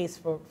is the case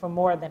for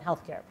more than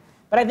healthcare.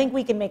 But I think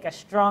we can make a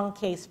strong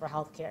case for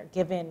healthcare,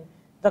 given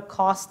the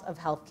cost of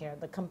healthcare,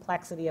 the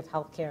complexity of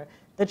healthcare,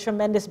 the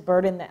tremendous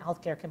burden that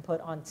healthcare can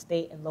put on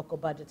state and local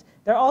budgets.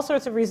 There are all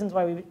sorts of reasons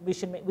why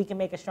we can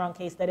make a strong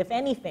case that if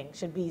anything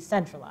should be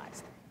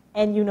centralized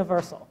and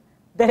universal,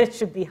 that it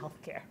should be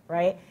healthcare,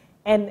 right?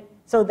 And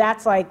so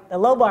that's like the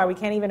low bar. We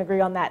can't even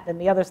agree on that. Then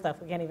the other stuff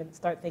we can't even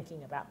start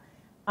thinking about.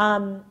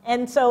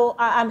 And so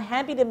I'm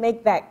happy to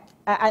make that.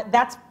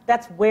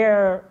 That's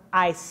where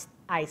I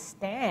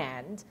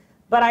stand.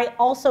 But I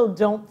also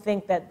don't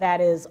think that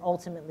that is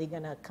ultimately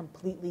going to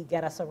completely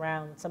get us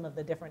around some of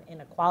the different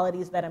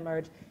inequalities that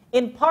emerge,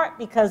 in part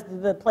because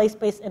the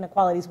place-based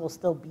inequalities will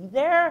still be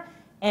there.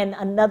 And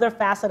another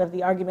facet of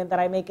the argument that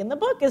I make in the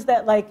book is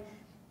that, like,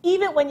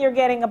 even when you're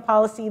getting a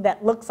policy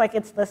that looks like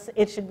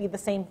it should be the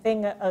same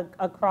thing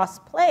across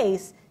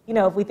place, you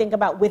know, if we think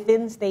about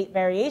within state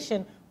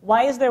variation,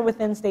 why is there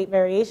within state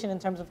variation in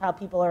terms of how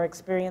people are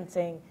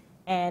experiencing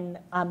and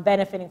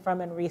benefiting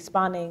from and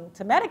responding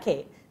to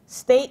Medicaid?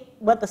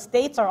 What the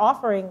states are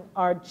offering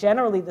are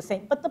generally the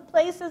same, but the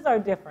places are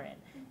different.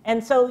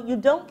 And so you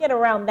don't get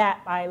around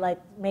that by like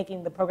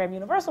making the program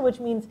universal, which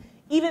means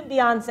even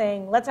beyond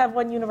saying, let's have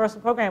one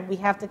universal program, we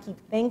have to keep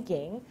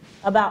thinking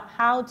about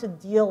how to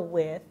deal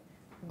with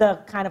the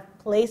kind of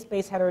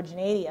place-based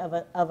heterogeneity of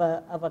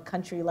a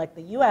country like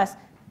the US.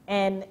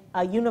 And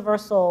a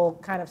universal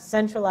kind of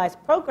centralized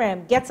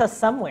program gets us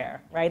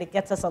somewhere, right? It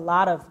gets us a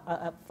lot of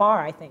far,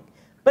 I think.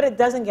 But it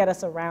doesn't get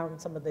us around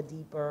some of the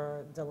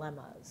deeper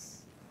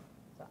dilemmas.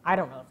 So I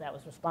don't know if that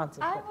was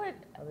responsive. I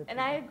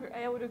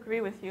would agree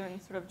with you, and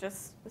sort of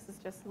this is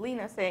just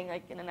Lena saying,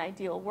 like, in an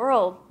ideal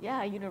world,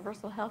 yeah,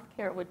 universal health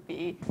care would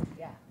be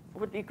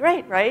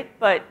great, right?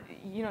 But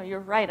you know,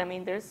 you're right. I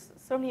mean, there's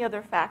so many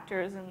other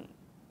factors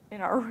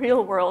in our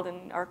real world,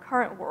 in our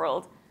current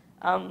world,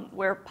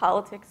 where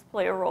politics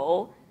play a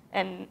role.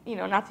 And you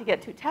know, not to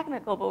get too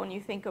technical, but when you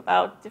think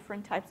about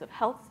different types of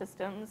health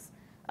systems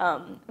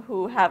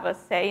who have a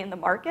say in the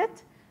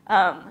market,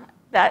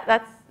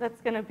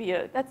 that's going to be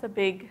a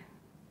big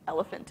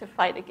elephant to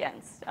fight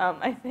against,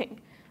 I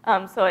think.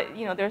 So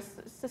you know, there's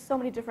just so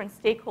many different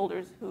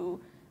stakeholders who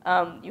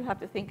you have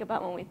to think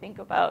about when we think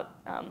about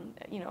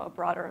you know, a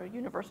broader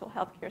universal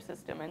healthcare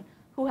system, and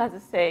who has a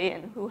say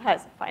and who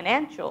has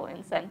financial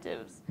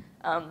incentives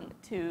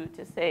to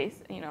say,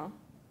 you know,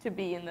 to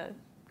be in the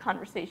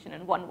conversation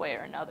in one way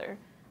or another.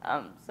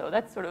 So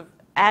that's sort of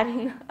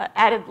adding an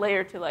added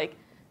layer to, like,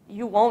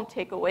 you won't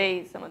take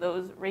away some of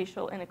those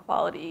racial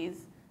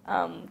inequalities,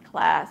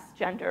 class,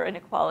 gender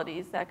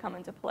inequalities that come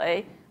into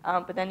play,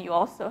 but then you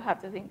also have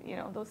to think, you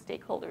know, those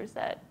stakeholders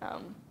that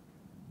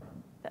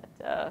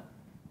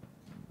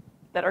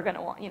are going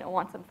to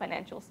want some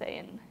financial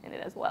say in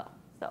it as well.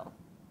 So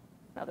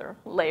another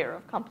layer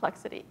of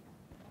complexity.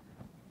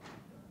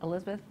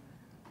 Elizabeth?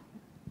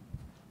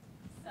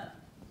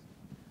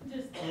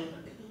 Just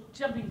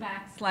jumping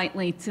back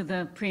slightly to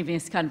the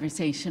previous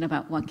conversation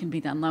about what can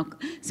be done local.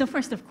 So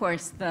first, of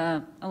course,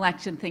 the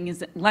election thing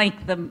is,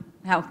 like the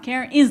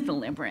healthcare, is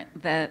deliberate.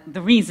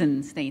 The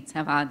reason states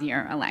have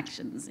odd-year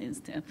elections is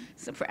to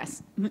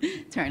suppress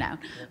turnout.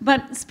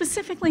 But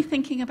specifically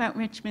thinking about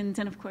Richmond,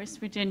 and of course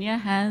Virginia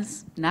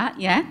has not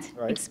yet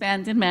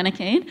expanded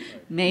Medicaid.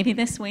 Maybe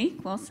this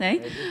week, we'll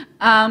see.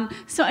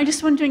 So I'm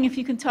just wondering if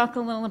you can talk a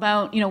little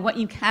about, you know, what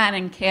you can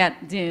and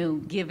can't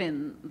do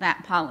given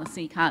that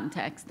policy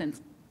context,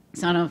 and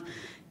sort of,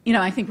 you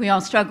know, I think we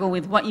all struggle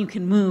with what you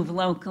can move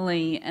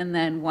locally and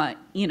then what,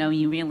 you know,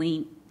 you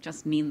really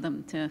just need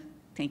them to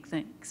take the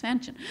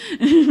expansion.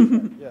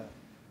 Yeah.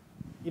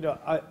 You know,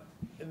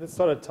 and this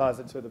sort of ties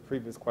into the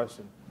previous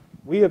question.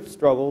 We have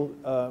struggled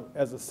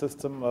as a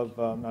system of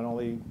not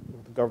only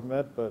the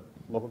government, but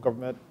local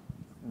government,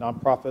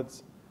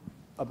 nonprofits,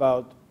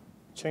 about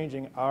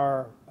changing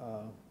our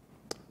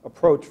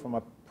approach from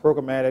a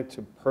programmatic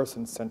to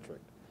person-centric.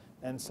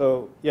 And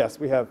so, yes,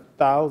 we have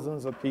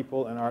thousands of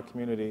people in our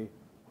community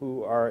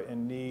who are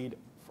in need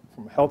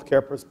from a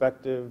healthcare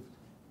perspective,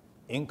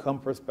 income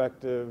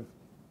perspective,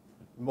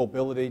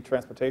 mobility,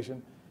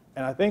 transportation.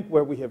 And I think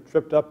where we have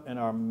tripped up in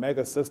our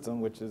mega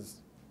system, which is,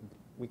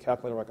 we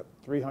calculate like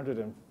a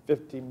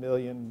 $350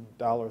 million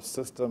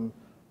system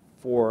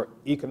for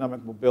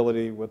economic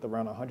mobility with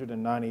around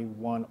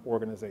 191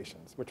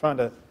 organizations. We're trying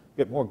to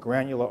get more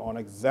granular on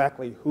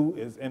exactly who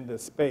is in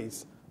this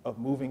space of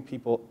moving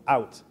people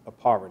out of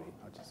poverty.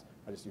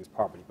 I just use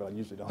poverty, but I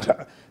usually don't.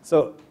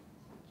 So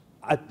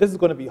this is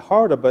going to be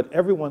harder, but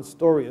everyone's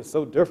story is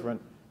so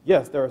different.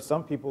 Yes, there are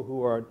some people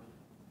who are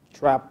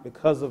trapped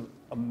because of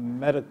a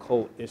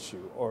medical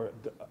issue. Or,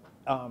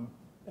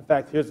 in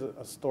fact, here's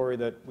a story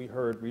that we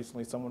heard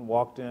recently. Someone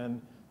walked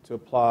in to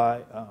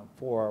apply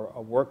for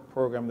a work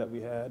program that we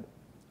had,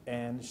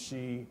 and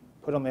she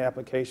put on the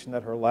application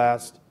that her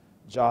last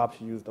job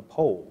she used a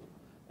pole.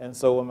 And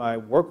so when my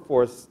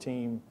workforce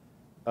team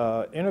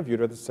interviewed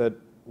her, they said,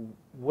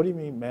 "What do you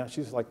mean, ma'am?"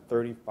 She's like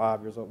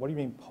 35 years old. "What do you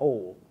mean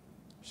pole?"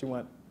 She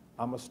went,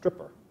 "I'm a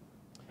stripper."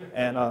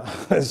 And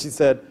she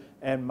said,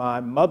 "And my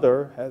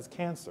mother has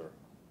cancer.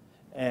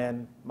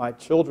 And my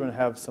children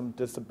have some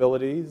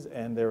disabilities,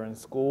 and they're in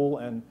school,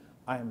 and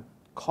I am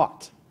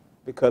caught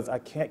because I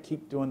can't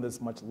keep doing this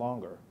much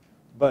longer.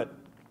 But,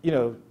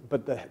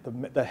 but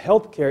the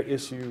healthcare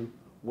issue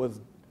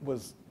was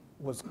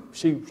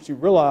she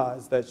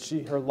realized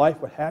that her life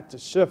would have to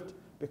shift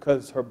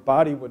because her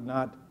body would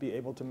not be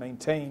able to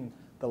maintain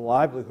the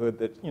livelihood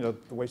that,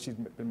 the way she's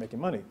been making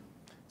money.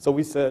 So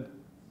we said,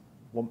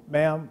 well,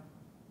 ma'am,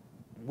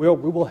 we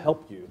will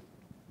help you.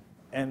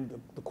 And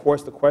of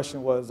course, the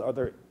question was, are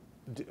there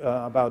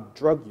about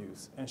drug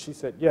use? And she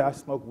said, yeah, I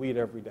smoke weed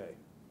every day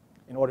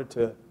in order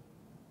to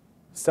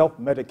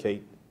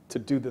self-medicate to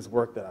do this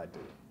work that I do.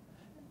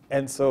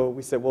 And so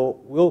we said, well,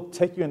 we'll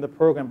take you in the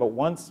program, but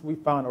once we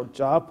found a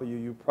job for you,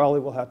 you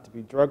probably will have to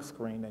be drug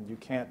screened and you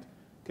can't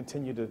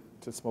continue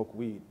to smoke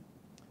weed.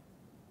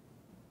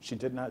 She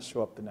did not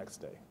show up the next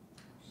day.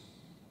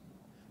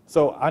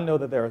 So I know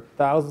that there are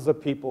thousands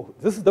of people.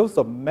 This was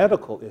a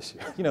medical issue.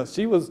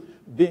 She was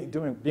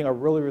being a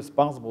really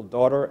responsible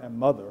daughter and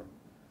mother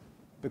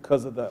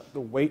because of the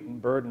weight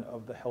and burden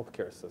of the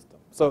healthcare system.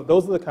 So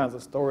those are the kinds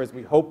of stories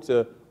we hope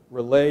to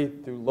relay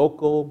through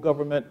local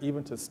government,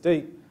 even to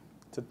state,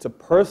 to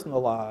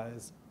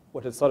personalize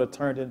what has sort of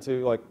turned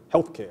into like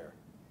healthcare,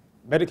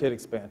 Medicaid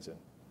expansion.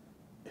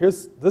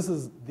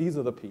 These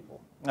are the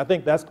people. And I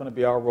think that's going to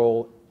be our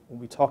role when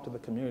we talk to the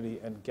community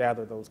and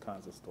gather those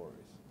kinds of stories.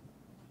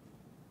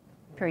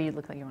 Perry, you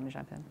look like you want to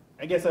jump in.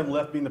 I guess I'm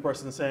left being the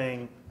person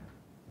saying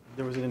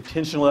there was an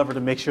intentional effort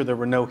to make sure there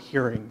were no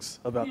hearings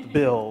about the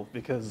bill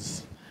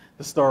because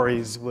the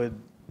stories would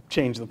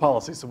change the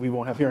policy, so we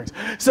won't have hearings.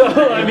 So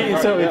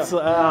it's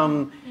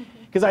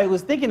because I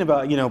was thinking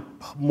about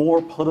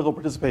more political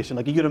participation.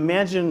 Like you could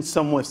imagine if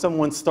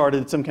someone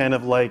started some kind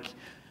of like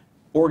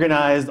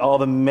organized all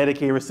the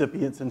Medicaid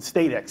recipients in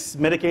state X,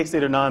 Medicaid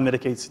state or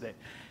non-Medicaid state.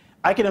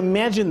 I can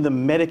imagine the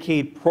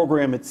Medicaid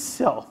program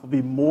itself would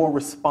be more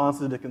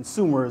responsive to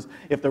consumers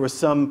if there was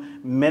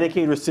some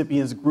Medicaid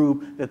recipients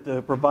group that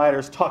the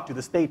providers talk to,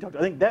 the state talk to.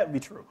 I think that would be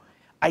true.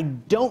 I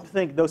don't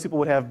think those people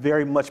would have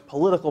very much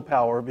political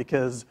power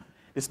because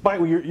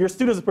despite your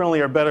students apparently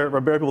are better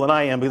people than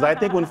I am, because I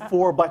think when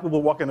 4 black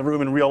people walk in the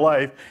room in real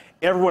life,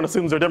 everyone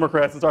assumes they're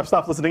Democrats and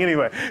stops listening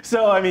anyway.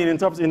 So I mean, in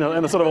terms, in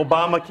a sort of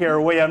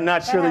Obamacare way, I'm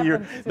not sure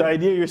that the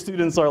idea your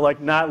students are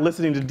like not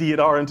listening to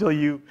D&R until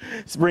you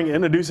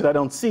introduce it. I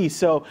don't see.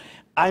 So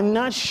I'm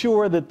not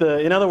sure that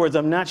in other words,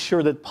 I'm not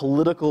sure that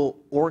political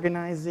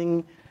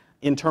organizing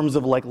in terms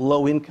of like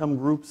low-income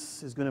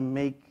groups is going to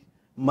make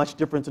much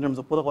difference in terms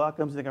of political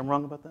outcomes. You think I'm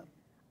wrong about that?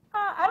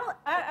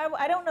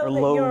 I don't know or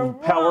that low you're wrong.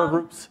 power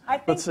groups,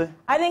 let's say?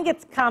 I think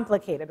it's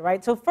complicated,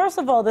 right? So first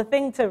of all, the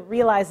thing to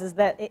realize is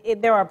that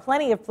there are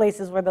plenty of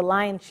places where the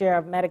lion's share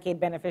of Medicaid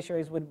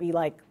beneficiaries would be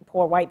like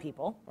poor white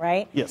people,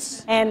 right?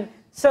 Yes. And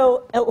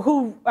so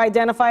who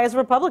identify as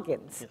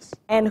Republicans. Yes.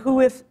 And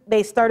who, if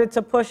they started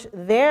to push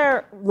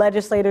their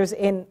legislators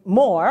in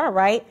more,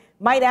 right,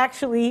 might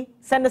actually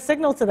send a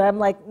signal to them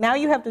like, now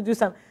you have to do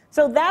something.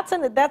 So that's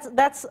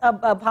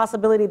a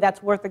possibility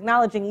that's worth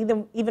acknowledging,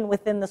 even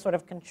within the sort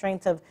of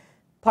constraints of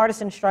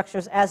partisan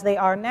structures as they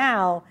are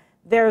now.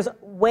 There's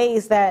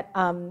ways that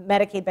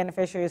Medicaid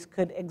beneficiaries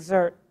could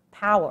exert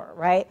power,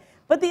 right?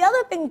 But the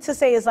other thing to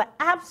say is like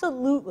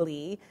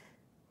absolutely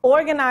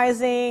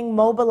organizing,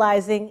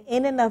 mobilizing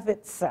in and of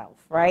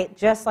itself, right?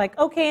 Just like,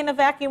 okay, in a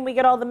vacuum, we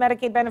get all the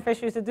Medicaid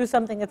beneficiaries to do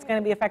something that's going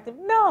to be effective.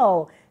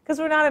 No, because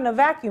we're not in a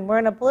vacuum. We're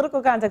in a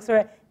political context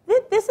where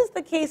this is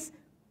the case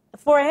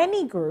for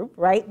any group,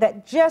 right?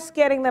 That just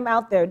getting them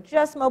out there,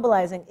 just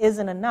mobilizing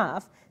isn't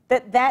enough.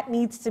 That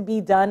needs to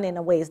be done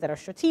in ways that are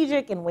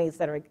strategic, in ways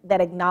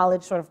that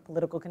acknowledge sort of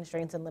political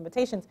constraints and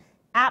limitations.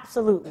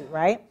 Absolutely,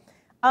 right?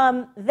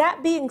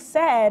 That being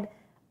said,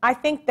 I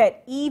think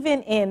that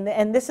even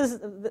and this is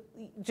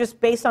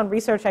just based on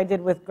research I did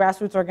with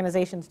grassroots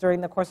organizations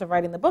during the course of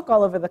writing the book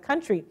all over the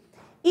country,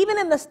 even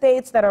in the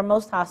states that are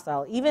most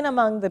hostile, even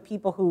among the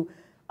people who,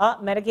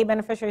 Medicaid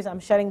beneficiaries, I'm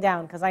shutting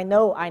down because I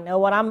know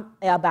what I'm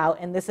about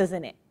and this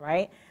isn't it,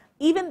 right?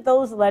 Even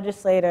those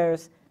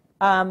legislators,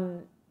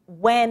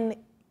 when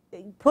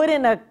put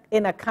in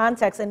a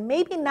context, and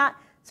maybe not,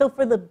 so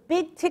for the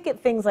big ticket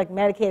things like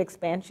Medicaid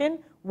expansion,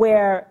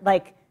 where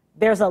like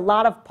there's a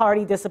lot of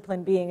party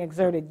discipline being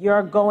exerted,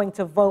 you're going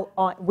to vote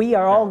on, we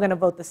are all going to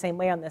vote the same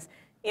way on this.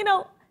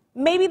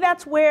 Maybe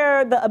that's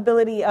where the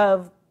ability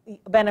of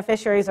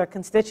beneficiaries or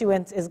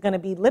constituents is going to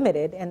be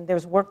limited, and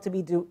there's work to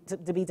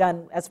be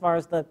done as far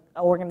as the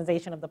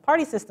organization of the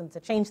party system to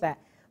change that.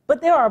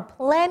 But there are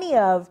plenty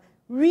of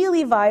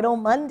really vital,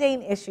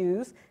 mundane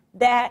issues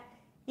that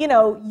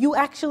you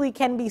actually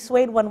can be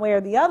swayed one way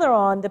or the other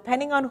on,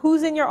 depending on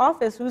who's in your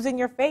office, who's in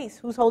your face,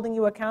 who's holding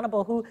you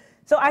accountable.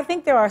 So I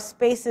think there are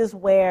spaces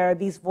where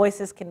these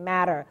voices can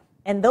matter,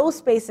 and those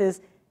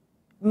spaces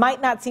might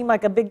not seem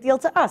like a big deal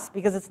to us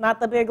because it's not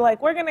the big,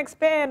 like, we're going to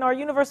expand our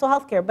universal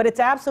health care, but it's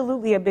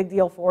absolutely a big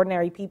deal for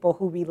ordinary people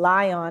who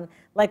rely on,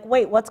 like,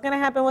 wait, what's going to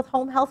happen with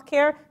home health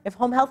care? If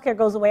home health care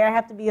goes away, I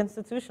have to be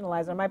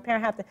institutionalized, or my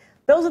parent have to.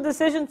 Those are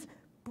decisions.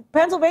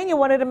 Pennsylvania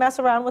wanted to mess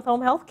around with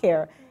home health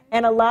care.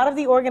 And a lot of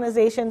the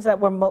organizations that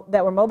were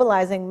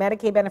mobilizing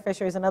Medicaid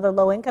beneficiaries and other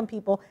low-income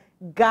people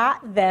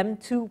got them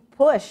to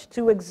push,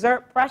 to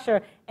exert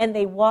pressure, and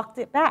they walked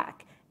it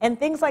back. And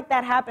things like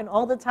that happen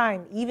all the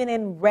time, even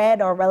in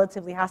red or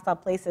relatively hostile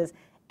places.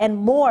 And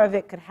more of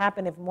it could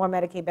happen if more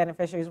Medicaid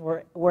beneficiaries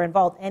were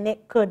involved, and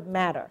it could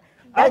matter.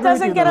 That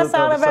doesn't get us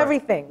out of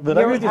everything. But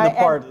I agree with you, the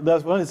part that I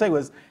was going to say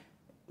was,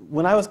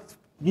 when I was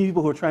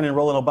people who were trying to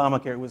enroll in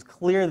Obamacare, it was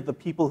clear that the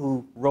people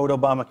who wrote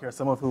Obamacare,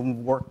 some of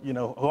whom work,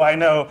 who I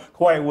know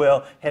quite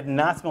well, had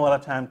not spent a lot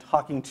of time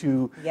talking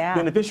to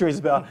beneficiaries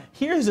about,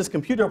 here's this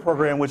computer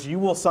program which you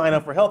will sign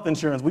up for health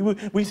insurance.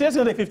 We said it's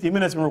going to take 15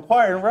 minutes and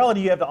required. In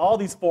reality, you have all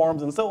these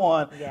forms and so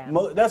on.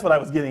 That's what I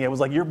was getting at. It was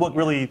like your book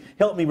really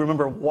helped me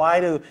remember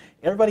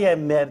everybody I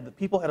met, the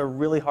people had a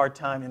really hard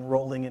time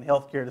enrolling in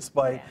healthcare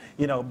despite,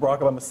 Barack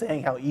Obama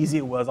saying how easy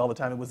it was all the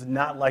time. It was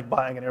not like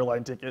buying an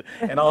airline ticket.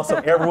 And also,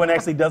 everyone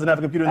actually doesn't have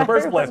a computer in the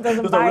first place.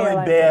 It was a really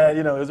bad,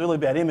 it was a really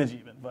bad image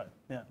even. But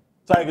yeah,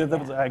 so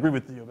I agree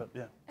with you. But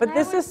yeah. But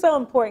this is so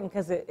important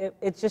because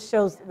it just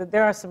shows that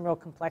there are some real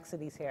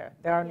complexities here.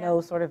 There are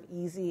no sort of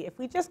easy. If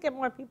we just get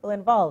more people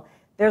involved,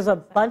 there's a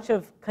bunch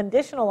of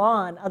conditional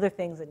on other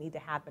things that need to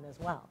happen as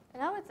well.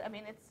 And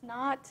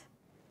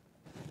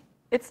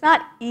it's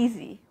not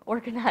easy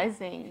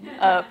organizing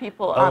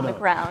people on the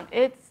ground.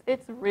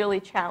 It's really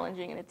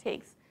challenging, and it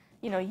takes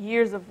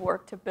years of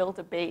work to build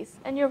a base.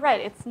 And you're right,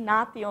 it's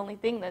not the only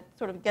thing that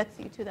sort of gets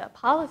you to that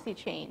policy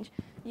change.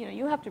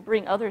 You have to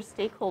bring other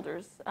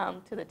stakeholders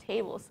to the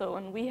table. So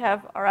when we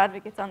have our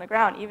advocates on the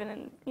ground,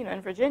 even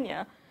in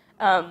Virginia,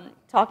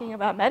 talking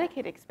about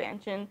Medicaid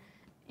expansion,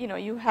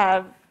 you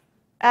have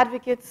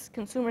advocates,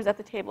 consumers at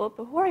the table,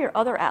 but who are your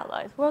other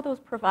allies? Who are those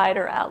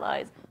provider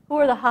allies? Who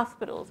are the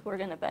hospitals who are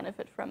going to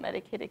benefit from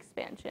Medicaid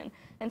expansion?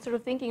 And sort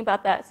of thinking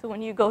about that, so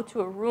when you go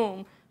to a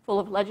room full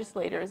of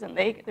legislators and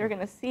they're going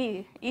to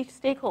see each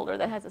stakeholder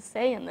that has a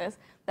say in this,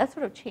 that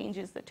sort of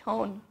changes the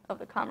tone of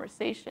the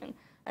conversation.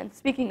 And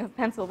speaking of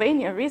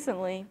Pennsylvania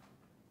recently,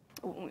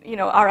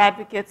 our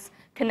advocates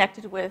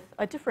connected with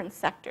a different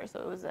sector.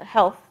 So it was the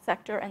health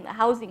sector and the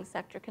housing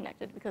sector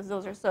connected because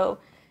those are so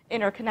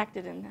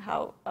interconnected in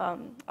how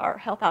our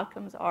health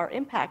outcomes are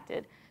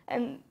impacted.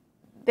 And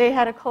they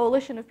had a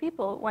coalition of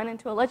people went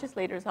into a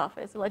legislator's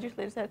office. The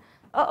legislator said,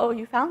 "Uh-oh,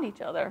 you found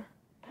each other."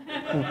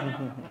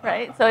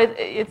 Right? So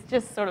it's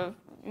just sort of,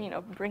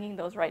 bringing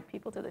those right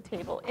people to the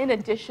table in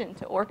addition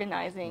to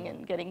organizing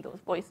and getting those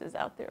voices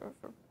out there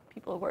for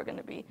people who are going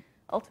to be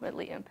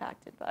ultimately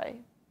impacted by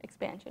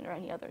expansion or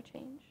any other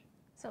change.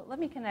 So let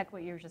me connect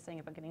what you were just saying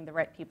about getting the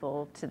right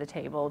people to the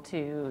table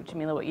to,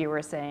 Jamila, what you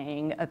were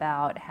saying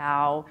about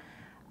how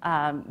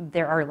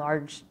there are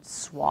large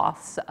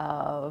swaths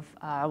of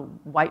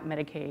white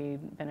Medicaid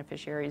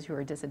beneficiaries who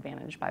are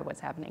disadvantaged by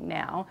what's happening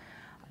now.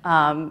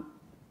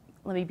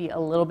 Let me be a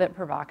little bit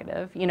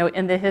provocative.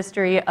 In the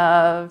history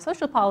of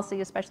social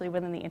policy, especially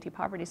within the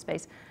anti-poverty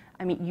space,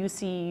 you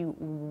see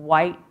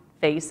white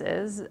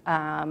faces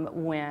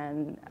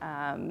when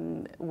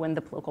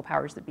the political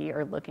powers that be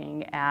are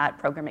looking at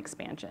program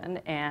expansion,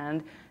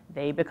 and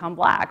they become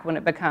black when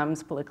it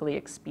becomes politically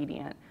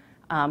expedient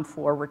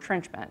for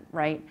retrenchment,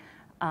 right?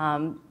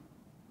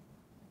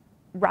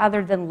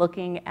 Rather than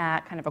looking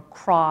at kind of a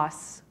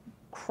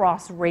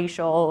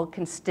cross-racial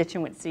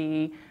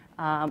constituency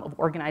of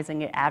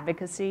organizing and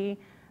advocacy,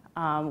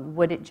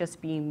 would it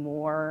just be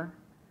more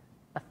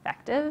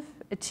effective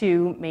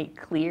to make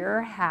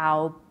clear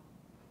how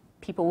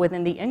people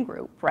within the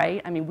in-group,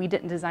 right? We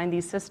didn't design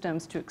these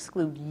systems to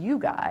exclude you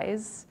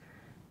guys.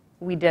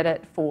 We did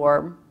it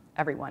for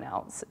everyone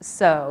else.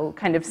 So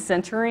kind of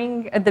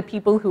centering the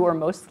people who are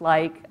most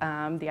like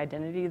the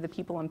identity of the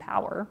people in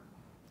power.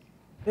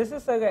 This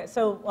is so good.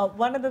 So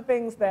one of the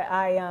things that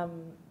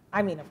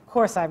of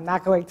course I'm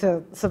not going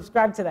to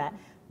subscribe to that,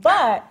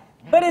 but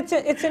it's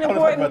an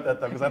important. I about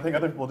that though, because I think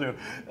other people do.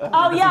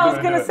 Oh yeah, I was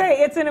going to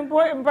say it's an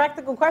important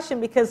practical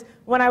question because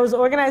when I was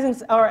organizing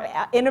or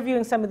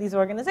interviewing some of these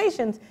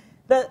organizations,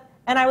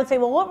 and I would say,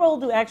 well, what role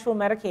do actual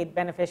Medicaid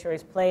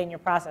beneficiaries play in your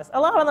process? A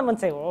lot of them would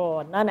say,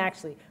 oh, none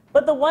actually.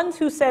 But the ones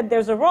who said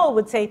there's a role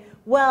would say,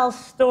 well,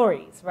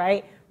 stories,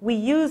 right? We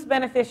use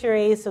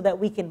beneficiaries so that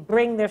we can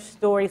bring their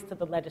stories to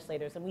the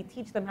legislators, and we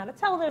teach them how to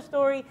tell their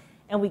story,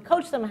 and we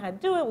coach them how to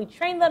do it, we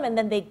train them, and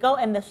then they go,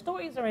 and the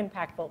stories are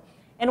impactful.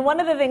 And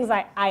one of the things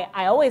I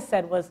always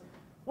said was,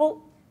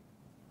 well,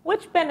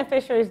 which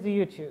beneficiaries do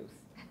you choose?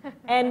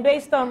 And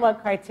based on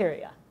what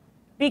criteria?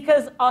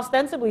 Because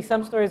ostensibly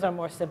some stories are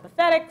more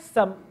sympathetic,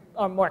 some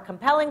are more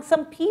compelling,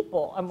 some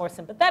people are more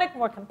sympathetic,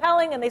 more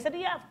compelling, and they said,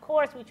 yeah, of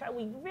course, we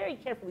very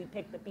carefully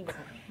pick the people.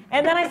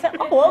 And then I said,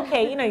 oh,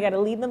 okay, you got to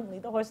lead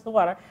the horse to the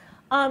water.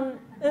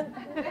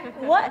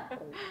 What,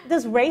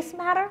 does race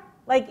matter?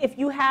 Like if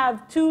you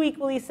have two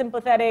equally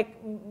sympathetic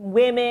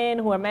women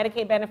who are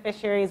Medicaid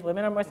beneficiaries,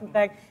 women are more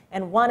sympathetic,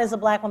 and one is a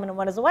black woman and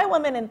one is a white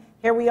woman, and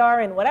here we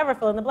are in whatever,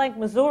 fill in the blank,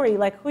 Missouri,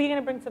 like who are you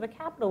going to bring to the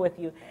Capitol with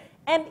you?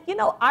 And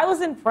I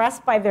was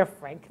impressed by their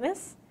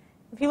frankness.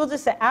 People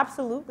just said,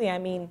 absolutely,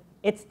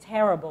 it's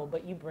terrible,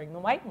 but you bring the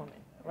white woman.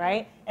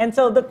 right? And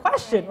so the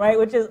question, right,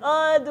 which is,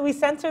 do we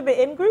censor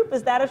the in-group?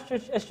 Is that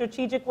a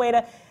strategic way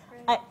to,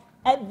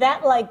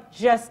 that like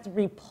just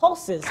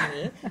repulses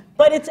me,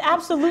 but it's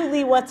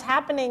absolutely what's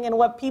happening and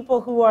what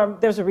people who are,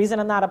 there's a reason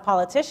I'm not a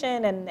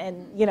politician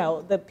and you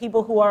know, the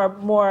people who are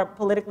more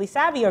politically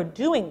savvy are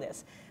doing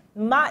this.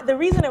 The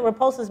reason it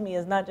repulses me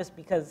is not just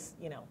because,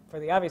 you know, for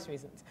the obvious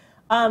reasons,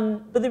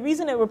 but the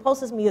reason it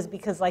repulses me is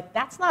because like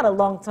that's not a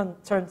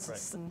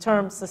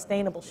long-term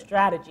sustainable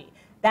strategy.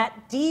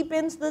 That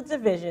deepens the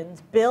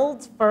divisions,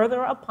 builds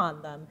further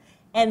upon them,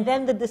 and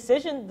then the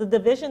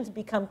divisions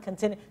become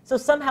continued. So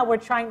somehow we're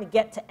trying to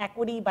get to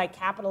equity by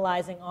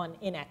capitalizing on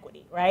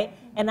inequity, right?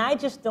 And I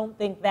just don't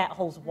think that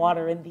holds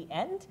water in the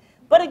end.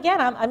 But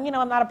again, I'm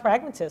not a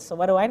pragmatist, so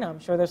what do I know? I'm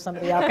sure there's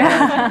somebody out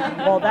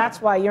there. Well,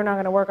 that's why you're not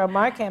going to work on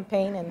my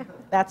campaign, and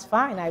that's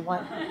fine. I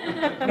want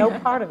no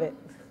part of it.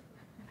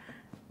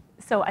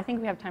 So I think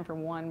we have time for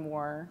one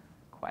more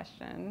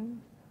question.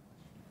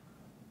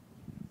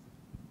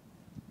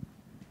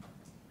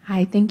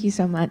 Hi, thank you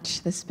so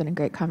much. This has been a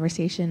great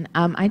conversation.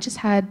 I just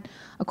had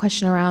a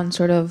question around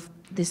sort of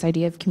this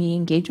idea of community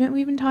engagement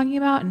we've been talking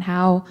about, and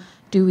how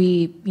do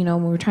we, you know,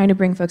 when we're trying to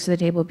bring folks to the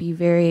table, be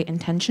very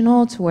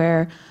intentional to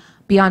where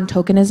beyond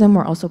tokenism,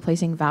 we're also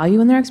placing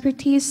value in their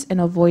expertise and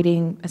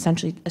avoiding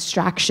essentially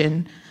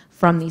abstraction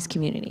from these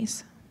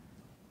communities.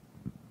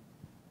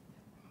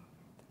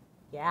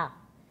 Yeah,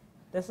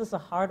 this is a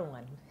hard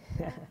one.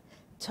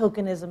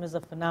 Tokenism is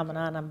a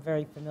phenomenon I'm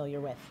very familiar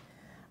with.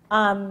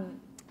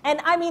 And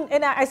I mean,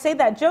 and I say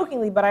that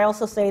jokingly, but I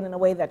also say it in a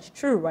way that's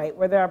true, right?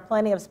 Where there are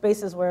plenty of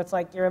spaces where it's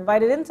like you're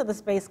invited into the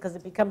space because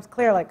it becomes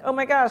clear, like, oh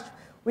my gosh,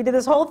 we did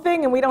this whole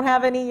thing and we don't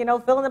have any, you know,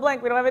 fill in the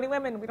blank. We don't have any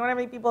women. We don't have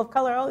any people of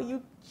color. Oh,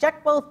 you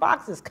check both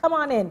boxes. Come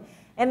on in.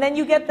 And then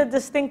you get the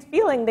distinct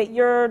feeling that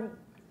you're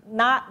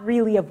not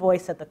really a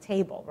voice at the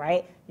table,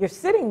 right? You're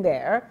sitting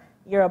there.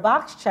 You're a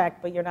box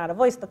check, but you're not a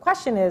voice. The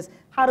question is,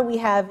 how do we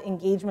have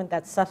engagement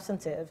that's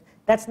substantive?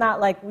 That's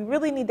not like, we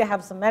really need to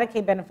have some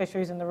Medicaid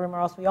beneficiaries in the room or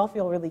else we all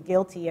feel really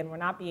guilty and we're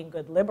not being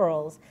good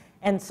liberals.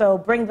 And so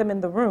bring them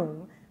in the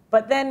room.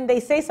 But then they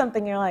say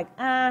something and you're like,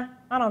 I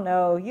don't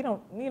know. You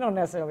don't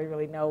necessarily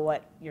really know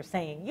what you're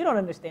saying. You don't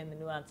understand the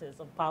nuances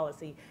of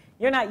policy.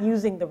 You're not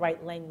using the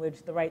right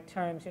language, the right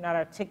terms. You're not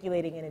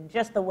articulating it in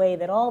just the way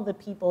that all the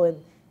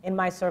people in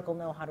my circle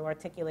know how to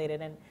articulate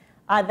it. And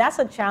that's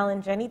a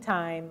challenge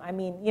anytime. I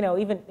mean, you know,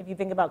 even if you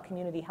think about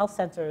community health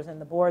centers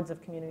and the boards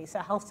of community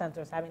health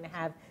centers having to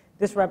have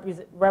this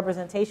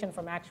representation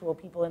from actual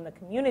people in the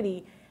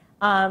community.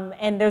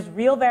 And there's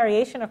real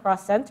variation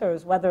across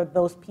centers, whether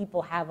those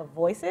people have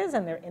voices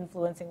and they're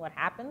influencing what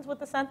happens with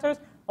the centers,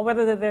 or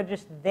whether they're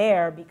just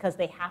there because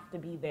they have to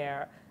be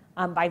there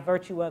by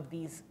virtue of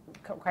these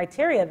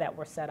criteria that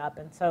were set up.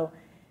 And so,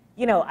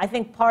 you know, I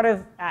think part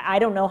of, I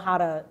don't know how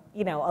to,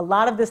 you know, a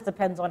lot of this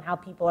depends on how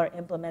people are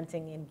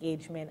implementing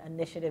engagement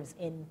initiatives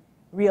in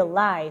real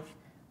life,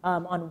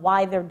 on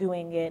why they're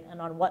doing it and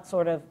on what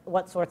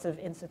sorts of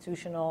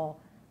institutional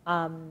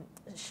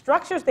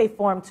structures they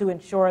form to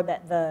ensure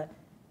that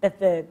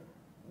the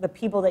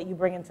people that you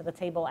bring into the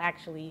table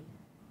actually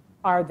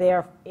are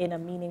there in a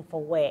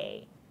meaningful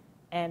way.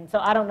 And so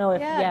I don't know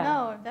if,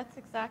 no, that's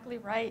exactly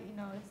right. You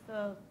know, it's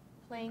the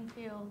playing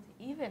field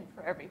even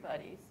for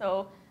everybody.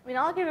 So, I mean,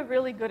 I'll give a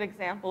really good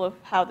example of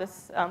how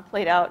this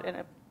played out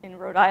in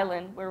Rhode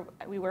Island, where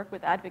we work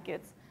with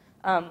advocates,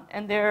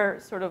 and they're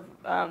sort of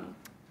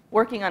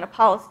working on a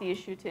policy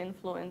issue to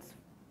influence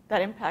that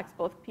impacts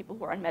both people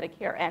who are on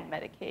Medicare and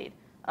Medicaid.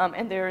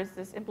 And there is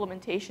this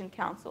implementation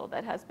council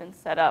that has been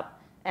set up.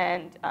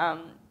 And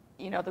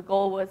you know, the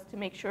goal was to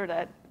make sure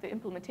that the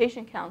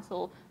implementation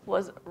council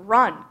was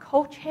run,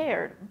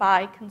 co-chaired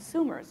by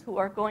consumers who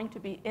are going to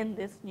be in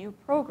this new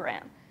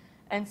program.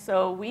 And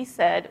so we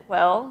said,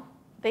 well,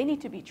 they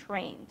need to be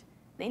trained.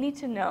 They need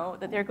to know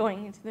that they're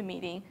going into the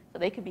meeting so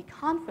they can be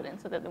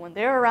confident, so that when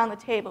they're around the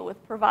table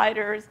with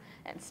providers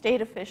and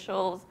state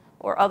officials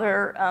or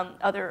other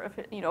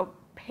you know,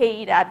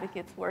 paid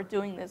advocates who are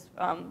doing this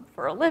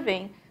for a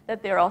living,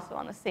 that they're also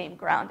on the same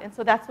ground. And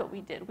so that's what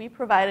we did. We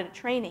provided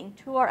training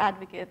to our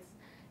advocates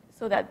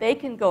so that they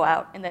can go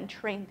out and then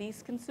train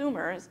these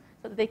consumers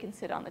so that they can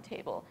sit on the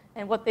table.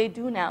 And what they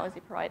do now is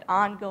they provide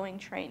ongoing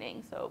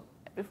training. So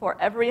before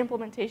every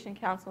implementation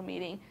council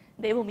meeting,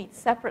 they will meet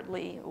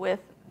separately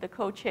with the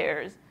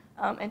co-chairs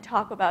and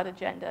talk about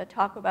agenda,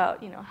 talk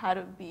about, you know, how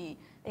to be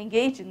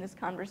engaged in this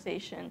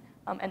conversation,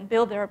 and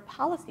build their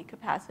policy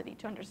capacity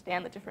to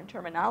understand the different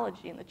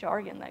terminology and the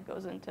jargon that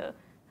goes into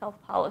health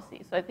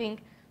policy. So I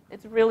think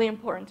it's really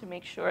important to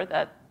make sure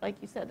that, like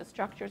you said, the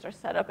structures are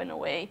set up in a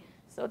way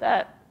so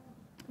that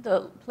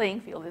the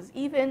playing field is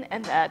even,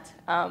 and that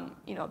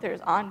you know,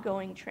 there's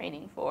ongoing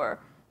training for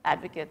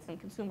advocates and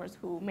consumers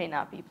who may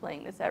not be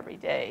playing this every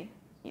day,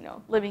 you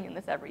know, living in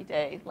this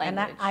everyday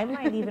language. And I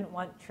might even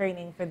want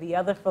training for the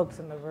other folks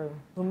in the room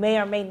who may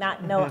or may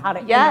not know how to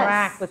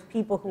interact with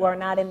people who are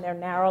not in their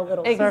narrow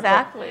little circle.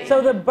 Exactly.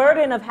 So the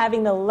burden of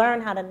having to learn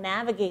how to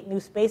navigate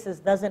new spaces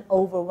doesn't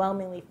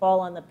overwhelmingly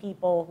fall on the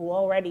people who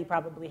already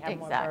probably have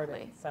more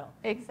burden. So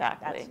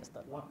exactly. That's just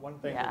one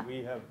thing that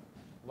we have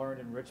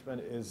learned in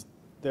Richmond is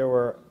there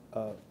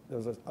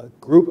was a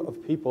group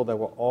of people that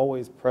were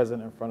always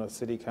present in front of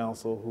city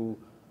council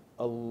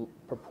who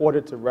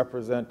purported to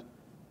represent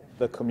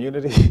the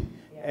community.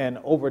 And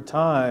over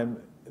time,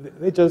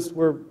 they just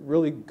were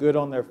really good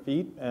on their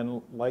feet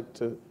and liked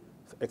to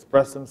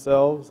express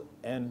themselves.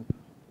 And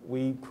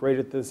we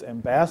created this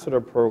ambassador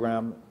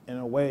program in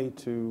a way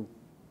to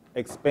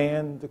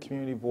expand the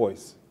community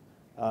voice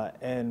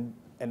and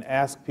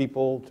ask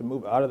people to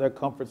move out of their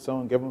comfort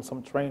zone, give them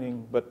some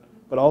training, but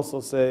also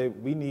say,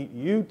 we need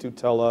you to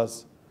tell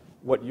us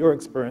what your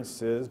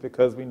experience is,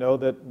 because we know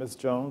that Ms.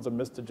 Jones or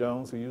Mr.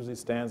 Jones, who usually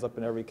stands up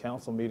in every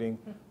council meeting,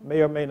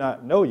 may or may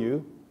not know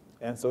you.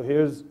 And so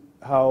here's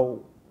how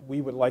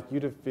we would like you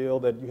to feel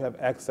that you have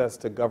access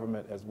to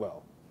government as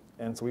well.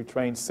 And so we've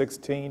trained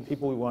 16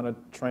 people. We want to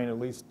train at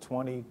least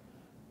 20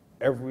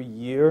 every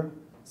year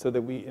so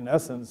that we, in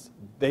essence,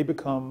 they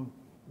become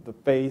the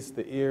face,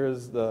 the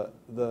ears, the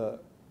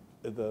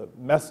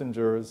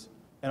messengers,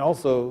 and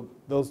also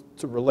those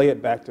to relay it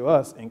back to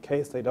us in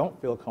case they don't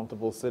feel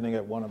comfortable sitting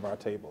at one of our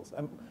tables.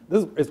 And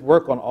this is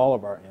work on all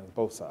of our ends,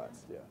 both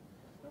sides.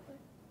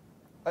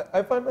 Yeah.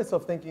 I find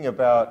myself thinking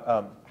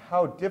about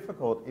how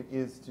difficult it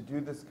is to do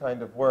this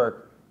kind of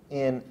work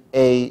in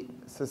a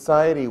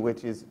society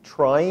which is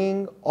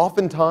trying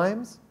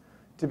oftentimes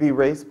to be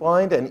race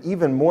blind and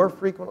even more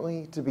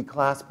frequently to be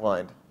class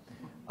blind,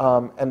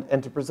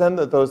 and to pretend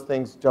that those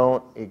things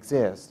don't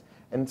exist.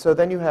 And so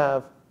then you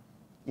have,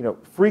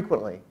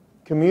 frequently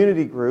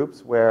community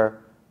groups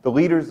where the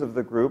leaders of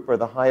the group are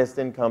the highest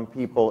income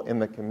people in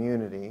the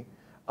community,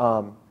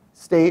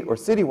 state or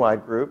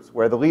citywide groups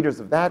where the leaders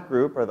of that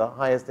group are the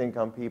highest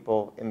income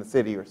people in the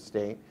city or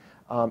state,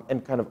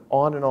 and kind of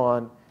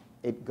on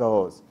it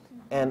goes.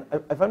 And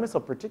I find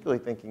myself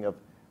particularly thinking of,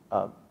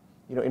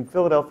 in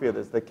Philadelphia,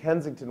 there's the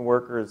Kensington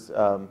Workers,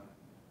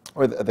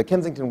 or the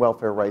Kensington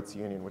Welfare Rights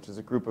Union, which is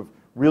a group of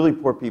really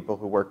poor people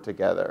who work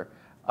together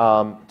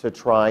to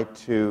try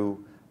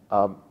to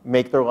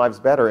make their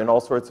lives better in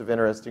all sorts of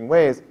interesting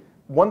ways.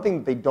 One thing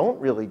that they don't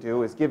really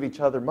do is give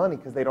each other money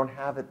because they don't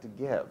have it to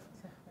give.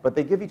 But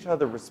they give each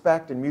other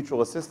respect and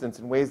mutual assistance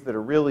in ways that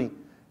are really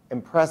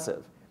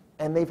impressive.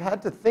 And they've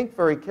had to think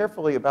very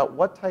carefully about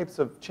what types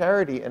of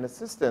charity and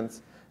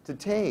assistance to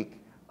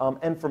take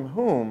and from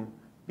whom,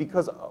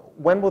 because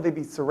when will they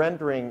be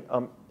surrendering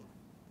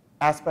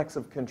aspects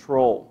of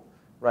control,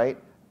 right?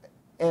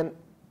 And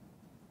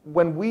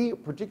when we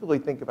particularly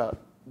think about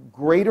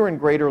greater and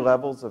greater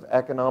levels of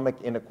economic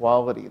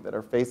inequality that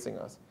are facing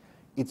us,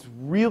 it's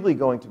really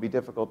going to be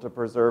difficult to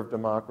preserve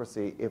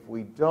democracy if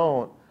we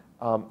don't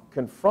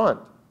confront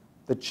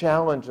the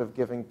challenge of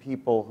giving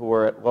people who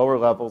are at lower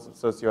levels of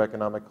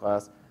socioeconomic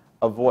class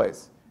a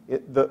voice.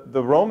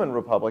 The Roman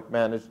Republic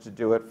managed to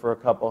do it for a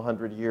couple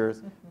hundred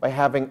years by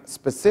having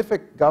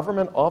specific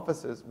government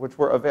offices which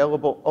were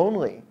available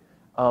only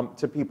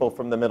to people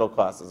from the middle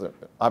classes.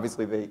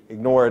 Obviously, they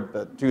ignored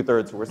the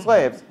two-thirds who were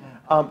slaves,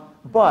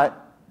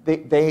 but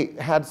they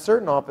had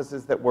certain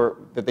offices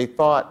that they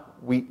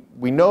thought,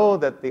 we know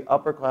that the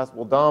upper class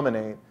will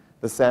dominate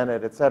the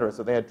Senate, et cetera,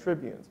 so they had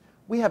tribunes.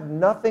 We have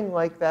nothing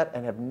like that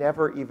and have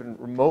never even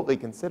remotely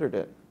considered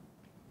it.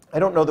 I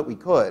don't know that we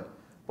could,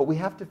 but we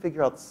have to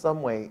figure out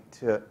some way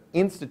to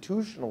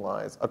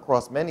institutionalize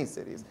across many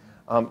cities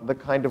the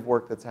kind of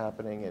work that's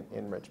happening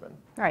in Richmond.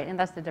 Right, and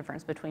that's the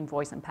difference between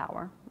voice and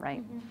power,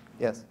 right? Mm-hmm.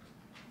 Yes.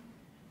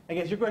 I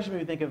guess your question made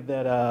me think of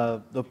that,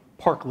 the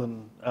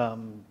Parkland,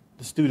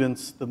 the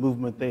students, the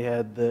movement they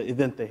had, the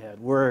event they had,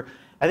 where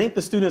I think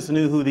the students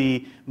knew who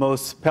the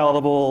most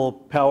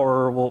palatable,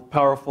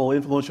 powerful,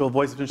 influential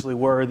voices essentially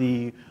were,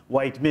 the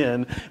white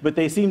men, but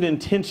they seemed to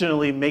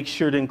intentionally make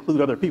sure to include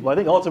other people. I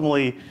think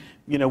ultimately,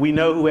 we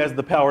know who has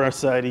the power in our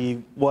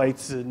society,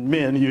 whites and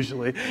men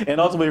usually,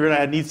 and ultimately we're going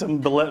to need some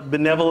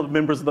benevolent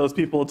members of those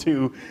people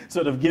to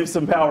sort of give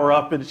some power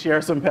up and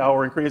share some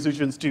power and create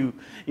institutions to,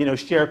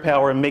 share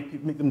power and make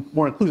them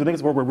more inclusive. I think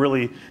it's what we're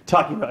really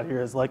talking about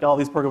here is like all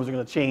these programs are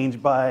going to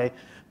change by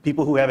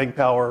people who having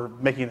power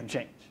making them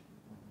change.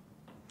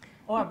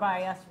 Or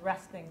by us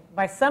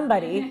by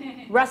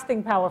somebody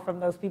wresting power from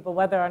those people,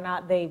 whether or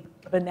not they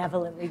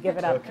benevolently give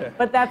it up. Okay.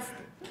 But that's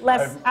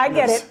less, I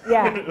get it,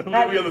 yeah.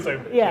 We on the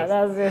same page. Yeah,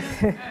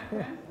 that's it.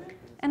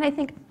 And I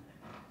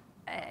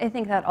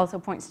think that also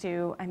points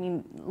to,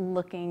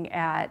 looking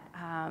at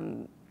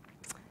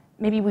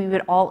maybe we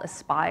would all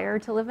aspire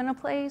to live in a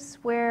place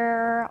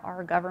where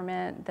our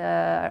government,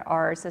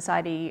 our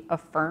society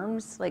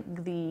affirms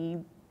like the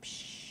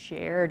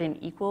shared and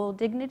equal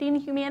dignity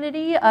and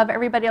humanity of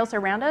everybody else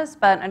around us,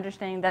 but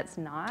understanding that's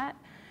not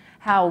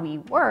how we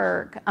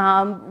work,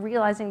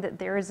 realizing that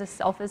there is a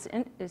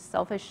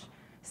selfish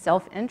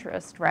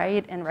self-interest,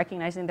 right, and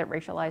recognizing that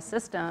racialized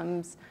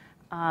systems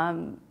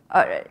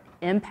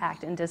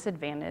impact and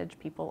disadvantage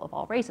people of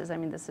all races.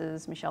 This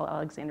is Michelle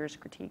Alexander's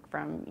critique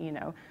from,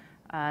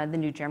 the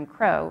new Jim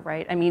Crow,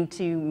 right?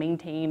 To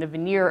maintain a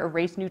veneer of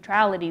race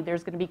neutrality,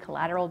 there's going to be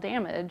collateral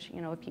damage,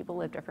 if people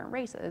live different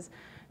races.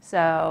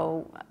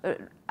 So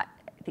I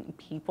think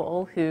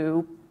people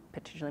who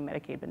potentially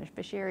Medicaid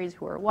beneficiaries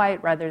who are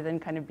white, rather than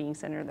kind of being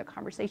centered in the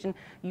conversation,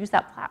 use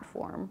that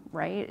platform,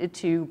 right,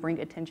 to bring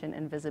attention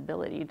and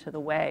visibility to the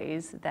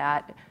ways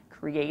that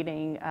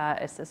creating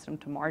a system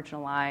to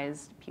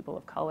marginalize people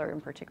of color,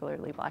 and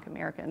particularly Black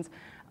Americans,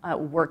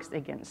 works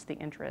against the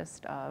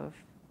interest of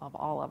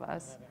all of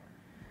us.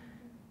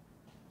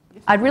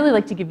 I'd really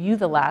like to give you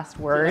the last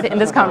word in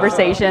this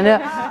conversation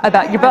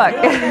about your book.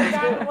 I've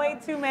gotten way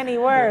too many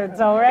words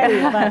already,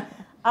 but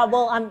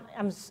well,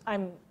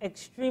 I'm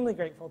extremely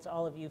grateful to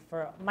all of you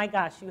for, my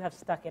gosh, you have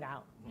stuck it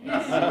out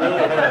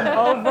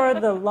over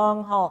the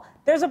long haul.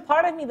 There's a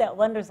part of me that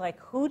wonders, like,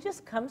 who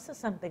just comes to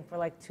something for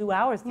like 2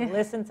 hours to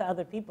listen to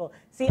other people?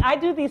 See, I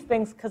do these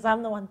things because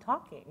I'm the one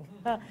talking.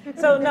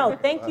 So no,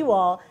 thank you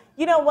all.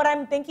 You know, what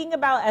I'm thinking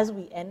about as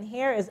we end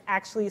here is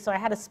actually, so I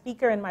had a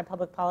speaker in my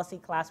public policy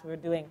class. We were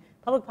doing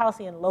public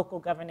policy and local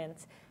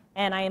governance,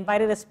 and I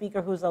invited a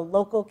speaker who's a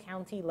local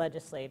county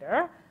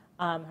legislator.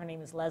 Her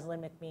name is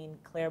Leslyn McMean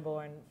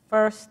Claiborne,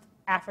 first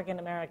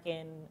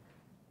African-American,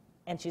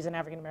 and she's an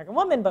African-American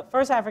woman, but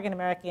first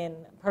African-American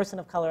person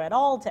of color at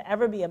all to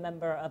ever be a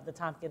member of the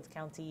Tompkins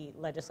County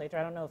Legislature.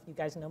 I don't know if you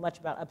guys know much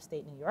about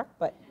upstate New York,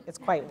 but it's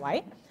quite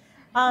white.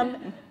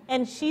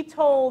 And she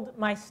told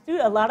my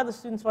student, a lot of the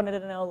students wanted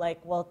to know, like,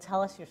 well,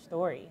 tell us your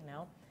story, you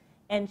know?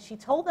 And she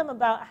told them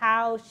about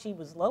how she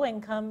was low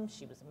income,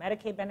 she was a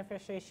Medicaid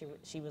beneficiary,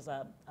 she was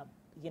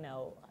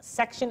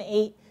Section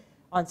 8,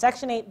 on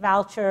Section 8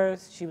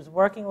 vouchers, she was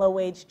working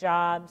low-wage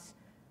jobs,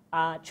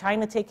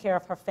 trying to take care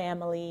of her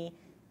family,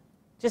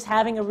 just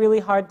having a really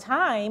hard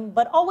time,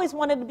 but always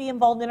wanted to be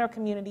involved in her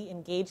community,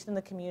 engaged in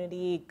the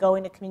community,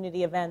 going to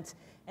community events.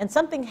 And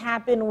something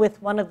happened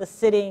with one of the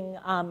sitting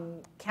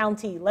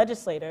county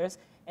legislators,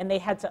 and they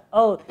had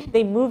to,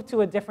 they moved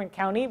to a different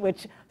county,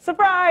 which,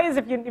 surprise,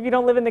 if you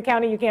don't live in the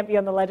county, you can't be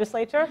on the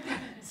legislature.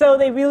 So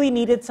they really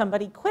needed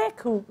somebody quick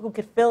who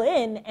could fill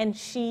in, and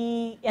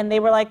they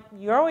were like,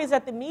 you're always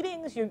at the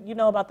meetings, you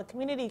know about the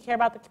community, you care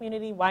about the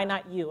community, why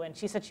not you? And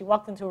she said she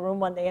walked into a room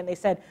one day and they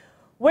said,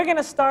 we're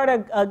gonna start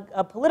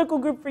a political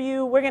group for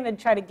you, we're gonna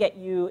try to get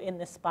you in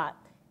this spot.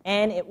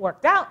 And it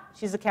worked out,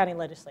 she's a county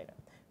legislator.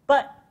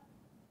 But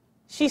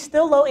she's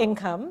still low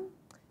income.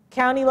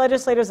 County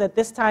legislators at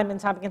this time in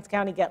Tompkins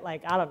County get,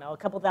 like, I don't know, a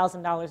couple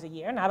 $1,000s a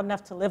year, not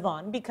enough to live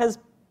on, because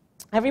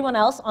everyone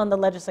else on the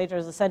legislature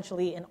is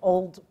essentially an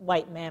old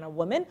white man or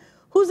woman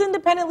who's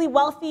independently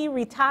wealthy,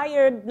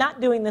 retired,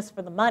 not doing this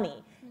for the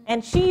money.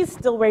 And she's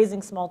still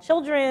raising small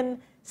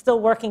children, still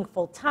working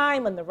full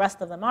time, and the rest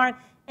of them aren't.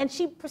 And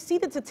she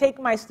proceeded to take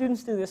my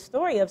students through this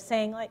story of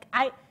saying, like,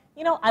 I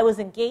was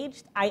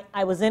engaged. I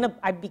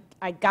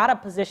got a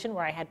position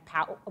where I had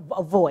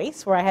a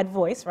voice,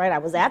 right? I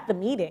was at the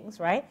meetings,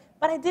 right?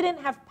 But I didn't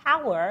have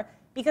power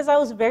because I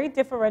was very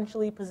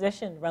differentially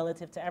positioned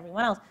relative to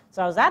everyone else.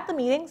 So I was at the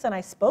meetings and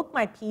I spoke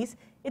my piece.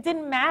 It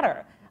didn't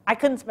matter. I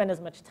couldn't spend as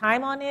much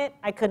time on it.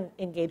 I couldn't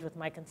engage with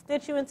my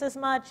constituents as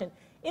much. And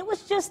it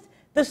was just,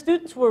 the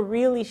students were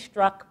really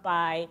struck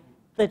by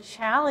the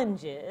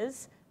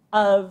challenges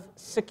of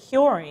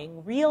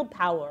securing real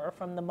power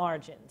from the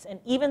margins. And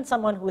even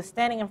someone who was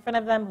standing in front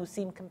of them, who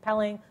seemed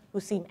compelling, who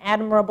seemed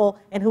admirable,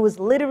 and who was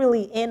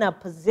literally in a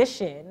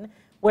position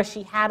where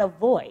she had a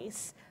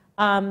voice,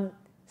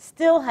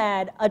 still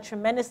had a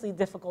tremendously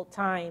difficult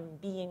time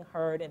being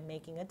heard and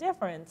making a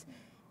difference.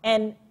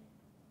 And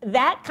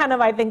that kind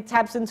of, I think,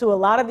 taps into a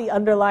lot of the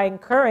underlying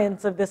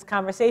currents of this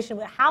conversation.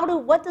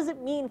 What does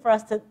it mean for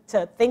us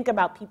to think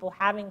about people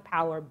having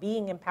power,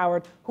 being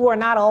empowered, who are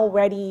not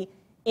already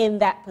in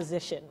that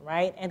position,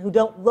 right? And who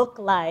don't look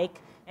like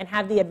and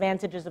have the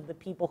advantages of the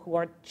people who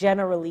are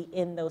generally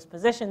in those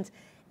positions.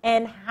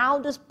 And how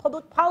does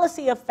public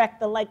policy affect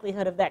the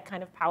likelihood of that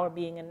kind of power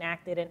being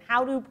enacted? And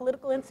how do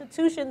political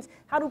institutions,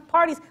 how do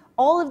parties,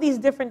 all of these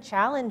different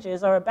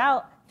challenges are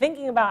about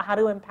thinking about how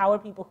to empower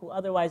people who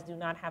otherwise do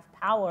not have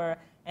power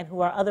and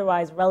who are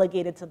otherwise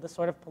relegated to the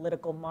sort of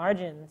political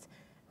margins.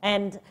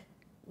 And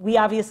we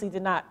obviously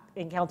did not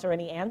encounter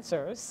any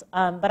answers,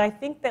 but I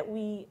think that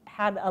we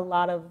had a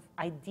lot of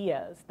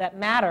ideas that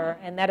matter,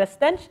 and that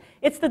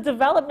it's the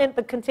development,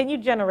 the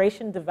continued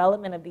generation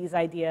development of these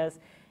ideas,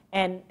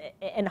 and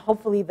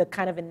hopefully the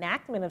kind of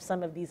enactment of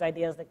some of these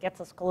ideas that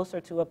gets us closer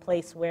to a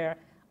place where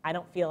I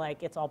don't feel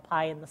like it's all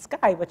pie in the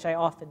sky, which I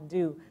often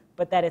do,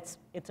 but that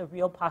it's a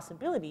real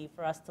possibility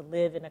for us to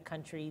live in a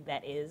country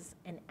that is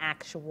an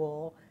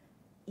actual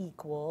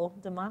equal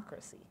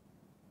democracy.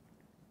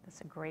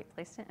 That's a great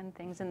place to end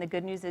things. And the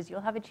good news is you'll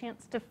have a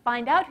chance to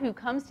find out who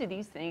comes to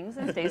these things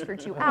and stays for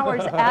 2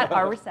 hours at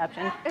our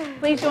reception.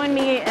 Please join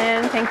me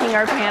in thanking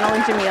our panel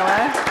and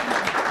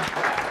Jamila.